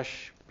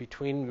distinguish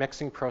between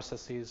mixing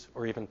processes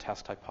or even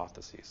test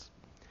hypotheses.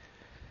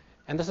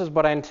 And this is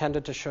what I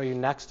intended to show you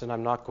next, and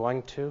I'm not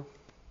going to,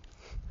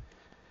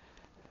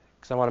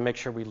 because I want to make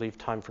sure we leave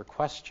time for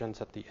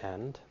questions at the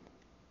end.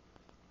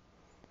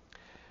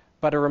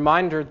 But a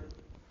reminder,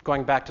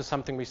 going back to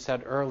something we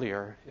said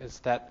earlier, is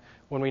that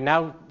when we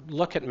now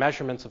look at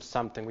measurements of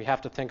something, we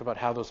have to think about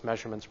how those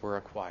measurements were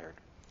acquired.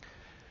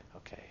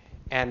 Okay.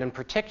 And in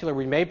particular,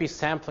 we may be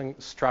sampling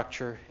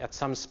structure at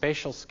some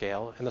spatial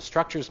scale, and the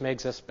structures may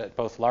exist at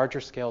both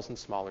larger scales and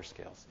smaller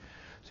scales.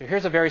 So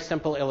here's a very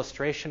simple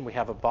illustration. We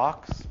have a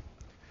box.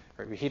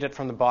 Right? We heat it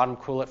from the bottom,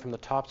 cool it from the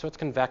top, so it's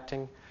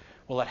convecting.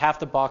 We'll let half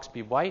the box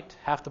be white,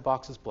 half the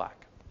box is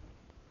black.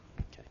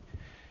 Okay.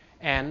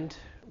 And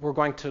we're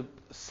going to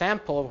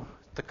sample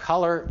the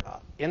color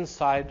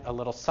inside a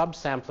little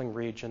subsampling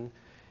region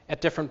at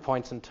different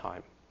points in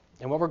time.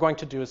 And what we're going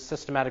to do is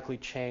systematically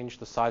change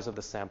the size of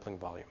the sampling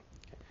volume.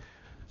 Okay.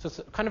 So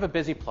it's kind of a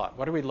busy plot.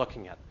 What are we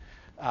looking at?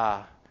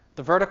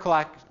 The vertical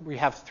axis, we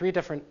have three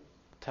different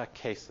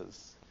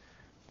cases.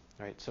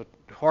 Right? So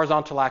the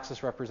horizontal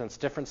axis represents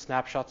different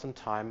snapshots in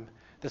time.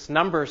 This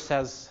number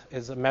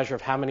is a measure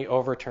of how many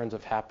overturns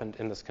have happened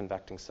in this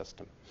convecting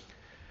system.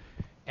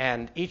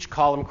 And each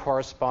column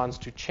corresponds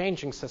to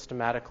changing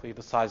systematically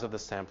the size of the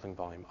sampling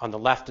volume. On the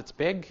left, it's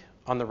big.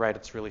 On the right,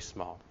 it's really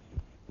small.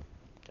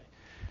 Okay.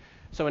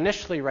 So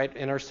initially, right,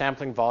 in our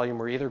sampling volume,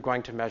 we're either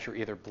going to measure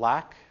either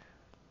black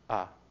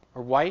or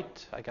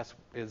white, I guess,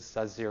 is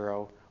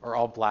 0, or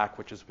all black,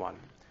 which is 1.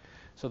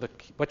 So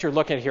what you're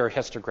looking at here are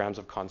histograms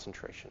of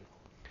concentration.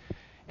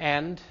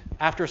 And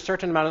after a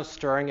certain amount of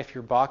stirring, if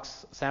your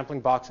sampling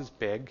box is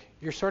big,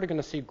 you're sort of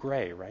going to see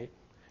gray, right?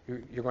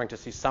 You're going to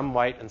see some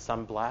white and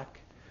some black.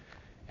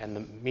 And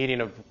the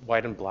median of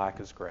white and black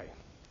is gray,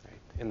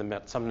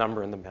 right? Some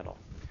number in the middle.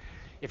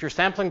 If your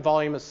sampling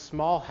volume is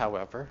small,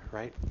 however,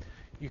 right,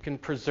 you can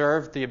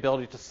preserve the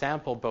ability to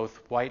sample both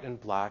white and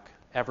black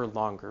ever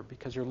longer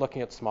because you're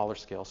looking at smaller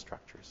scale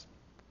structures.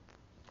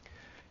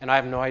 And I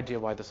have no idea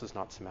why this is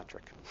not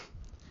symmetric.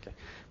 Okay.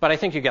 But I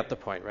think you get the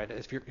point, right?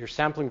 If your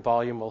sampling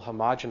volume will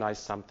homogenize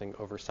something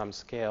over some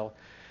scale,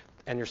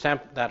 and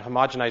that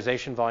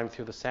homogenization volume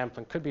through the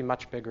sampling could be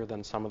much bigger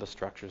than some of the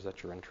structures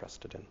that you're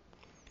interested in.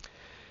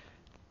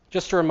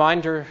 Just a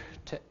reminder,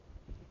 to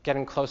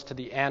getting close to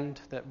the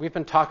end, that we've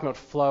been talking about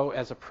flow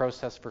as a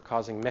process for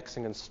causing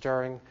mixing and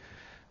stirring.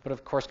 But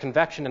of course,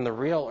 convection in the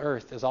real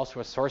Earth is also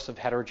a source of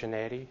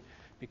heterogeneity,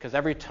 because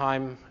every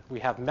time we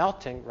have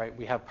melting, right,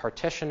 we have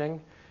partitioning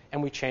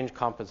and we change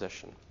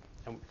composition.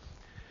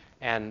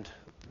 And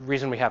the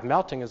reason we have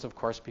melting is, of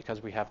course,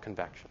 because we have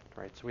convection,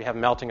 right? So we have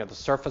melting at the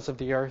surface of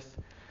the Earth.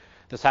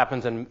 This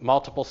happens in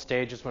multiple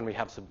stages when we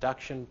have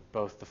subduction,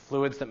 both the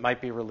fluids that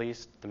might be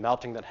released, the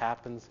melting that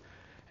happens,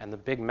 and the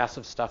big mess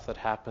of stuff that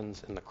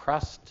happens in the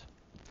crust.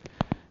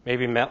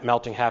 Maybe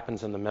melting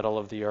happens in the middle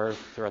of the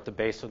Earth or at the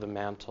base of the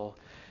mantle.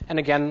 And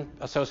again,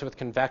 associated with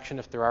convection,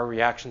 if there are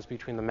reactions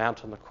between the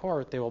mantle and the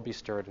core, they will be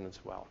stirred in as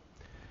well.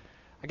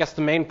 I guess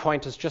the main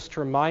point is just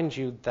to remind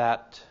you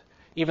that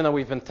even though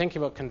we've been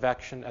thinking about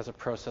convection as a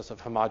process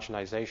of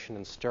homogenization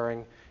and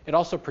stirring, it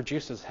also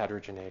produces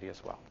heterogeneity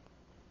as well.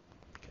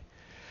 Okay.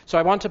 So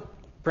I want to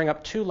bring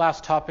up two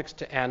last topics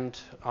to end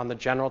on the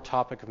general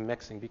topic of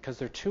mixing, because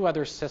there are two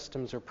other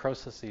systems or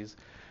processes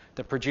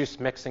that produce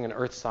mixing and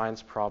earth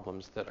science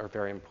problems that are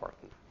very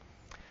important.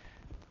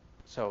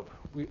 So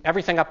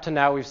everything up to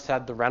now, we've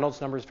said the Reynolds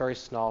number is very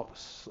small.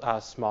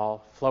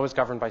 Flow is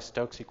governed by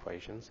Stokes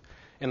equations.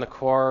 In the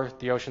core,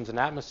 the oceans and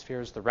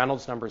atmospheres, the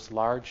Reynolds number is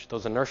large.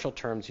 Those inertial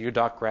terms, U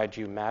dot grad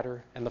U,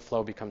 matter, and the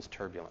flow becomes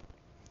turbulent.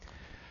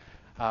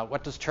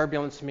 What does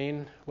turbulence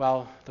mean?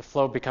 Well, the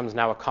flow becomes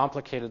now a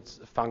complicated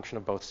function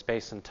of both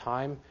space and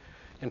time.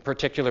 In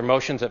particular,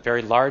 motions at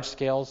very large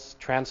scales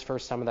transfer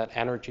some of that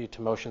energy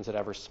to motions at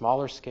ever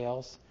smaller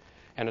scales.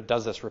 And it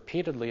does this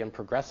repeatedly and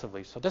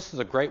progressively. So this is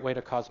a great way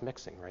to cause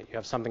mixing, right? You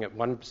have something at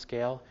one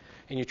scale,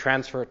 and you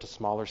transfer it to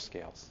smaller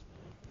scales.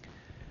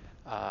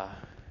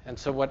 And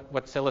so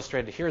what's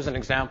illustrated here is an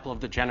example of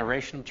the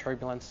generation of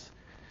turbulence.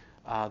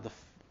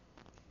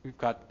 We've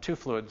got two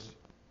fluids,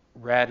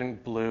 red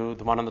and blue.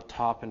 The one on the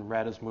top in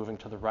red is moving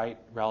to the right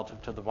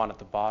relative to the one at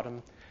the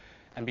bottom.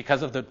 And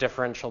because of the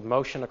differential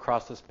motion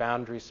across this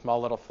boundary, small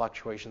little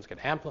fluctuations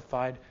get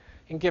amplified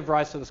and give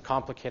rise to this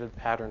complicated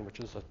pattern, which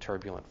is a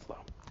turbulent flow.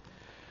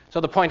 So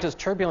the point is,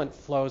 turbulent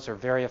flows are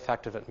very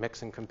effective at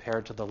mixing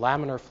compared to the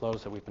laminar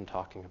flows that we've been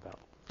talking about.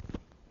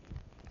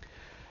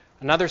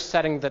 Another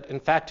setting that, in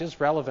fact, is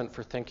relevant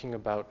for thinking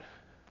about,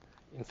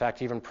 in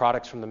fact, even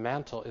products from the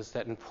mantle, is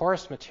that in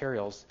porous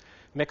materials,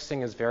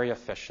 mixing is very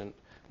efficient,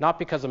 not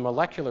because of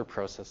molecular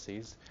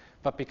processes,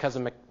 but because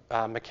of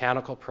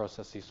mechanical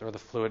processes or the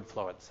fluid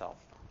flow itself.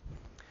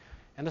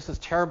 And this is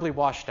terribly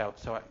washed out,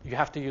 so you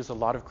have to use a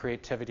lot of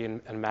creativity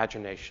and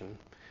imagination.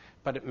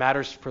 But it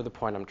matters for the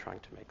point I'm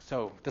trying to make.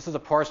 So this is a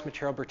porous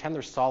material. Pretend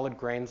there's solid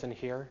grains in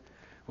here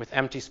with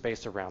empty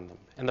space around them.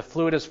 And the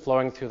fluid is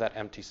flowing through that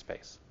empty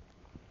space.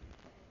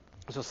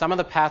 So some of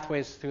the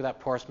pathways through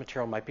that porous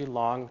material might be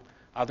long.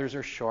 Others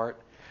are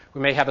short. We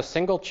may have a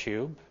single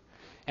tube.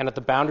 And at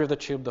the boundary of the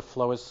tube, the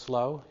flow is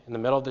slow. In the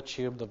middle of the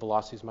tube, the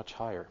velocity is much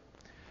higher.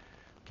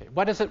 Okay,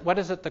 what is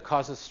it that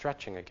causes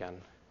stretching again?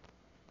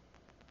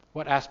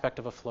 What aspect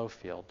of a flow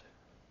field?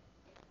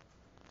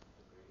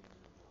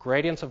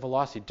 Gradients of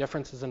velocity,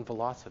 differences in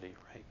velocity,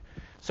 right?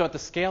 So at the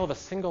scale of a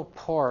single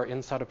pore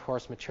inside a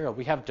porous material,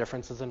 we have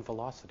differences in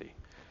velocity.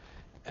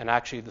 And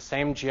actually, the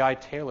same G.I.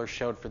 Taylor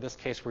showed for this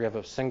case where you have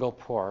a single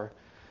pore,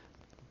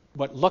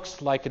 what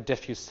looks like a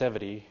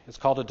diffusivity is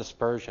called a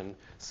dispersion,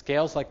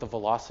 scales like the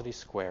velocity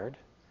squared,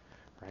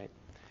 right?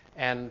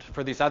 And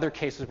for these other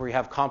cases where you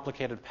have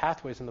complicated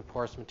pathways in the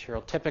porous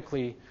material,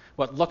 typically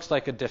what looks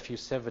like a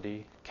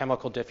diffusivity,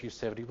 chemical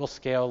diffusivity, will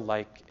scale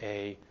like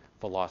a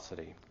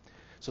velocity.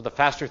 So the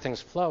faster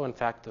things flow, in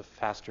fact, the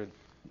faster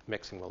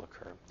mixing will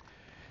occur.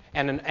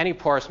 And in any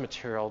porous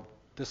material,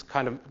 this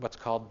kind of what's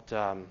called,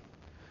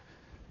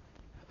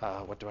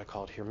 what do I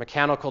call it here?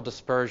 Mechanical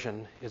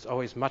dispersion is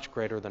always much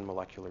greater than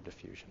molecular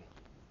diffusion.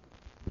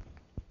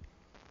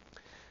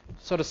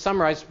 So to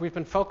summarize, we've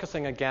been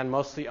focusing again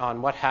mostly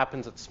on what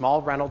happens at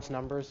small Reynolds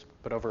numbers,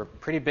 but over a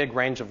pretty big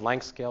range of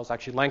length scales.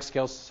 Actually, length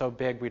scales are so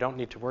big, we don't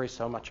need to worry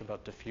so much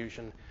about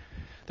diffusion.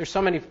 There's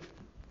so many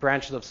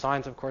branches of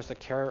science, of course, that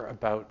care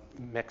about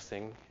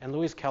mixing. And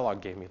Louise Kellogg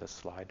gave me this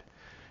slide,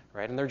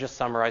 right? And they're just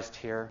summarized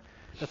here.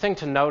 The thing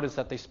to note is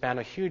that they span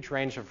a huge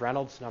range of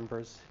Reynolds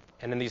numbers.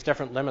 And in these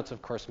different limits,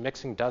 of course,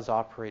 mixing does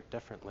operate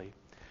differently.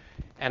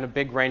 And a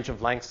big range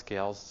of length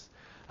scales.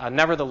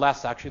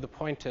 Nevertheless, actually, the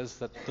point is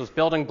that those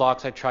building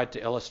blocks I tried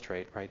to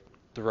illustrate, right?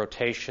 The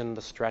rotation,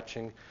 the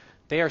stretching,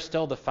 they are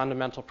still the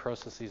fundamental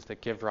processes that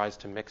give rise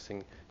to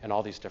mixing in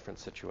all these different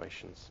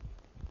situations.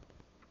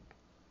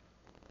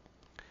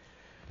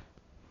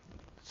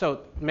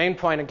 So main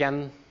point,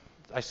 again,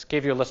 I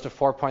gave you a list of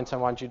 4 points I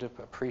want you to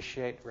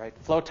appreciate, right?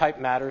 Flow type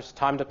matters.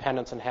 Time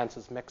dependence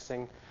enhances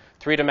mixing.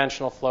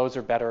 Three-dimensional flows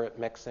are better at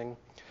mixing.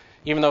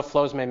 Even though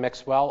flows may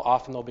mix well,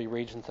 often there'll be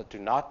regions that do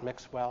not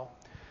mix well.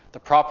 The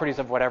properties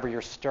of whatever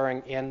you're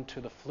stirring into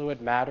the fluid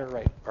matter,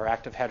 right, are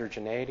active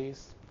heterogeneities.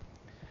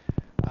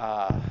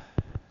 I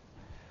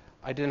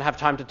didn't have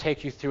time to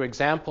take you through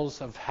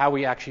examples of how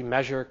we actually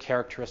measure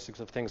characteristics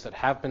of things that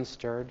have been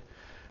stirred.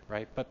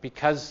 Right? But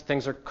because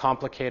things are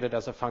complicated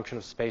as a function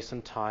of space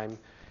and time,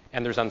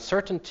 and there's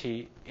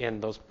uncertainty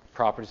in those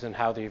properties and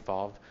how they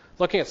evolve,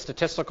 looking at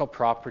statistical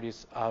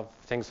properties of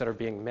things that are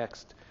being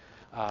mixed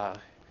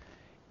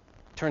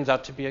turns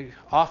out to be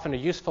often a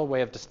useful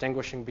way of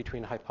distinguishing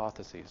between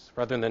hypotheses,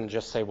 rather than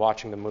just, say,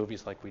 watching the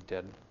movies like we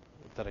did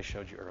that I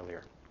showed you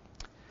earlier.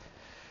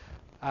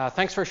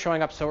 Thanks for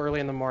showing up so early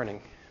in the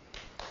morning.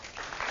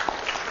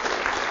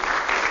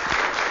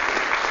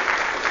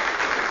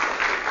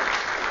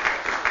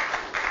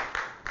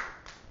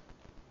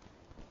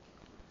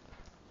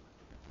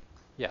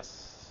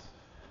 Yes.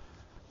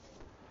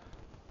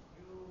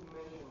 You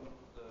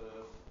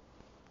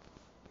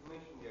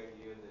mentioned the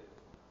idea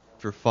that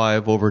after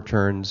 5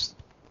 overturns,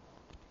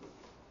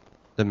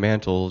 the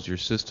mantles, your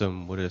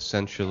system, would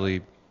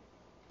essentially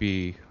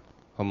be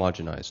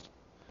homogenized.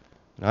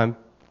 And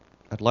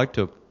I'd like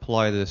to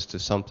apply this to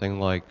something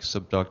like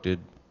subducted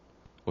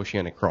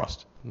oceanic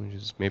crust, which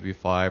is maybe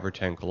 5 or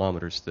 10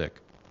 kilometers thick.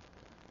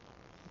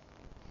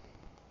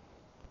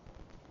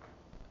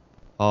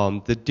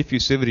 The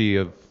diffusivity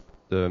of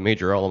the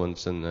major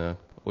elements in the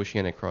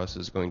oceanic crust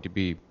is going to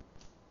be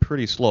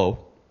pretty slow.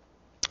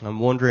 I'm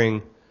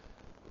wondering,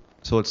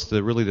 so it's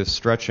really the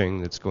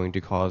stretching that's going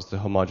to cause the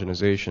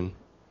homogenization,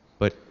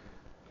 but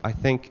I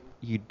think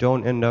you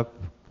don't end up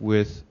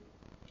with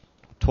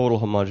total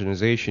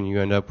homogenization,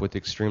 you end up with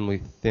extremely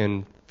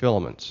thin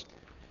filaments.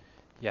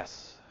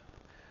 Yes.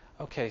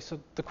 Okay, so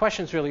the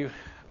question is really,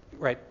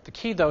 right, the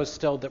key though is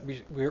still that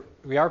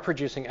we are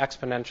producing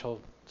exponential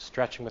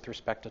stretching with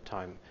respect to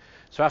time.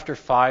 So after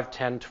 5,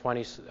 10,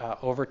 20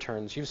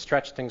 overturns, you've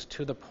stretched things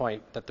to the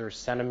point that there's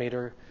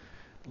centimeter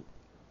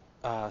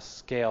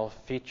scale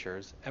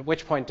features, at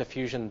which point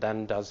diffusion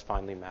then does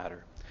finally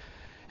matter.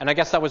 And I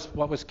guess that was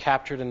what was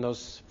captured in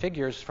those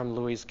figures from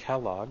Louise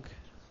Kellogg,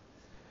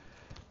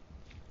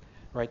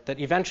 right, that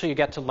eventually you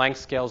get to length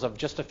scales of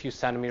just a few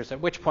centimeters,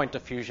 at which point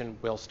diffusion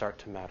will start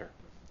to matter.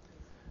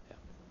 Yeah.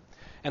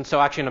 And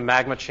so actually in a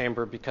magma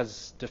chamber,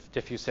 because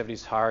diffusivity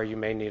is higher, you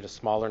may need a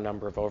smaller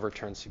number of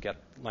overturns to get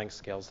length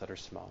scales that are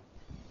small.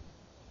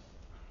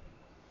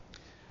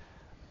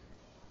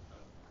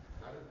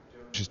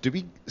 Just, do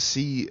we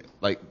see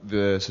like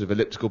the sort of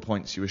elliptical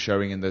points you were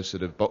showing in those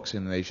sort of box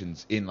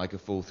simulations in like a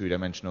full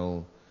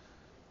 3-dimensional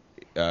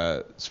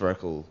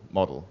spherical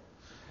model?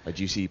 Like,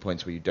 do you see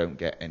points where you don't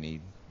get any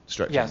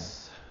stretching?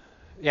 Yes.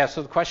 Yeah,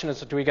 so the question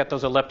is, do we get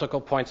those elliptical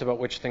points about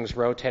which things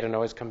rotate and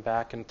always come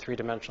back in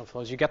 3-dimensional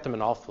flows? You get them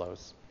in all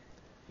flows.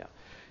 Yeah.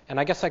 And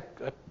I guess I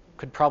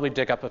could probably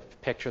dig up a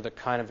picture that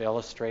kind of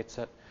illustrates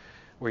it,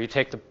 where you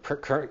take the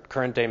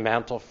current day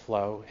mantle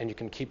flow and you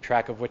can keep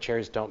track of which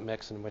areas don't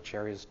mix and which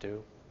areas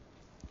do.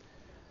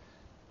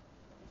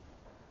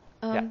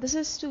 Yeah. This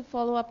is to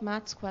follow up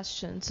Matt's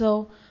question.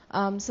 So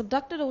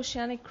subducted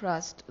oceanic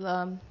crust,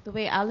 the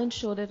way Alan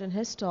showed it in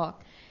his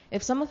talk,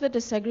 if some of it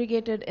is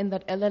segregated in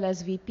that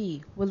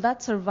LLSVP, will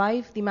that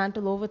survive the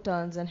mantle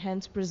overturns and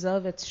hence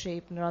preserve its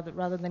shape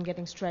rather than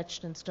getting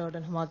stretched and stirred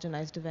and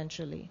homogenized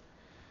eventually?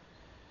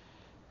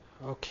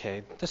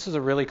 Okay, this is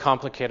a really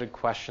complicated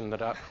question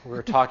that we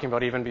were talking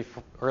about even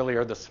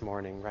earlier this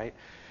morning, right?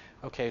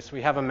 Okay, so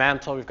we have a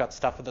mantle, we've got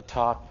stuff at the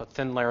top, a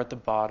thin layer at the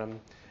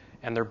bottom,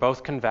 and they're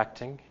both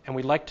convecting, and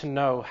we'd like to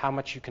know how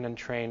much you can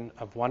entrain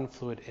of one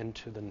fluid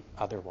into the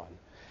other one.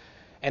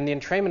 And the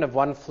entrainment of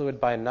one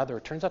fluid by another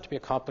turns out to be a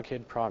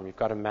complicated problem. You've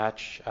got to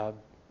match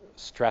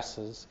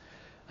stresses,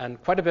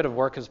 and quite a bit of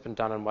work has been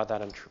done on what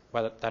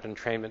that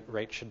entrainment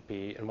rate should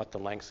be and what the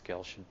length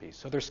scale should be.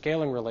 So there's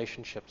scaling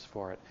relationships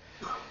for it.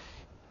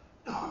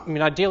 I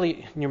mean,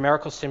 ideally,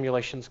 numerical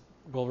simulations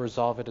will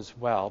resolve it as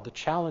well. The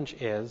challenge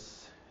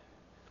is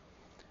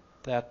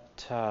that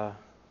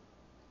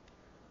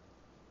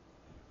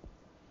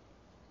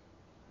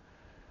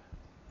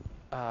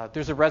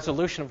there's a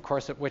resolution, of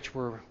course, at which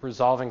we're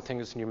resolving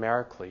things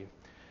numerically.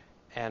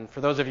 And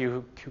for those of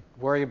you who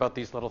worry about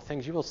these little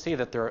things, you will see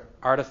that there are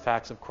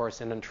artifacts, of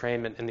course, in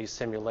entrainment in these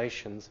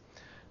simulations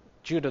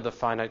due to the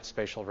finite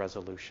spatial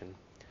resolution.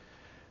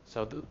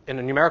 So in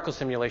a numerical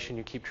simulation,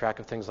 you keep track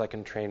of things like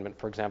entrainment,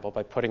 for example,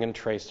 by putting in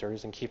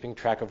tracers and keeping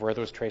track of where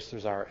those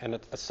tracers are and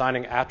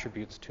assigning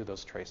attributes to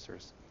those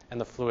tracers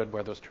and the fluid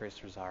where those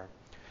tracers are.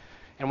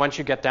 And once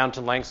you get down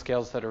to length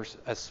scales that are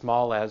as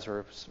small as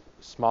or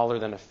smaller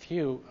than a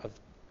few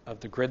of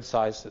the grid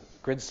size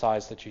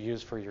that you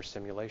use for your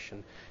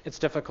simulation, it's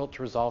difficult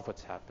to resolve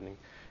what's happening.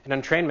 And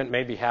entrainment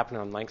may be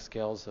happening on length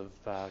scales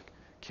of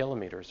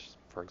kilometers,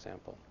 for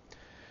example.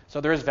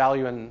 So there is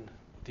value in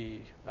the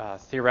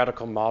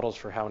theoretical models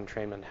for how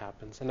entrainment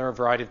happens, and there are a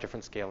variety of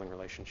different scaling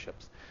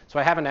relationships. So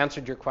I haven't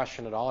answered your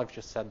question at all. I've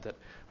just said that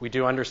we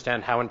do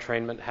understand how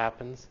entrainment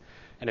happens,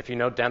 and if you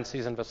know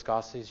densities and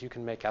viscosities, you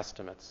can make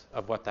estimates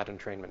of what that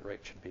entrainment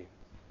rate should be.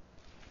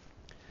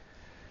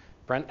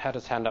 Brent had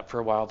his hand up for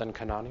a while, then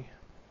Kanani.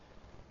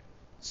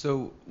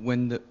 So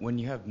when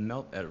you have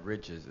melt at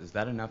ridges, is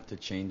that enough to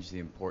change the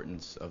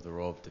importance of the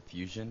role of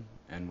diffusion,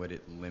 and would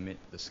it limit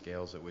the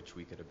scales at which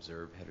we could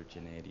observe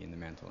heterogeneity in the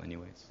mantle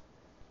anyways?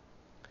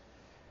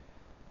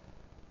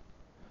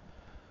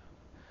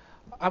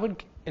 I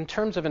would, in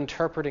terms of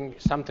interpreting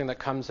something that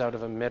comes out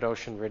of a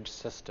mid-ocean ridge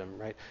system,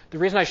 right? The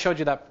reason I showed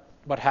you that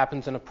what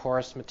happens in a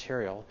porous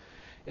material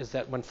is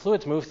that when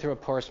fluids move through a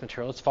porous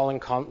material, it's following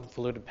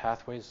convoluted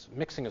pathways.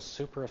 Mixing is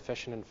super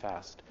efficient and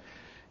fast.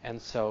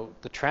 And so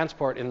the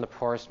transport in the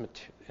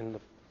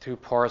through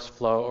porous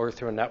flow or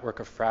through a network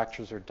of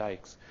fractures or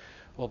dikes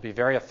will be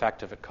very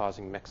effective at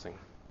causing mixing,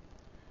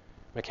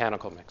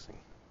 mechanical mixing.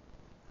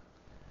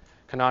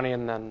 Kanani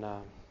and then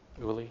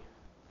Uli.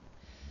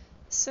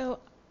 So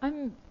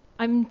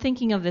I'm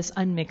thinking of this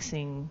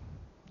unmixing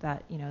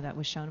that that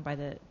was shown by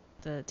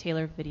the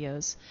Taylor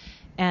videos,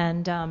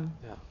 and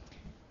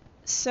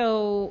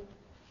so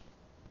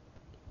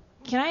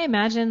can I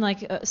imagine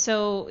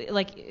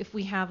if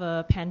we have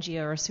a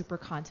Pangea or a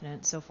supercontinent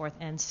and so forth,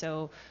 and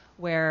so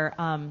where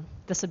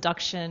the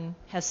subduction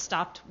has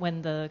stopped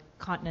when the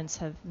continents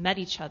have met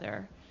each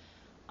other,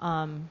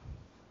 and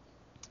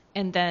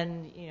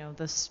then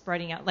the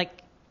spreading out,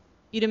 like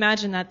you'd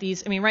imagine that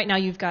these, right now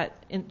you've got,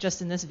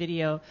 just in this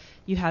video,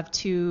 you have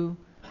two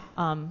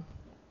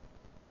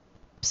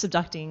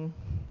subducting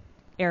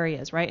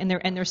areas, right? And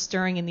they're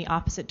stirring in the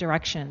opposite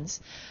directions.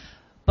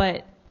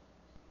 But,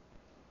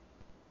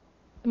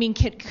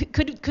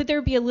 could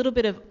there be a little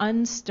bit of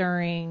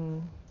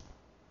unstirring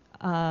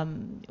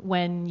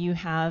when you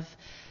have,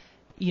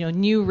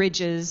 new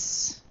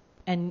ridges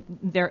and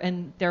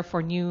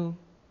therefore new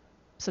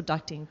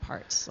subducting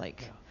parts,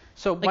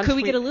 So could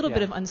we get a little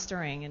bit of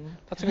unstirring? And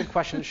that's a good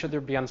question. Should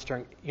there be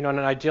unstirring? In an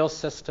ideal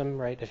system,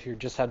 right, if you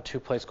just had two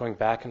plates going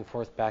back and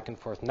forth,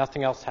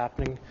 nothing else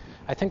happening,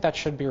 I think that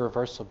should be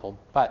reversible.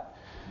 But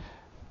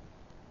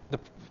the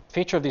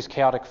feature of these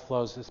chaotic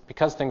flows is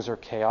because things are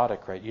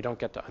chaotic, right, you don't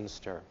get to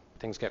unstir.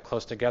 Things get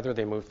close together,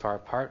 they move far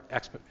apart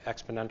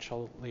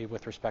exponentially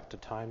with respect to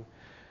time,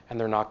 and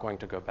they're not going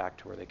to go back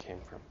to where they came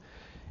from.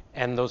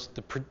 And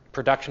the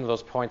production of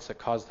those points that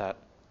cause that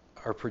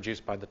are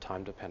produced by the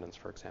time dependence,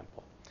 for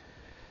example.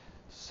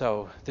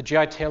 So the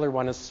G.I. Taylor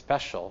one is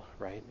special,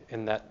 right,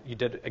 in that you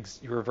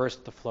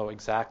reversed the flow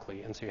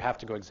exactly, and so you have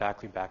to go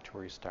exactly back to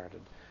where you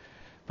started.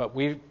 But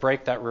we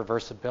break that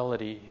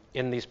reversibility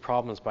in these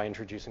problems by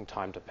introducing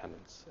time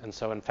dependence. And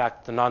so, in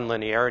fact, the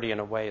nonlinearity, in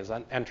a way, is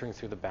entering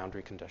through the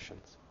boundary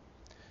conditions.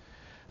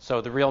 So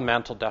the real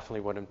mantle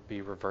definitely wouldn't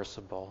be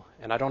reversible,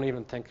 and I don't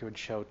even think it would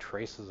show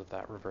traces of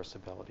that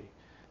reversibility,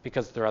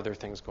 because there are other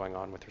things going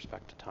on with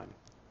respect to time.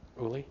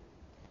 Uli?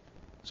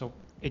 So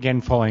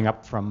again, following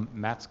up from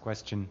Matt's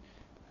question,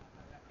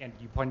 and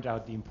you pointed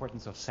out the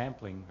importance of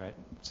sampling, right?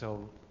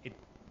 So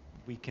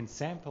we can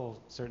sample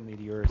certainly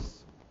the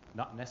Earth,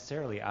 not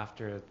necessarily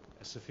after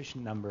a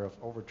sufficient number of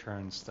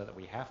overturns so that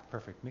we have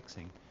perfect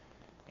mixing.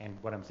 And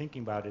what I'm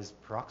thinking about is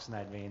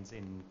peroxenite veins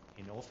in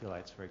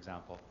ophiolites, for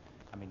example.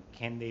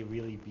 Can they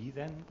really be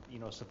then,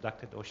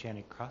 subducted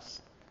oceanic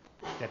crust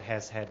that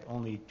has had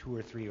only 2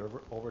 or 3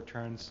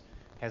 overturns,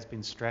 has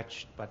been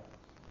stretched but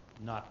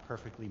not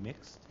perfectly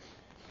mixed?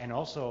 And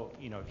also,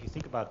 if you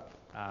think about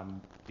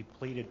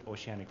depleted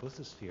oceanic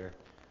lithosphere,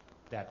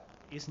 that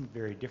isn't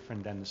very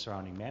different than the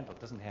surrounding mantle.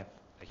 It doesn't have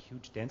a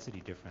huge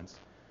density difference.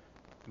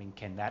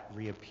 Can that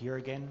reappear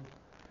again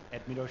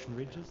at mid-ocean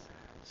ridges?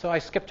 So I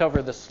skipped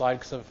over this slide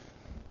because of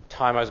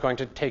time. I was going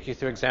to take you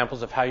through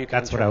examples of how you can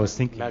That's what I was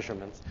thinking.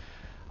 Measurements.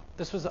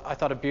 This was, I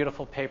thought, a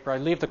beautiful paper. I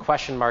leave the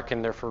question mark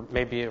in there for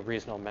maybe a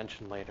reason I'll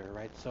mention later,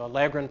 right? So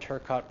Allegra and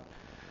Turcotte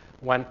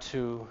went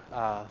to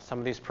some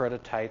of these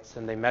peridotite,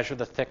 and they measured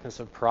the thickness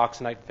of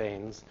peroxenite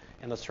veins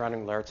in the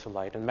surrounding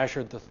laritolite and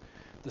measured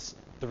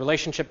the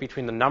relationship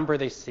between the number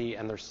they see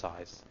and their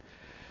size.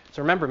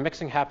 So remember,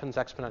 mixing happens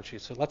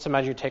exponentially. So let's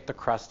imagine you take the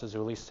crust, as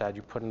Uli said,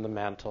 you put in the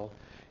mantle.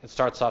 It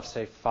starts off,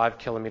 say, 5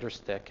 kilometers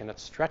thick, and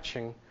it's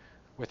stretching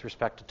with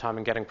respect to time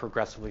and getting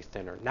progressively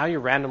thinner. Now you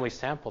randomly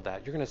sample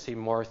that. You're going to see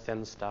more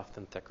thin stuff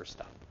than thicker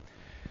stuff.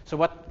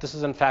 So this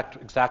is, in fact,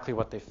 exactly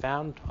what they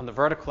found. On the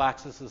vertical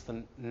axis is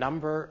the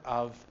number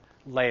of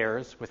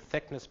layers with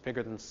thickness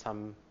bigger than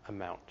some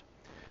amount.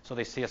 So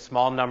they see a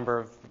small number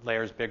of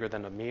layers bigger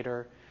than a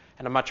meter,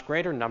 and a much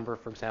greater number,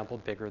 for example,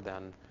 bigger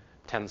than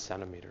 10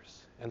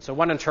 centimeters. And so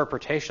one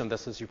interpretation of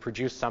this is you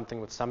produce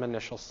something with some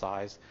initial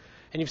size,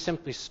 and you've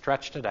simply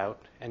stretched it out,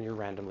 and you're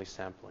randomly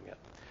sampling it.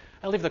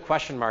 I leave the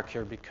question mark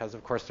here because,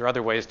 of course, there are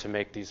other ways to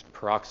make these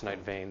peroxenite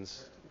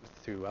veins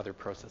through other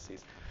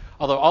processes.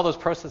 Although all those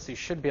processes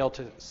should be able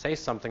to say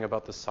something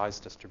about the size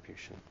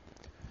distribution.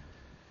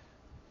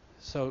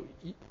 So,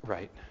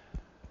 right.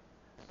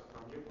 So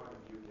from your point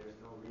of view, there's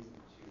no reason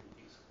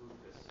to exclude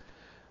this?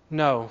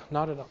 No,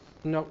 not at all.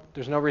 No,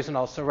 there's no reason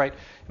also, right?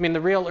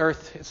 The real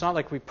Earth, it's not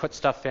like we put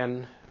stuff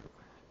in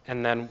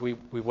and then we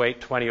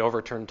wait 20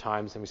 overturn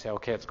times and we say,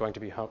 okay, it's going to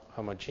be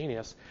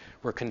homogeneous.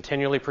 We're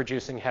continually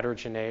producing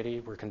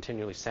heterogeneity. We're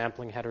continually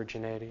sampling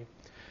heterogeneity.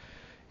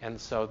 And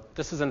so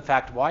this is, in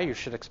fact, why you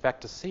should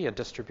expect to see a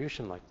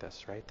distribution like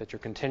this, right? That you're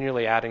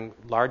continually adding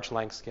large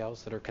length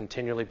scales that are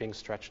continually being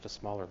stretched to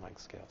smaller length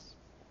scales.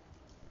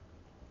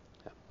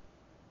 Yeah.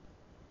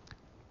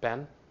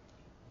 Ben?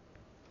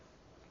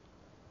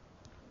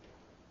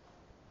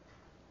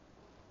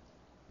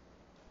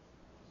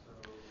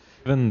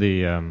 Given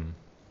the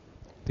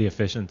the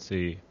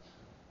efficiency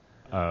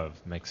of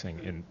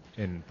mixing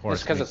in porous.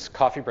 Just because it's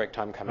coffee break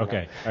time coming up.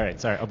 Okay, all right,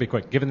 sorry, I'll be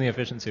quick. Given the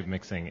efficiency of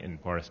mixing in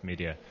porous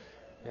media,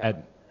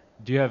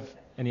 do you have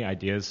any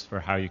ideas for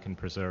how you can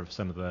preserve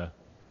some of the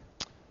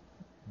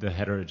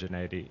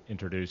heterogeneity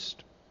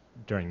introduced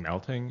during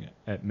melting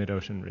at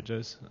mid-ocean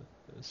ridges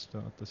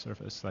still at the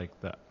surface, like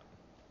that?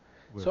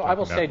 So I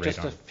will say just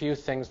a few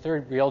things. There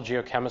are real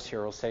geochemists here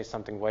who will say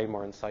something way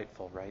more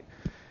insightful, right?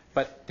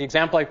 But the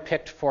example I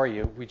picked for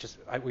you,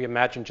 we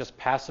imagine just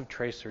passive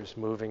tracers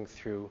moving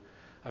through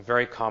a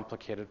very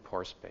complicated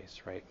pore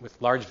space, right, with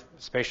large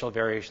spatial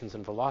variations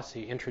in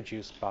velocity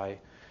introduced by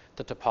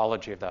the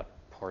topology of that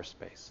pore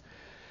space.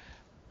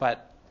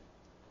 But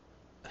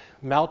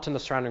melt and the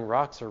surrounding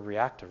rocks are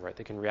reactive, right?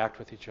 They can react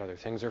with each other.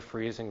 Things are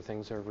freezing,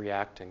 things are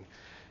reacting.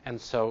 And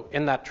so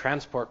in that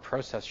transport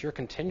process, you're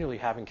continually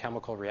having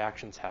chemical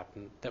reactions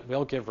happen that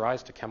will give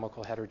rise to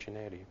chemical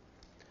heterogeneity.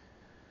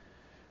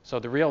 So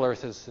the real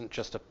Earth isn't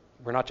just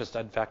we're not just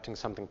advecting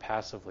something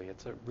passively.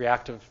 It's a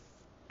reactive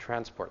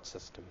transport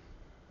system.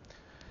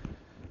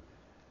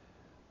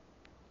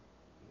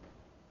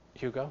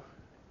 Hugo,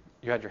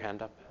 you had your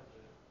hand up.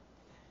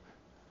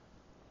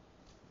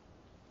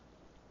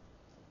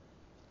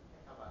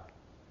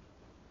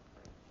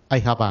 I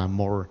have a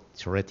more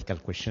theoretical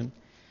question.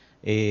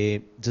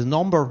 The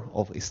number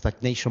of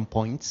stagnation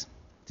points,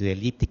 the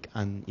elliptic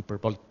and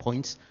hyperbolic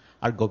points,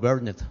 are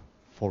governed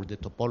for the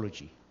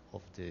topology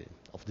of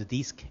the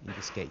disk in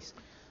this case.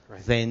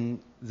 Right. Then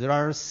there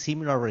are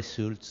similar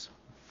results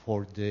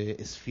for the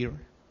sphere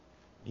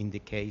in the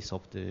case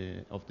of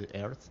the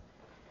Earth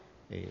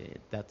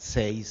that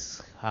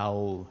says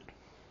how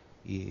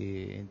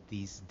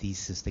these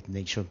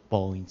stagnation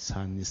points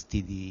and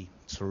steady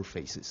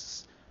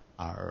surfaces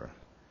are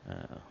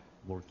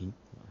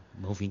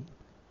moving.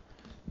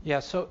 Yeah,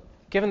 so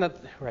given that,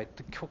 right,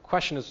 the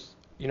question is,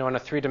 in a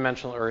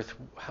three-dimensional Earth,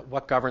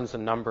 what governs the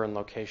number and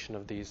location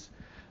of these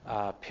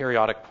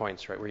periodic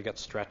points, right, where you get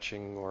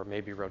stretching or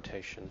maybe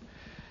rotation?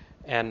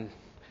 And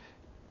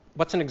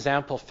what's an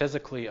example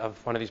physically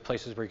of one of these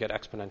places where you get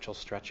exponential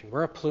stretching?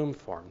 Where a plume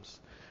forms,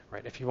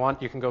 right? If you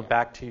want, you can go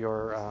back to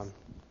your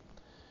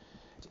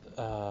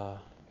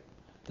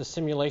the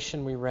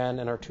simulation we ran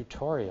in our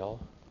tutorial.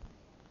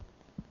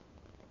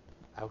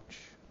 Ouch.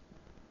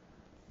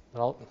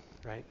 Well,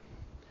 right.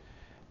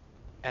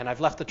 And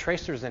I've left the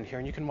tracers in here,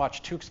 and you can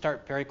watch two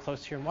start very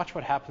close here and watch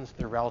what happens to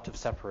their relative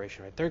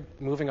separation, right? They're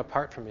moving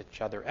apart from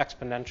each other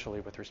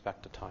exponentially with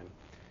respect to time.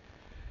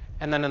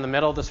 And then in the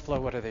middle of this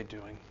flow, what are they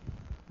doing?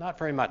 Not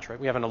very much, right?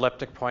 We have an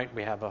elliptic point,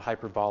 we have a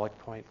hyperbolic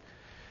point.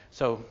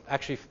 So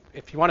actually,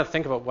 if you want to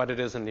think about what it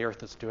is in the Earth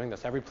that's doing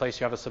this, every place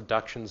you have a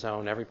subduction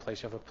zone, every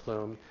place you have a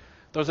plume,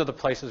 those are the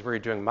places where you're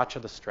doing much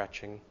of the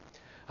stretching.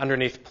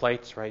 Underneath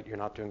plates, right, you're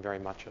not doing very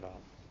much at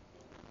all.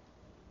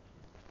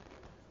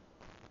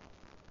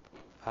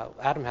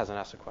 Adam hasn't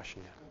asked a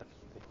question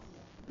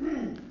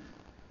yet.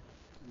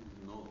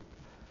 No.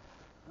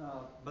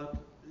 But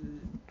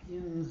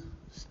in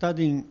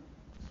studying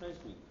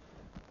seismic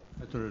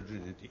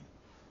heterogeneity,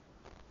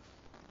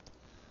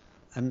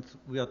 and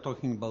we are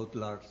talking about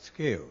large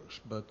scales,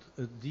 but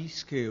at these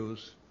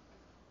scales,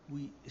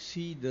 we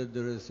see that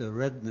there is a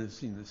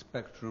redness in the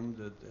spectrum,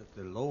 that at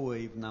the low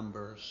wave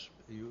numbers,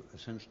 you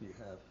essentially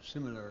have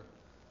similar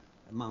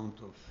amount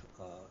of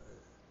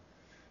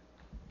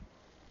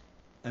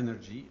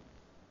energy,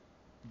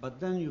 but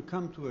then you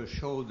come to a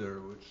shoulder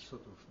which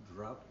sort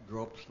of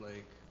drops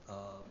like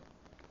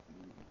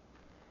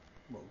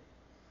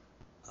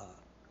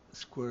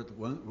squared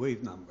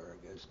wave number,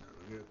 I guess, in a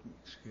logarithmic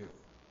scale.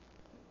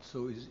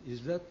 So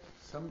is that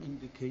some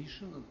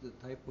indication of the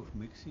type of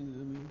mixing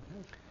that we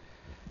have?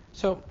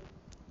 So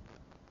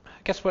I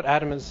guess what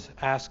Adam is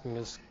asking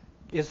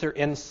is there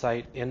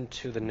insight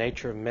into the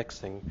nature of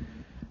mixing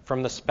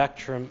from the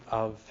spectrum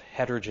of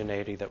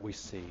heterogeneity that we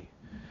see?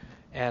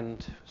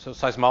 And so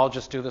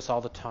seismologists do this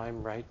all the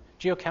time, right?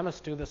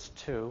 Geochemists do this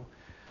too.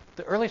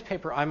 The earliest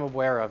paper I'm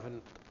aware of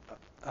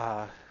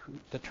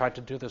that tried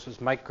to do this was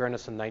Mike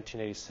Gurnis in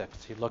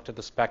 1986. He looked at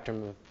the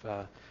spectrum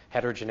of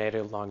heterogeneity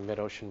along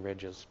mid-ocean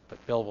ridges,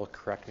 but Bill will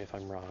correct me if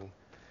I'm wrong.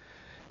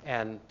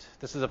 And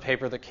this is a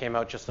paper that came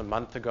out just a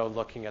month ago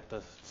looking at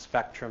the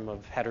spectrum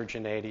of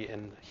heterogeneity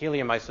in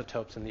helium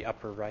isotopes in the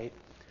upper right,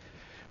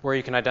 where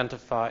you can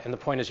identify, and the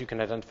point is you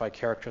can identify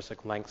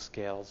characteristic length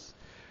scales.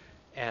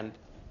 And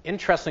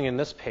interesting in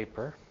this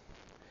paper,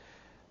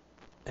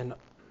 and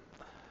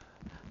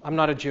I'm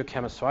not a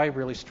geochemist, so I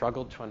really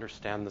struggled to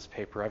understand this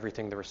paper,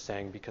 everything they were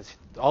saying, because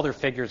all their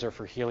figures are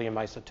for helium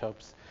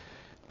isotopes,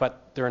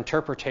 but their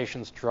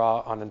interpretations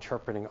draw on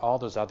interpreting all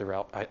those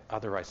other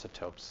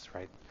isotopes,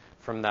 right?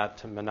 From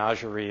that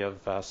menagerie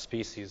of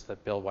species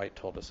that Bill White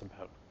told us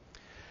about.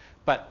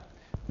 But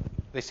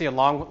they see a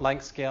long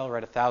length scale,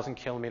 right, 1,000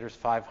 kilometers,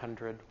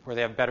 500, where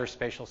they have better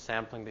spatial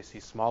sampling. They see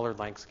smaller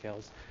length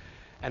scales.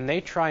 And they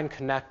try and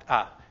connect,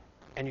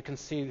 and you can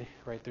see,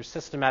 right, there's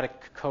systematic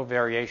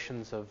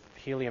covariations of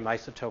helium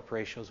isotope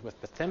ratios with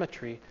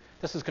bathymetry.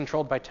 This is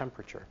controlled by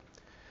temperature,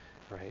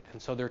 right?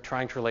 And so they're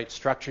trying to relate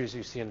structures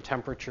you see in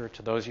temperature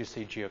to those you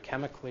see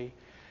geochemically.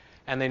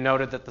 And they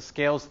noted that the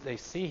scales they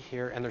see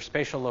here and their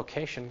spatial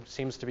location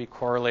seems to be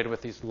correlated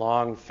with these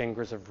long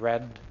fingers of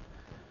red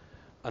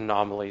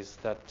anomalies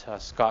that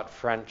Scott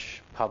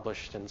French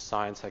published in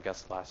Science, I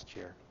guess, last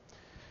year.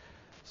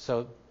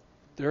 So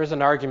there is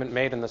an argument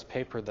made in this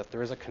paper that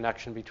there is a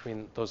connection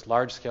between those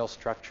large-scale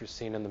structures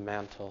seen in the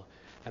mantle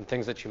and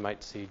things that you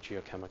might see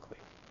geochemically.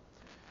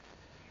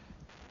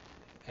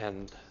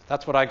 And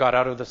that's what I got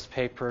out of this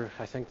paper.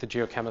 I think the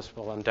geochemists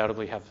will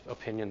undoubtedly have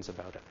opinions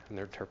about it and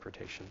their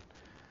interpretation.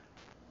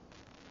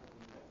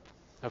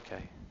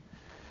 Okay.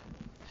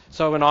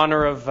 So in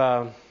honor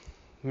of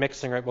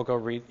mixing, right, we'll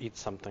go eat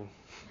something.